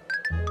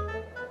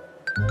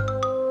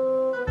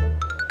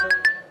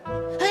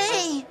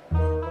 Hey!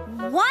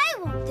 Why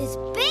won't this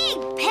big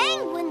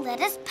penguin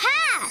let us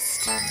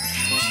past?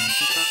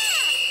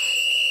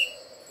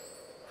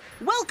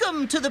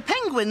 Welcome to the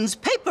Penguins'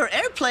 Paper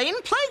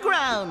Airplane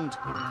Playground.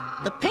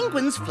 The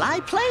penguins fly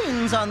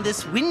planes on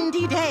this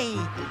windy day.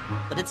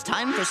 But it's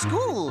time for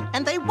school,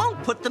 and they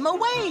won't put them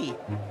away.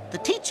 The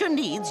teacher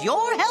needs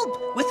your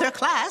help with her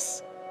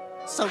class.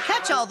 So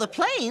catch all the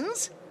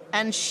planes,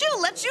 and she'll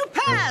let you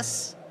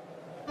pass.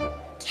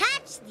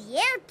 Catch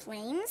the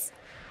airplanes?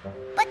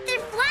 But they're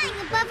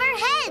flying above our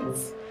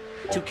heads.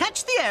 To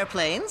catch the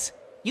airplanes,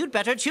 you'd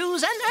better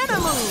choose an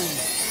Animove.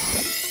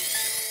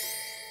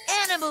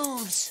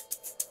 Animoves!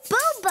 Bo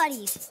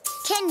Buddies,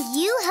 can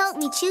you help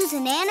me choose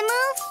an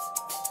animal?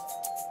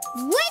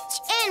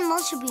 Which animal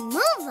should we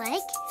move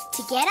like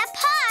to get up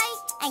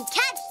high and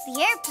catch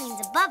the airplanes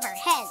above our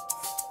heads?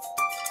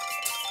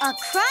 A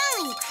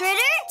crawling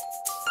critter?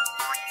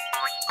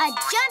 A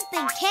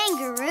jumping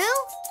kangaroo?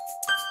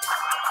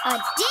 A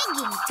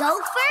digging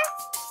gopher?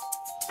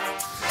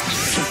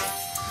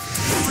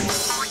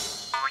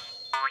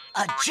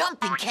 A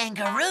jumping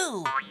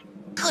kangaroo!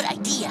 Good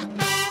idea!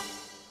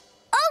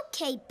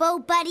 Okay, Bo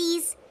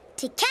Buddies.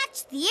 To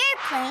catch the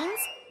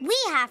airplanes, we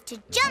have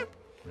to jump,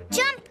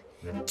 jump,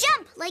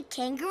 jump like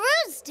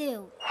kangaroos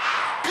do.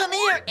 Come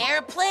here,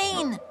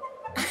 airplane!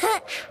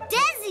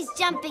 Dezzy's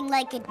jumping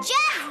like a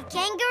jazzy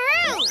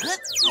kangaroo.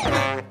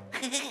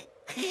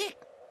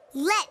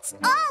 Let's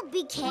all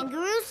be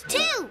kangaroos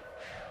too.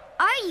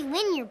 Are you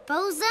in your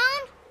Bo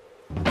zone?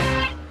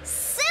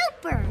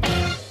 Super!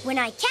 When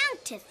I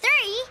count to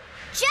 3,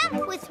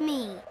 jump with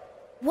me.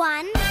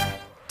 1,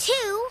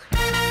 2,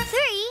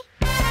 3,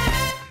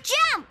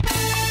 jump!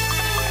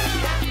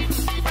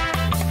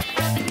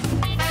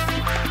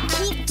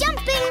 Keep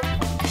jumping.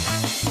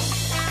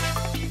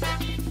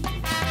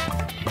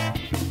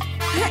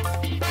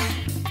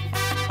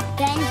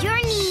 Bend your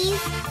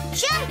knees,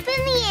 jump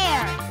in the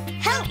air.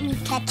 Help me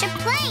catch a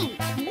plane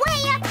way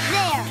up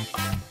there.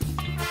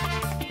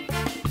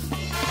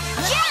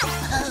 Jump!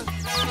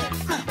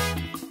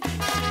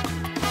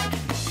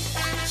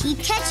 Keep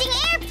catching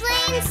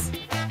airplanes.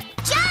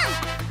 Jump!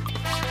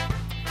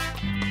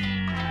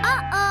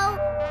 Uh-oh,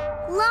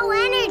 low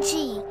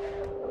energy.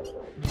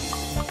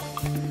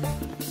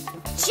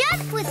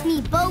 Jump with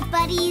me, Bo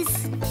Buddies.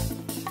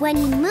 When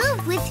you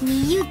move with me,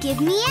 you give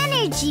me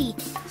energy.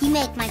 You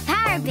make my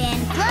power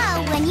band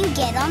glow when you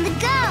get on the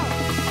go.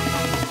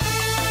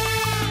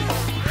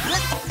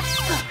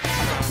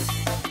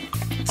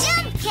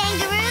 Jump,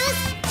 kangaroos,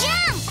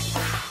 jump!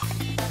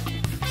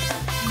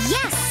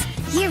 Yes,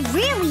 you're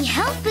really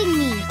helping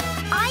me.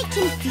 I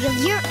can feel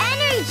your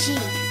energy.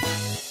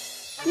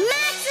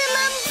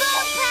 Maximum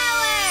bow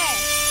power!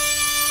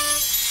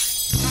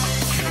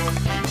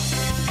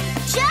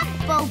 Jump,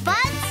 Bo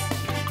Buds!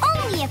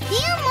 Only a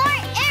few more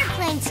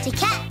airplanes to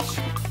catch.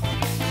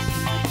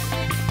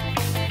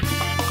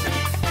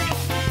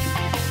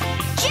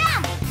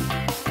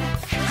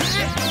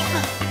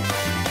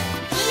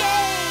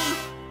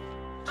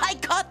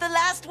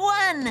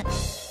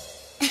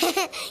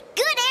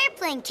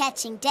 fun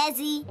catching,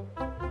 Dezzy.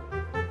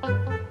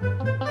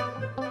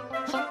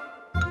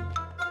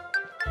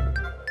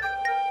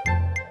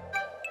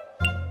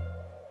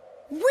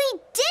 We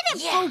did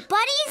it, Yeah. Bo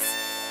Buddies!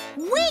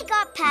 We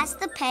got past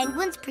the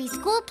penguins'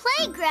 preschool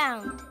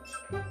playground.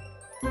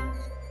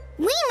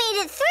 We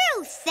made it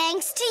through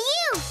thanks to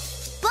you.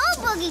 Bo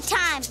Boogie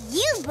time!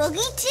 You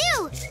boogie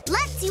too!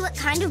 Let's see what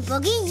kind of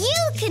boogie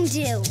you can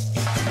do.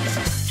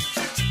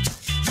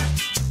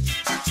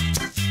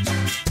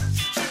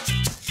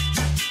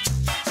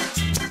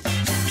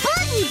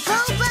 Boogie, Bo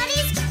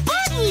Buddies,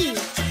 boogie!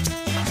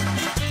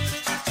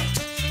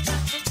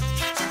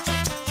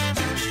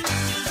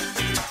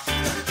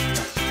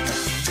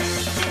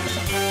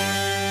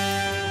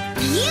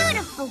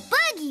 Beautiful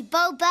boogie,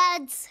 Bo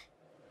Buds!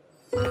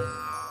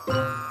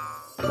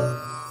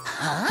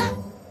 Huh?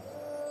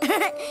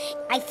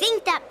 I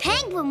think that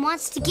penguin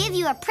wants to give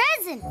you a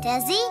present,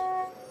 Dezzy.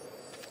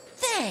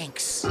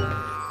 Thanks. Wowie,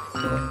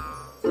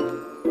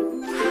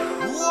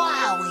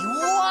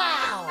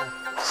 wow!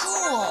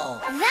 Cool!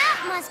 That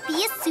must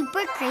be a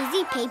super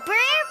crazy paper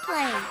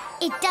airplane.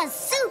 It does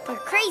super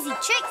crazy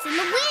tricks in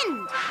the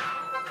wind.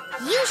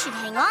 You should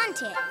hang on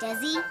to it,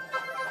 Dezzy.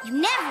 You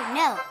never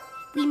know.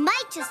 We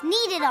might just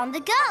need it on the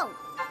go.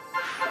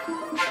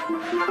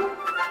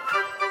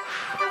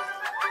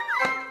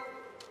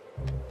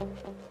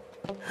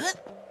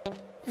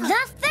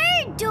 The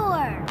third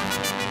door.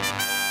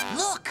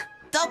 Look!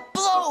 The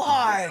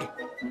blowhard!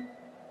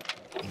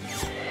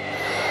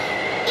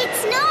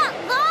 It's not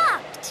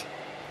locked.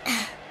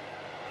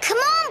 Come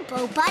on,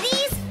 Bo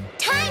Buddies.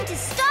 Time to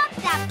stop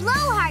that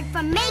blowhard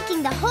from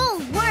making the whole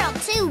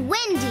world too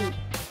windy.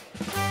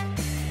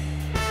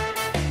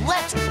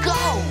 Let's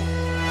go!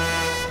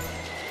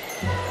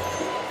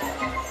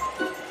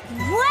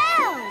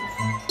 Wow!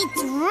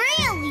 It's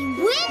really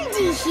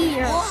windy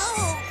here.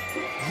 Whoa!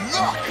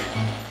 Look!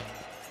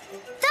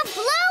 The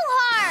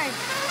blowhard!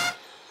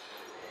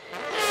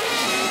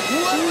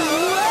 Whoa!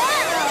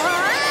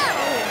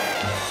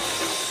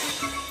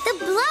 The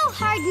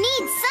blowhard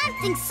needs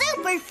something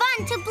super fun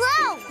to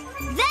blow.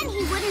 Then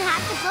he wouldn't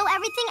have to blow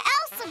everything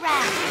else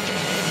around.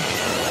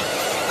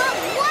 But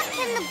what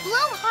can the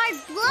blowhard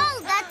blow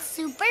that's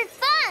super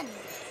fun?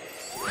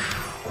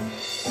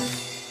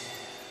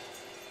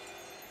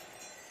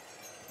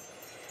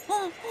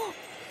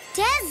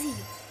 Dezzy,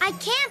 I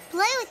can't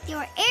play with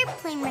your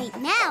airplane right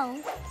now.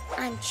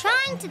 I'm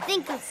trying to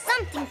think of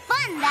something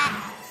fun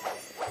that...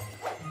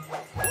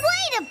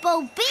 Wait a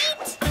Bo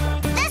Beat!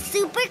 The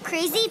super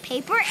crazy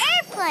paper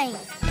airplane!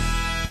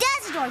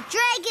 Dezadore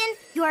Dragon,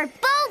 you're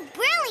Bo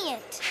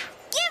Brilliant!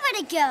 Give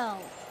it a go!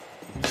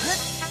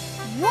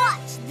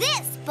 Watch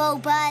this, Bo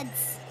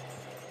Buds!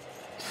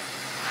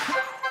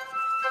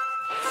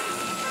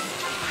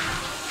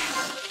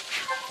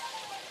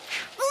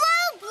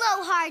 Blow,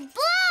 blowhard,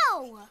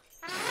 blow!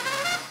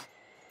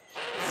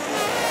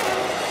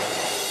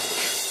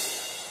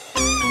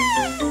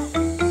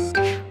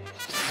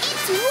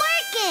 It's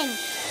working!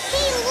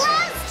 He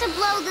loves to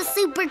blow the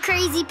super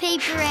crazy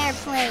paper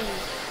airplane.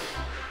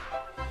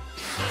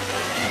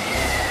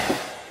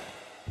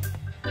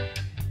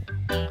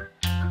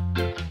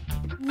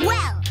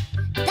 Well,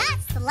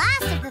 that's the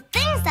last of the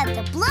things that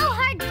the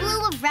blowhard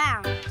blew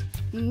around.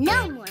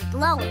 No more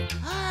blowing.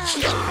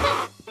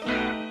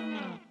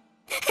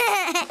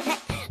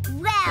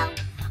 Well,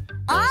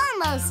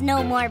 almost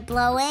no more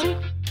blowing.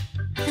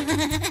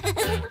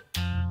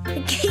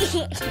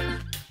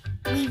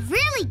 We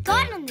really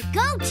got on the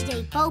go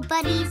today, Bo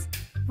Buddies.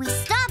 We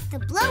stopped the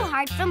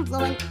blowhard from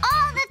blowing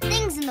all the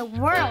things in the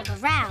world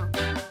around.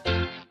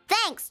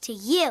 Thanks to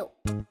you.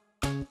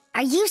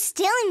 Are you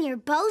still in your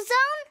bow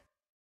zone?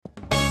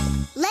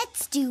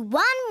 Let's do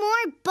one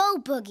more Bo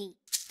Boogie.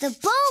 The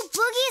Bo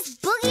Boogie's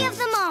boogie of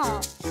them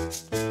all.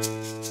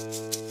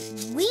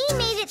 We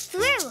made it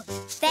through,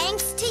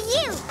 thanks to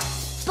you.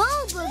 Bo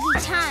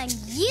Boogie time,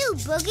 you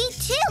boogie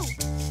too.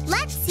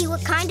 Let's see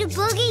what kind of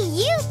boogie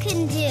you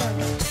can do.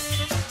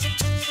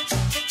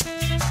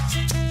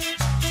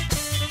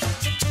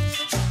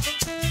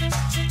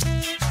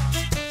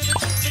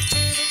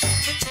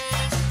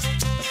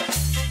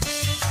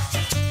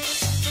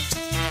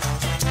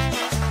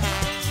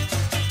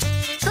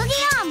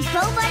 Boogie on,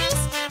 Bo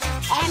Buddies.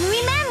 And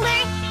remember,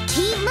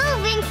 keep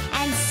moving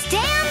and stay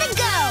on the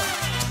go.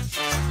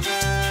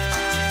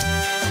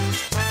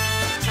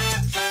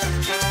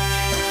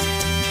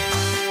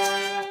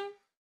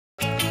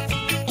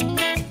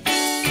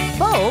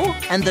 Bo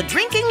and the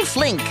Drinking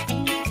Flink.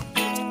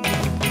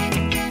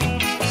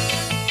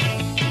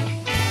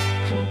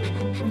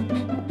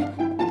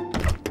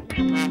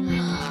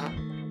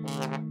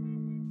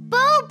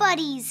 Bo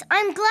Buddies,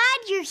 I'm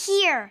glad you're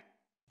here.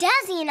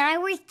 Dezzy and I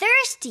were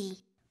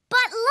thirsty.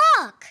 But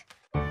look!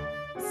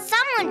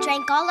 Someone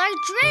drank all our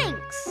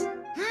drinks.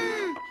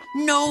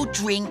 No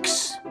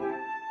drinks.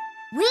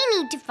 We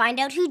need to find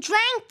out who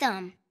drank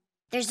them.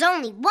 There's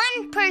only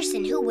one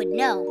person who would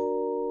know.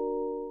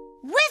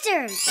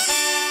 Wizards!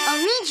 I'll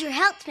need your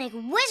help to make a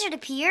wizard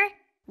appear.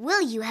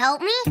 Will you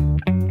help me?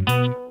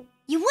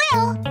 You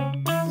will?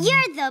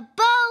 You're the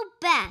Bo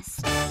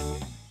Best.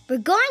 We're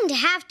going to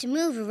have to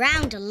move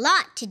around a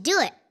lot to do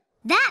it.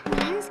 That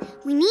means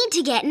we need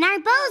to get in our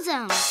bow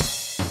zone.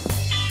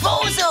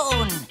 Bow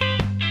zone!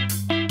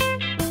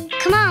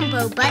 Come on,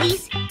 bow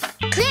buddies.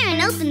 Clear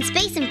an open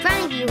space in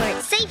front of you where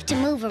it's safe to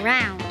move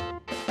around.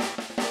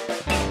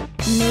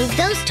 Move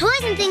those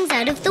toys and things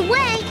out of the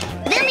way.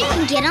 Then we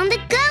can get on the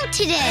go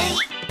today.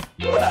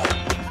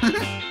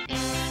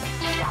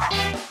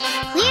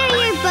 Clear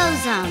your bow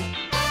zone.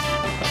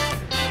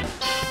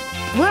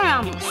 We're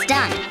almost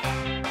done.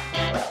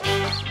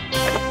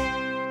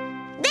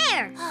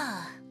 There!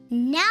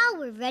 Now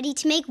we're ready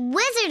to make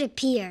Wizard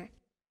appear.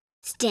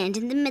 Stand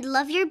in the middle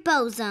of your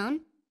bow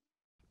zone.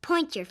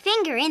 Point your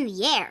finger in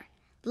the air,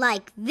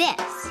 like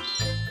this.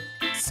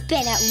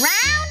 Spin it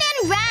round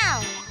and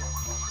round.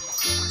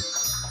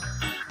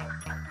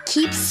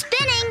 Keep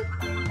spinning.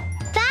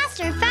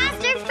 Faster,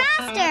 faster,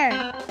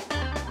 faster.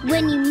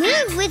 When you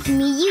move with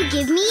me, you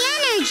give me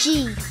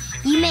energy.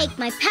 You make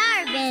my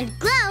power band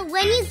glow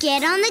when you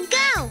get on the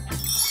go.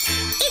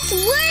 It's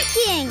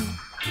working.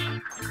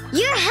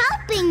 You're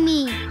helping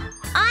me.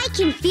 I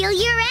can feel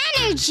your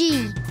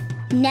energy.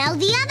 Now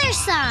the other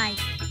side.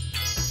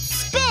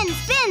 Spin,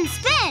 spin,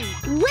 spin.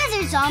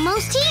 Wizard's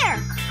almost here.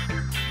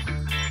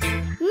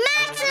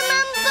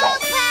 Maximum bow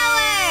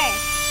power!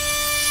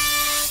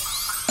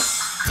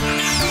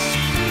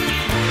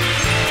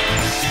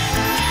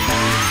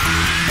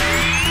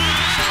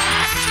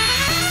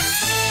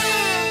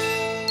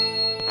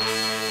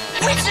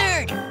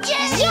 Wizard!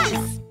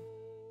 Yes!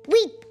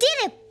 We did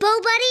it, bow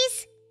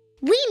buddies.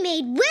 We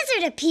made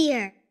Wizard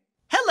appear.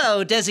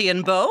 Hello, Dezzy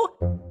and Bo.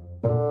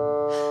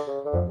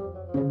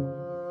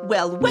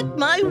 Well, wet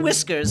my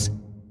whiskers.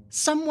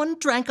 Someone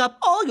drank up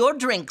all your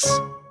drinks.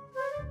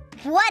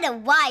 What a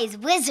wise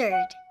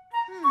wizard.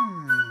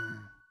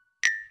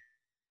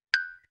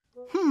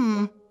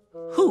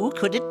 Who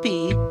could it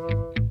be?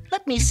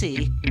 Let me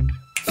see.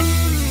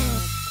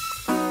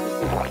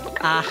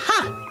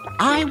 Aha!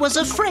 I was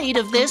afraid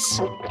of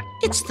this.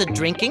 It's the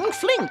drinking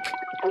flink.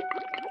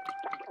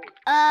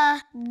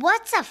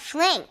 What's a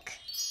flink?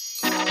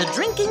 The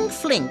drinking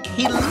flink,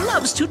 he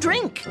loves to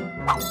drink.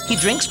 He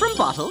drinks from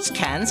bottles,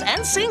 cans,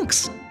 and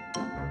sinks.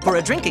 For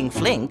a drinking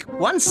flink,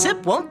 one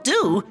sip won't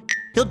do.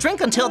 He'll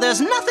drink until there's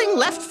nothing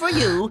left for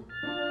you.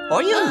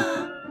 Or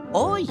you.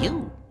 Or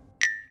you.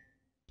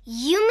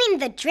 You mean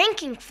the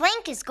drinking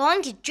flink is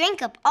going to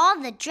drink up all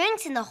the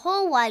drinks in the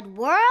whole wide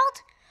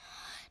world?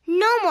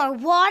 No more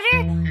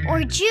water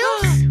or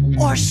juice?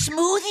 Or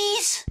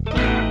smoothies?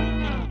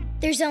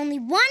 There's only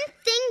one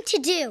thing to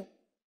do.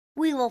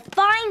 We will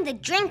find the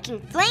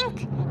drinking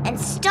flink and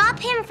stop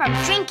him from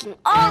drinking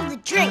all the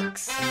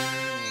drinks.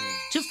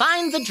 To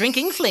find the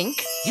drinking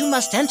flink, you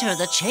must enter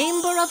the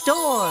Chamber of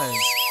Doors.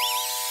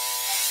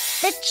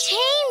 The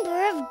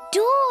Chamber of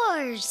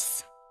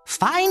Doors.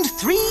 Find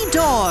 3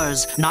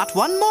 doors, not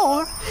one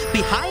more.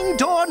 Behind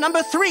door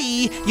number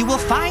 3, you will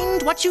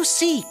find what you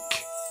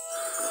seek.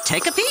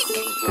 Take a peek.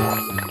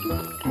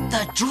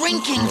 The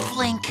drinking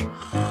flink.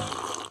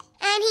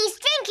 And he's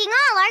drinking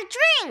all our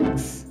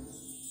drinks.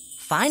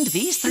 Find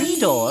these 3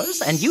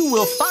 doors, and you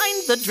will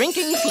find the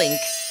drinking flink.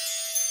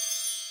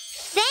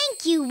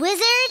 Thank you,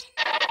 Wizard.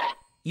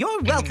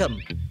 You're welcome.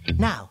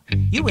 Now,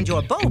 you and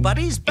your bow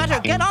buddies better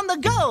get on the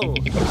go.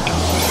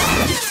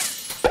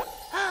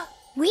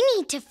 We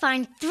need to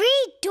find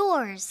 3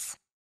 doors.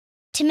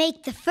 To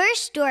make the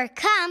first door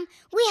come,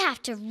 we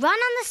have to run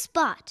on the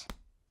spot.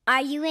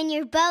 Are you in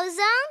your bow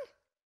zone?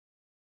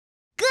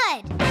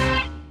 Good.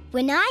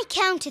 When I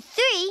count to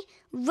 3,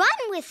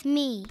 run with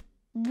me.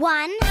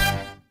 1,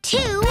 2,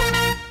 3,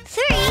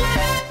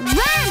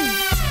 run!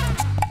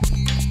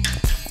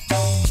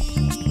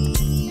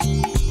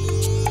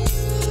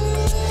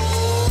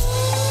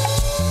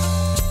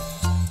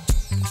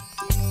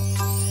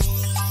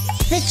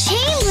 The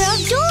Chamber of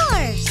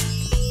Doors!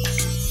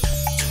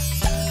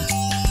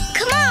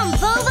 Come on,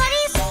 bow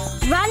buddies!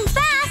 Run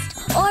fast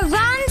or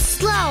run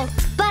slow,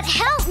 but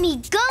help me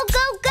go,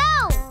 go,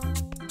 go!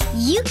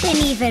 You can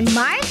even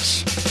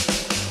march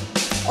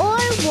or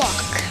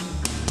walk,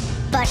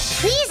 but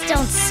please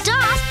don't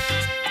stop.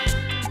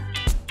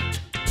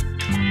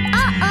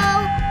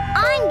 Uh-oh,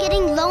 I'm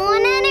getting low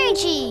on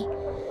energy.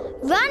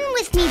 Run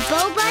with me,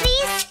 bow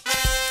buddies.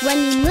 When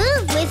you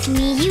move with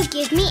me, you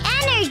give me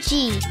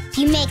energy.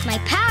 You make my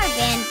power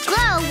band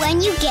glow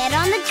when you get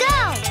on the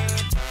go.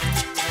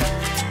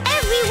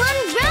 Everyone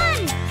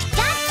run!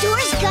 That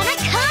door's gonna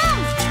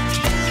come!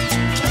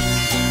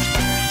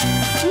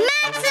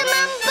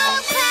 Maximum bow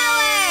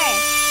power!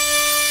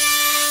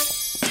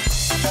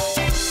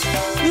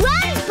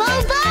 Run, bow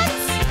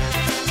buds!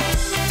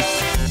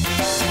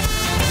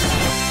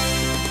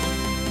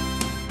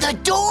 The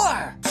door!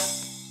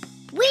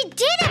 We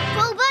did it,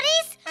 bow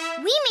buddies!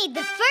 We made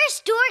the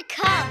first door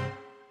come.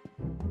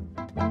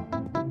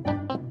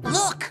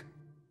 Look!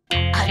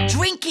 A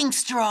drinking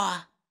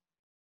straw.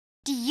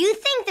 Do you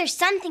think there's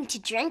something to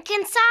drink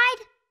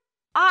inside?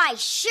 I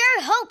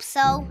sure hope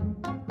so.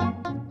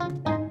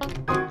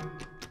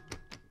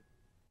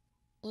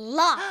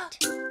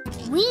 Locked.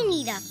 We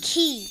need a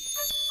key.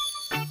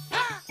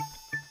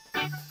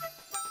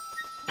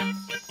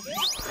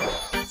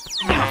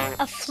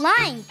 A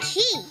flying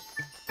key.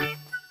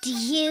 Do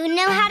you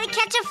know how to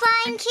catch a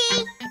flying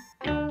key?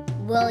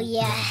 Will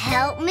you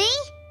help me?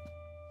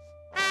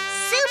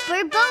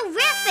 Super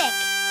Borific!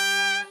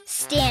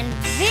 Stand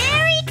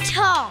very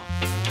tall.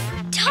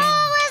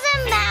 Tall as a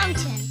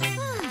mountain.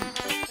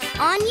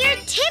 On your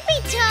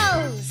tippy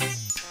toes.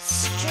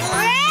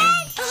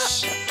 Stretch!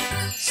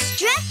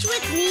 Stretch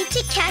with me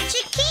to catch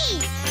a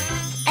key.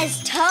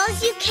 As tall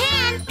as you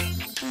can.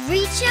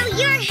 Reach out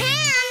your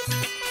hands.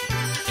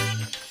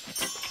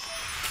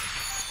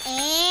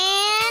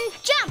 And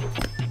jump.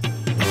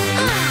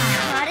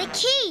 Got a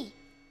key.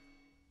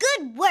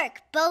 Good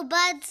work, Bo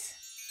Buds.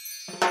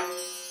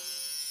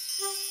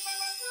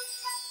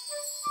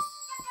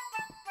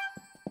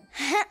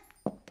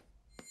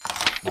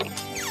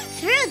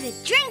 Through the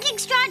drinking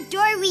straw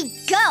door we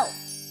go.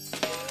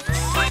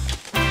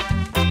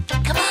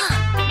 Come on.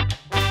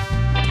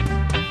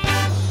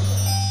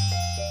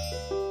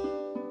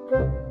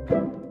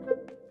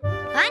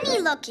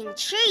 Funny-looking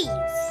trees.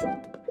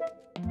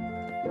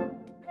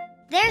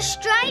 They're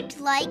striped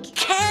like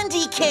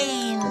Candy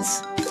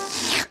canes.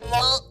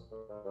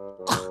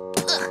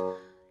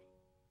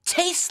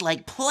 Tastes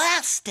like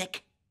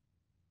plastic.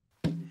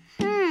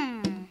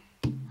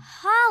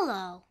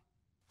 hollow.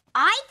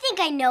 I think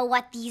I know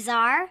what these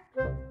are.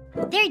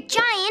 They're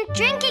giant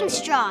drinking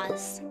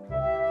straws.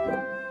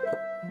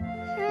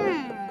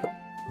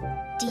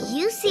 Do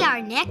you see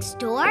our next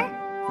door?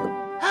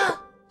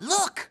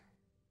 Look!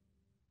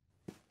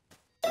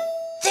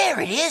 There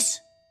it is!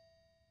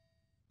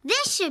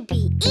 This should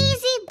be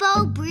easy,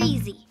 Bo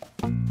Breezy.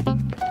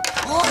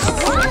 Whoa!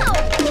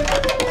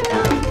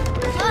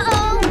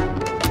 Uh-oh!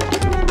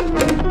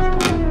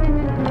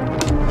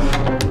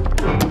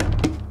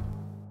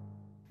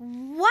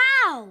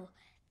 Wow!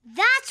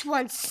 That's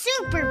one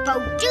super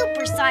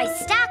Bo-duper-sized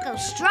stack of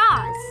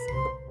straws.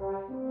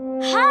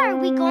 How are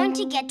we going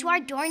to get to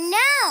our door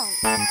now?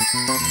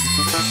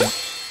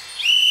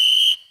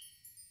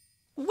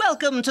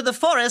 Welcome to the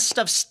forest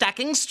of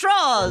stacking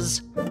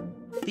straws.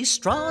 These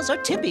straws are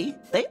tippy.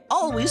 They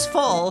always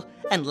fall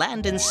and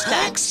land in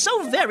stacks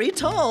so very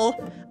tall.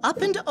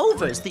 Up and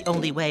over's the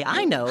only way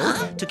I know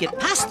to get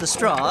past the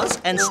straws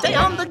and stay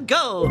on the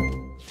go.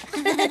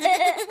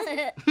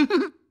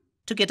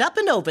 To get up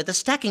and over the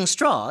stacking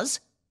straws,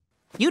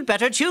 you'd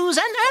better choose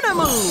an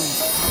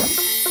Animove.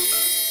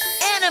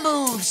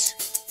 Animoves!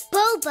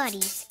 Bo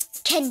Buddies,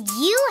 can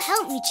you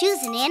help me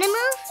choose an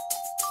Animove?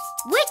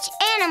 Which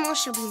animal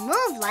should we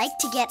move like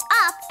to get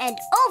up and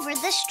over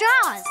the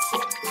straws?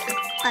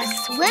 A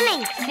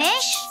swimming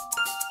fish?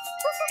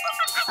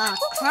 A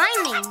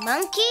climbing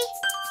monkey?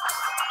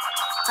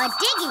 A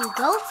digging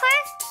gopher?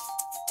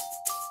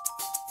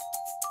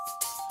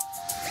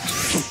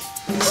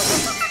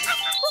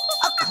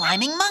 A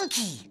climbing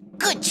monkey.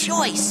 Good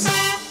choice.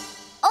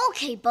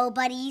 Okay, Bo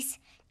Buddies.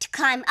 To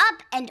climb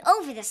up and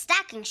over the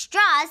stacking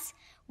straws,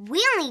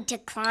 we'll need to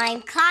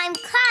climb, climb,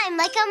 climb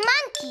like a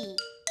monkey.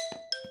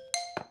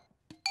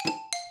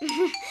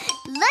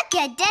 Look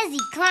at Dezzy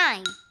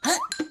climb. Huh?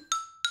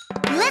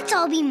 Let's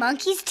all be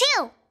monkeys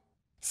too.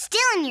 Still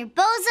in your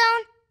Bo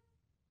zone?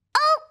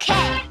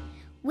 Okay.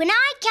 When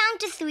I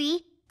count to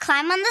 3,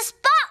 climb on the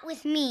spot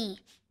with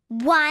me.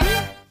 1,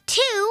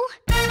 2,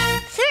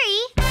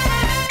 3,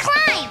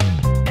 climb!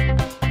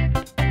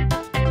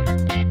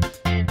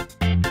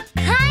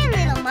 Climb,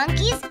 little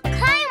monkeys,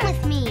 climb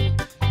with me.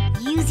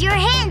 Use your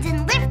hands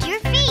and lift your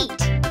feet.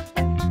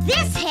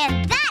 This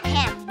hand, that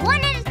hand,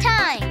 one at a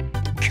time.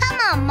 Come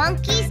on,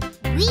 monkeys,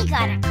 we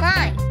gotta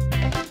climb.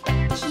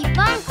 Keep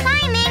on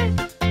climbing.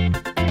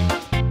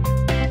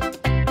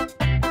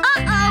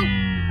 Uh-oh,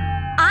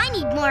 I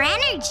need more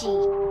energy.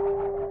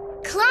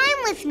 Climb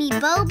with me,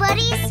 Bo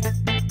Buddies.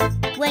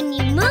 When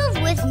you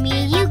move with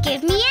me, you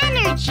give me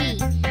energy.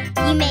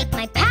 You make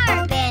my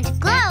power band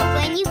glow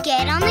when you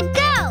get on the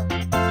go.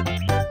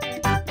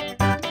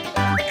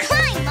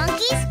 Climb,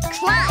 monkeys,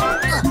 climb.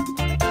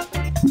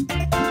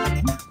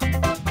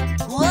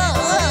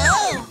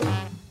 Whoa!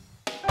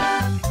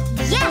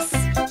 Yes,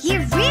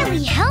 you're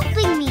really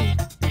helping me.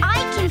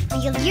 I can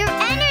feel your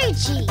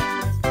energy.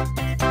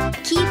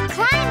 Keep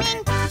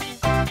climbing.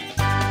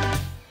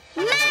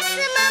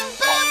 Maximum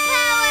Bo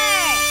power!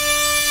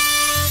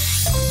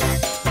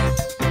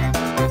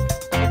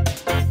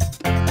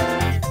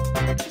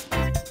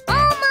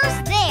 Almost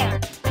there.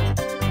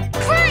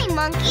 Climb,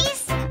 monkeys.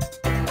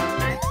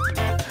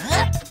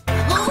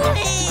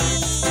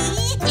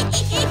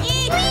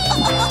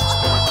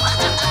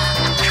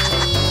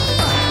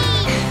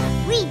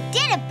 We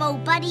did it, Bo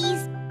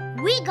Buddies.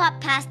 We got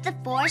past the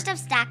forest of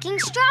stacking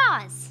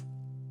straws.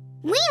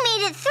 We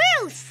made it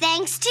through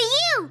thanks to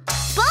you.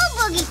 Bo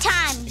Boogie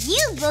time,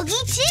 you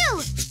boogie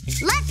too.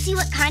 Let's see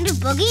what kind of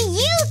boogie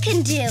you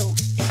can do.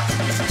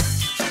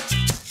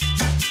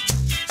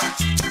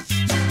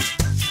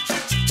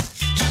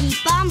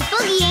 Keep on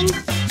boogieing.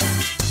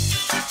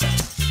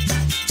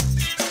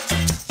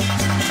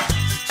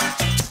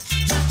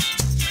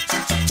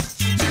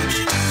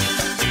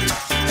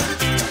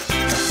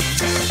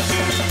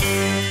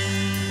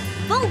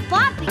 Bo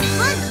Boppy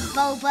Boogie,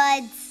 Bo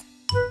Buds.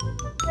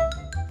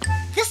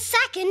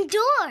 second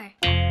door.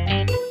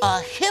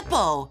 A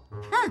hippo.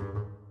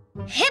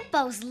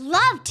 Hippos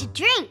love to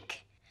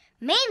drink.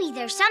 Maybe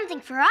there's something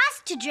for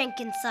us to drink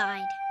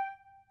inside.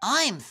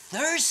 I'm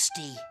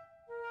thirsty.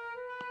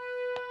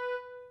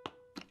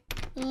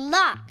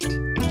 Locked.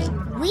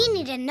 We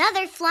need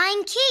another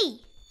flying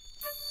key.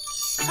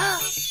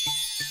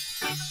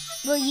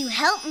 Will you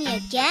help me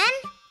again?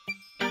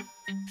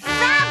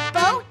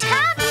 Fabulous!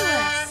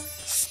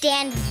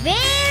 Stand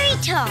very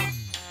tall.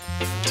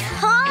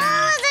 Tall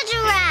as a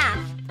giraffe.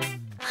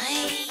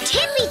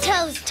 Tippy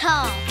toes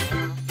tall.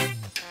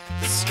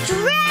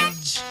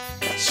 Stretch!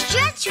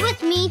 Stretch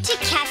with me to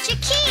catch a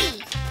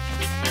key.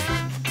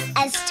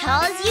 As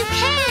tall as you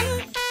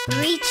can.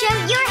 Reach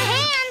out your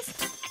hands.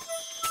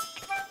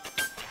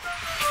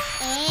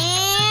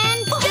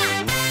 And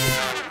jump!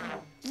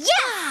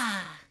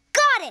 Yeah!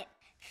 Got it!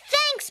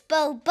 Thanks,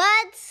 Bo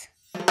Buds.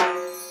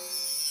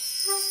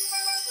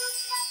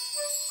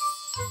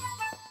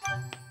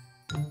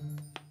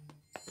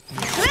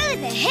 Through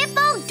the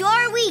hippo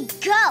door we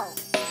go.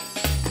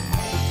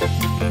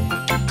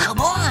 Come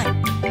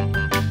on.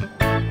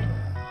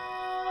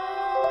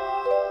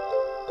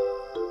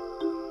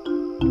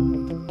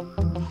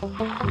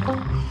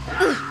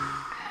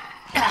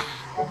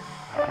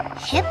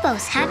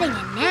 Hippo's having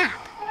a nap.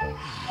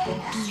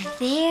 Be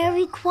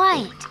very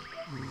quiet.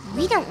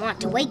 We don't want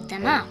to wake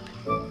them up.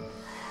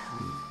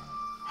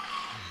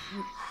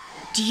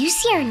 Do you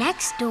see our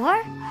next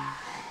door?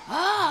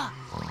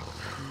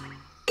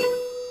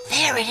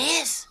 There it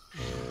is.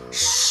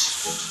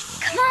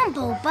 Come on,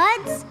 Bo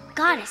Buds.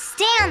 Gotta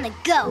stay on the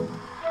go.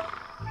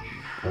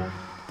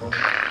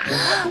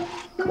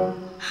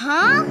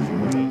 Huh?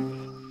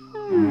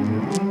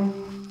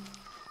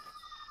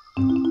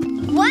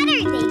 What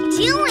are they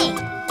doing?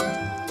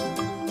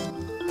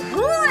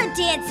 Hula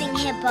dancing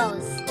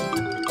hippos.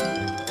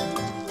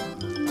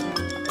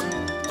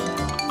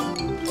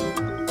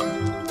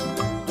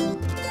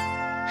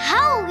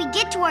 How will we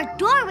get to our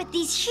door with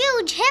these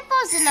huge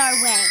hippos in our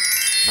way?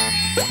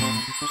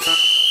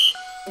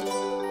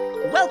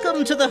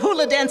 Welcome to the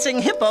hula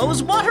dancing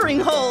hippo's watering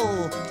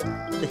hole.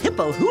 The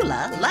hippo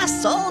hula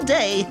lasts all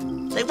day.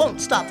 They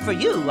won't stop for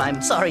you,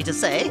 I'm sorry to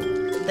say.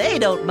 They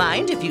don't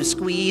mind if you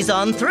squeeze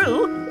on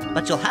through,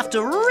 but you'll have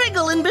to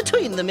wriggle in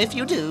between them if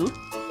you do.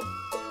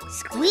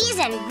 Squeeze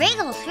and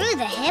wriggle through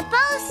the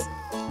hippos?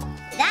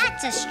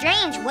 That's a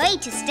strange way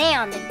to stay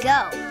on the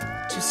go.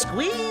 To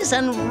squeeze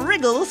and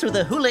wriggle through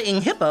the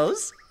hula-ing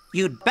hippos,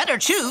 you'd better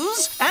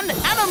choose an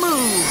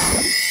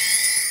Animove.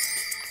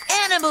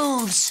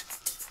 Animoves.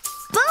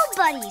 Bo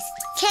Buddies,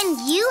 can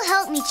you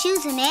help me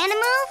choose an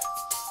Animove?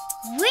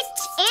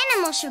 Which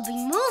animal should we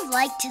move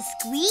like to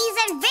squeeze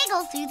and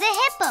wriggle through the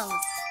hippos?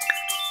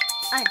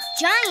 A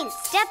giant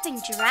stepping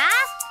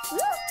giraffe?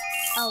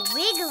 A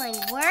wiggling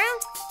worm?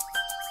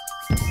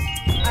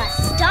 A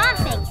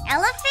stomping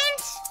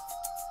elephant?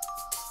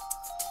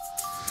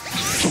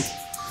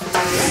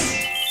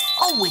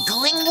 A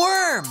wiggling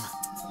worm.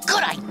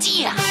 Good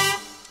idea.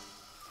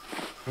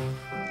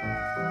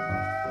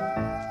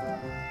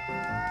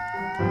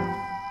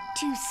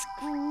 To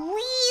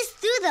squeeze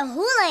through the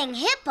hula-ing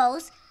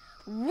hippos,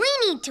 we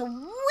need to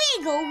wiggle,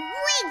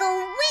 wiggle,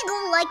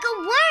 wiggle like a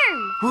worm.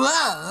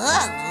 Whoa,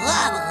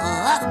 whoa,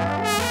 whoa,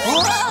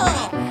 whoa.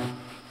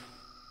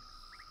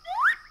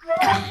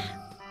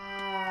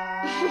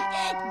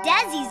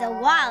 Dezzy's a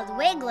wild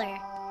wiggler.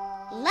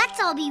 Let's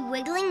all be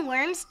wiggling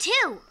worms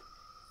too.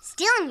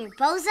 Still in your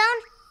bow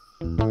zone?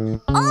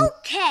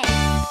 Okay.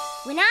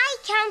 When I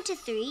count to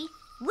 3,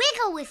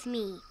 wiggle with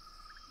me.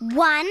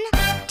 1,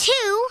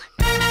 2,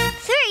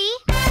 3,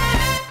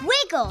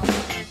 wiggle.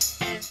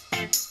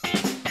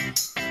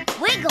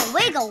 Wiggle,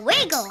 wiggle,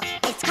 wiggle.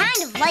 It's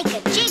kind of like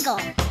a jiggle.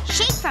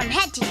 Shake from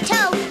head to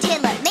toe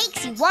till it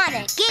makes you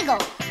wanna giggle.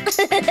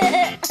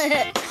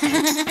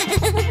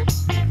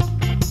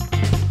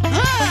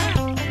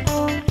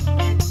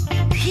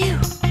 Phew.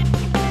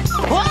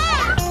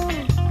 Whoa!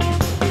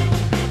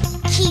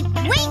 Keep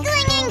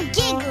wiggling and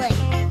giggling.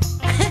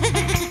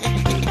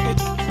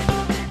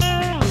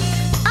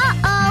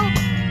 Uh-oh,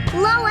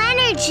 low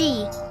energy.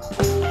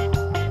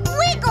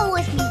 Wiggle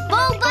with me,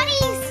 Bo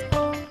Buddies.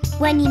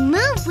 When you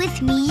move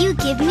with me, you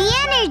give me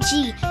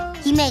energy.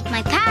 You make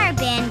my power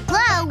band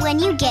glow when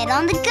you get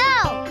on the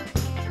go.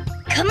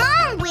 Come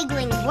on,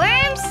 wiggling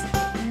worms.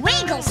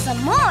 Wiggle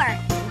some more.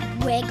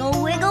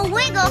 Wiggle, wiggle,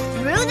 wiggle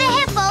through the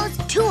hippos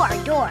to our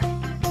door.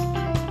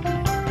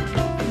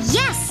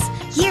 Yes,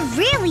 you're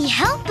really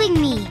helping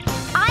me.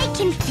 I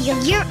can feel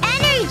your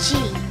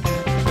energy.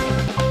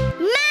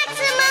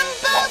 Maximum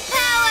boat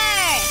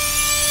power!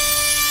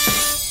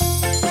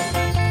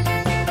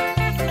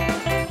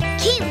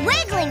 Keep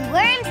wiggling,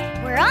 worms.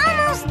 We're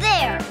almost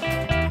there.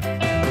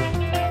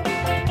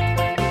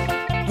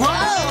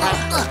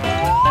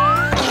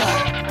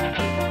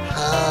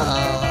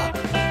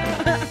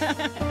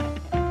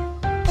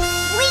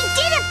 We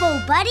did it, Bo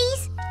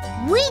Buddies.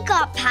 We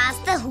got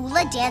past the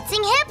hula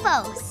dancing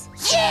hippos.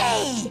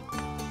 Yay!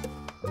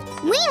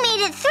 We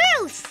made it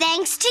through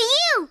thanks to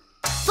you.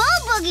 Bow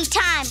boogie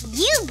time!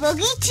 You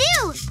boogie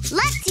too!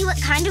 Let's see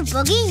what kind of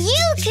boogie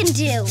you can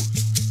do!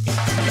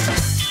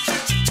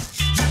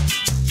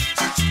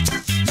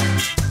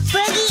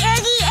 Boogie,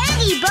 oogie,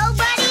 oogie, bow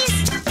buddies!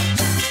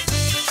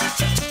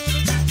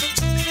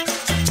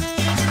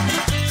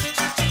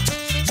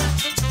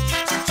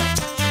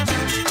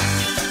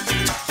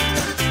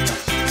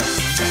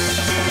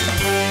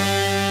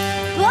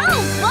 Bow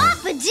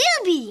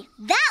bop-a-doobie!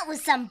 That was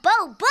some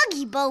bow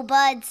boogie, bow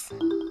buds!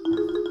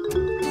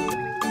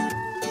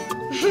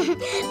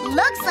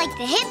 Looks like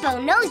the hippo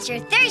knows you're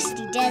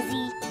thirsty,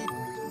 Dezzy.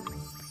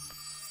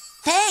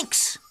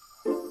 Thanks.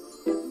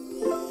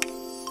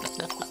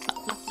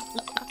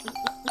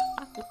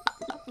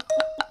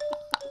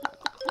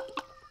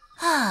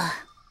 Huh?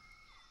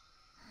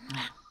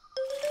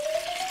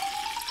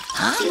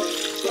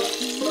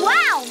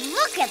 Wow,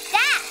 look at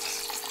that!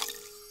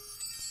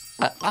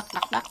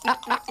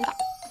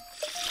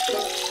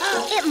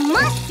 It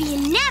must be a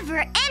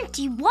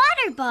never-empty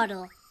water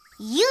bottle.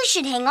 You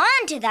should hang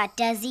on to that,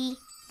 Dezzy.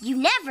 You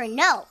never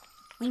know.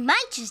 We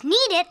might just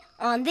need it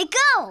on the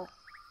go.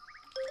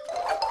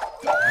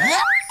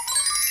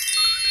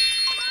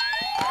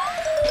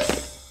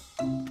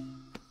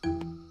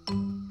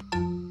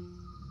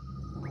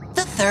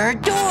 The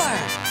third door.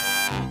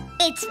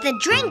 It's the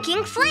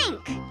drinking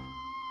flink.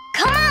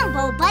 Come on,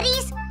 Bow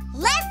Buddies.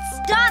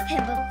 Let's stop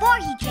him before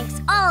he drinks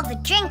all the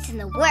drinks in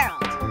the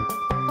world.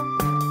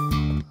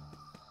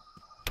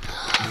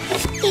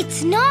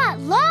 It's not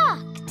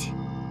locked.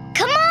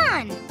 Come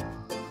on!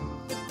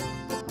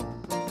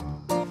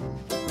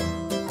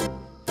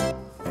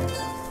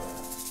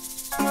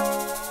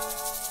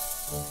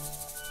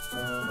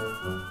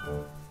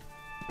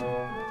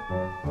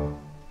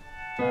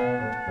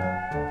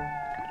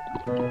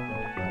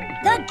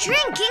 The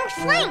drinking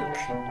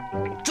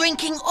flink!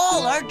 Drinking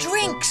all our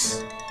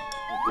drinks.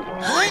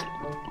 Huh?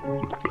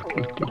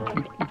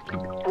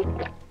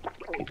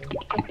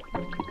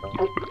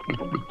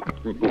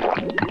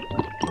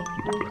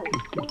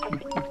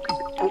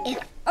 If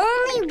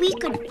only we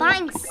could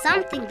find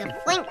something the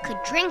flink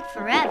could drink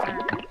forever.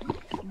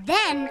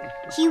 Then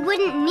he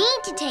wouldn't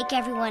need to take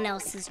everyone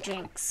else's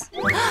drinks.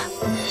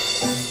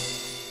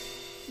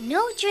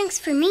 No drinks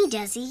for me,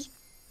 Dezzy.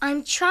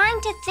 I'm trying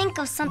to think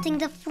of something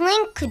the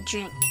flink could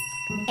drink.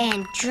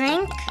 And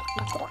drink,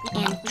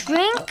 and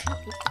drink.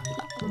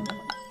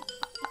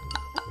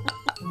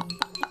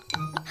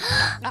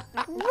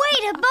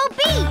 Wait a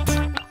beat!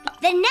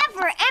 The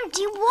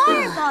never-empty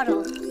water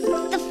bottle.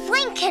 The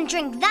flink can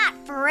drink that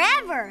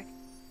forever.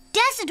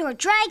 Dezadore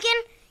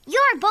Dragon,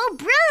 you're Bow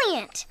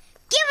Brilliant.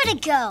 Give it a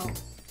go.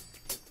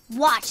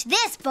 Watch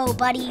this, Bow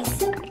Buddies.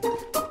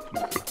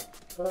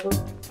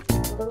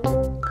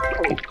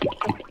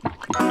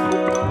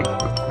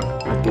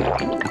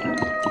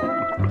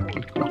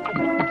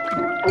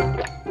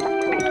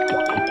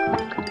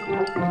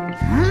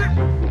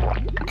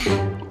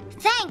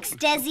 Thanks,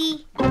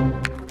 Dezzy.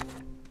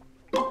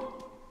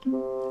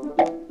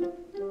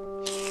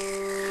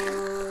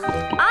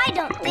 I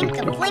don't think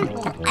the flink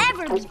will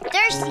ever be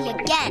thirsty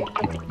again.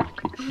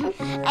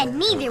 And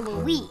neither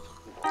will we.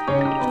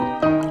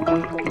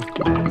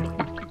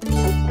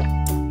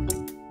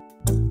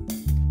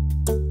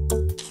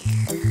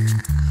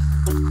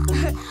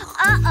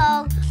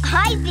 Uh-oh,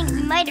 I think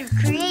we might have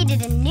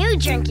created a new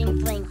drinking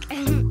flink.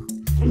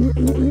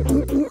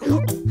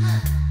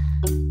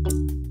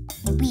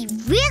 We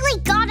really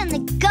got on the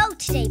go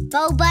today,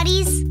 Bow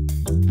Buddies.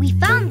 We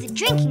found the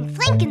drinking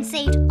flink and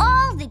saved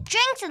all the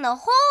drinks in the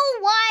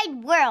whole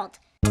wide world.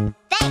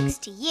 Thanks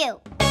to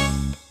you.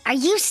 Are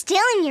you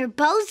still in your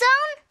bow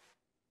zone?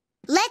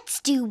 Let's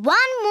do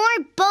one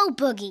more bow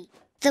boogie.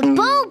 The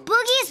bow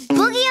boogiest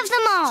boogie of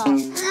them all.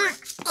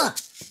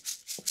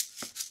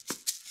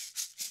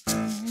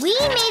 We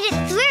made it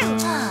through,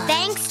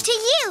 thanks to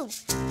you.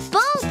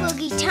 Bow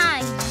boogie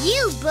time,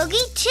 you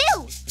boogie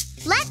too.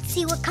 Let's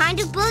see what kind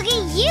of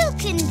boogie you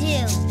can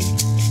do.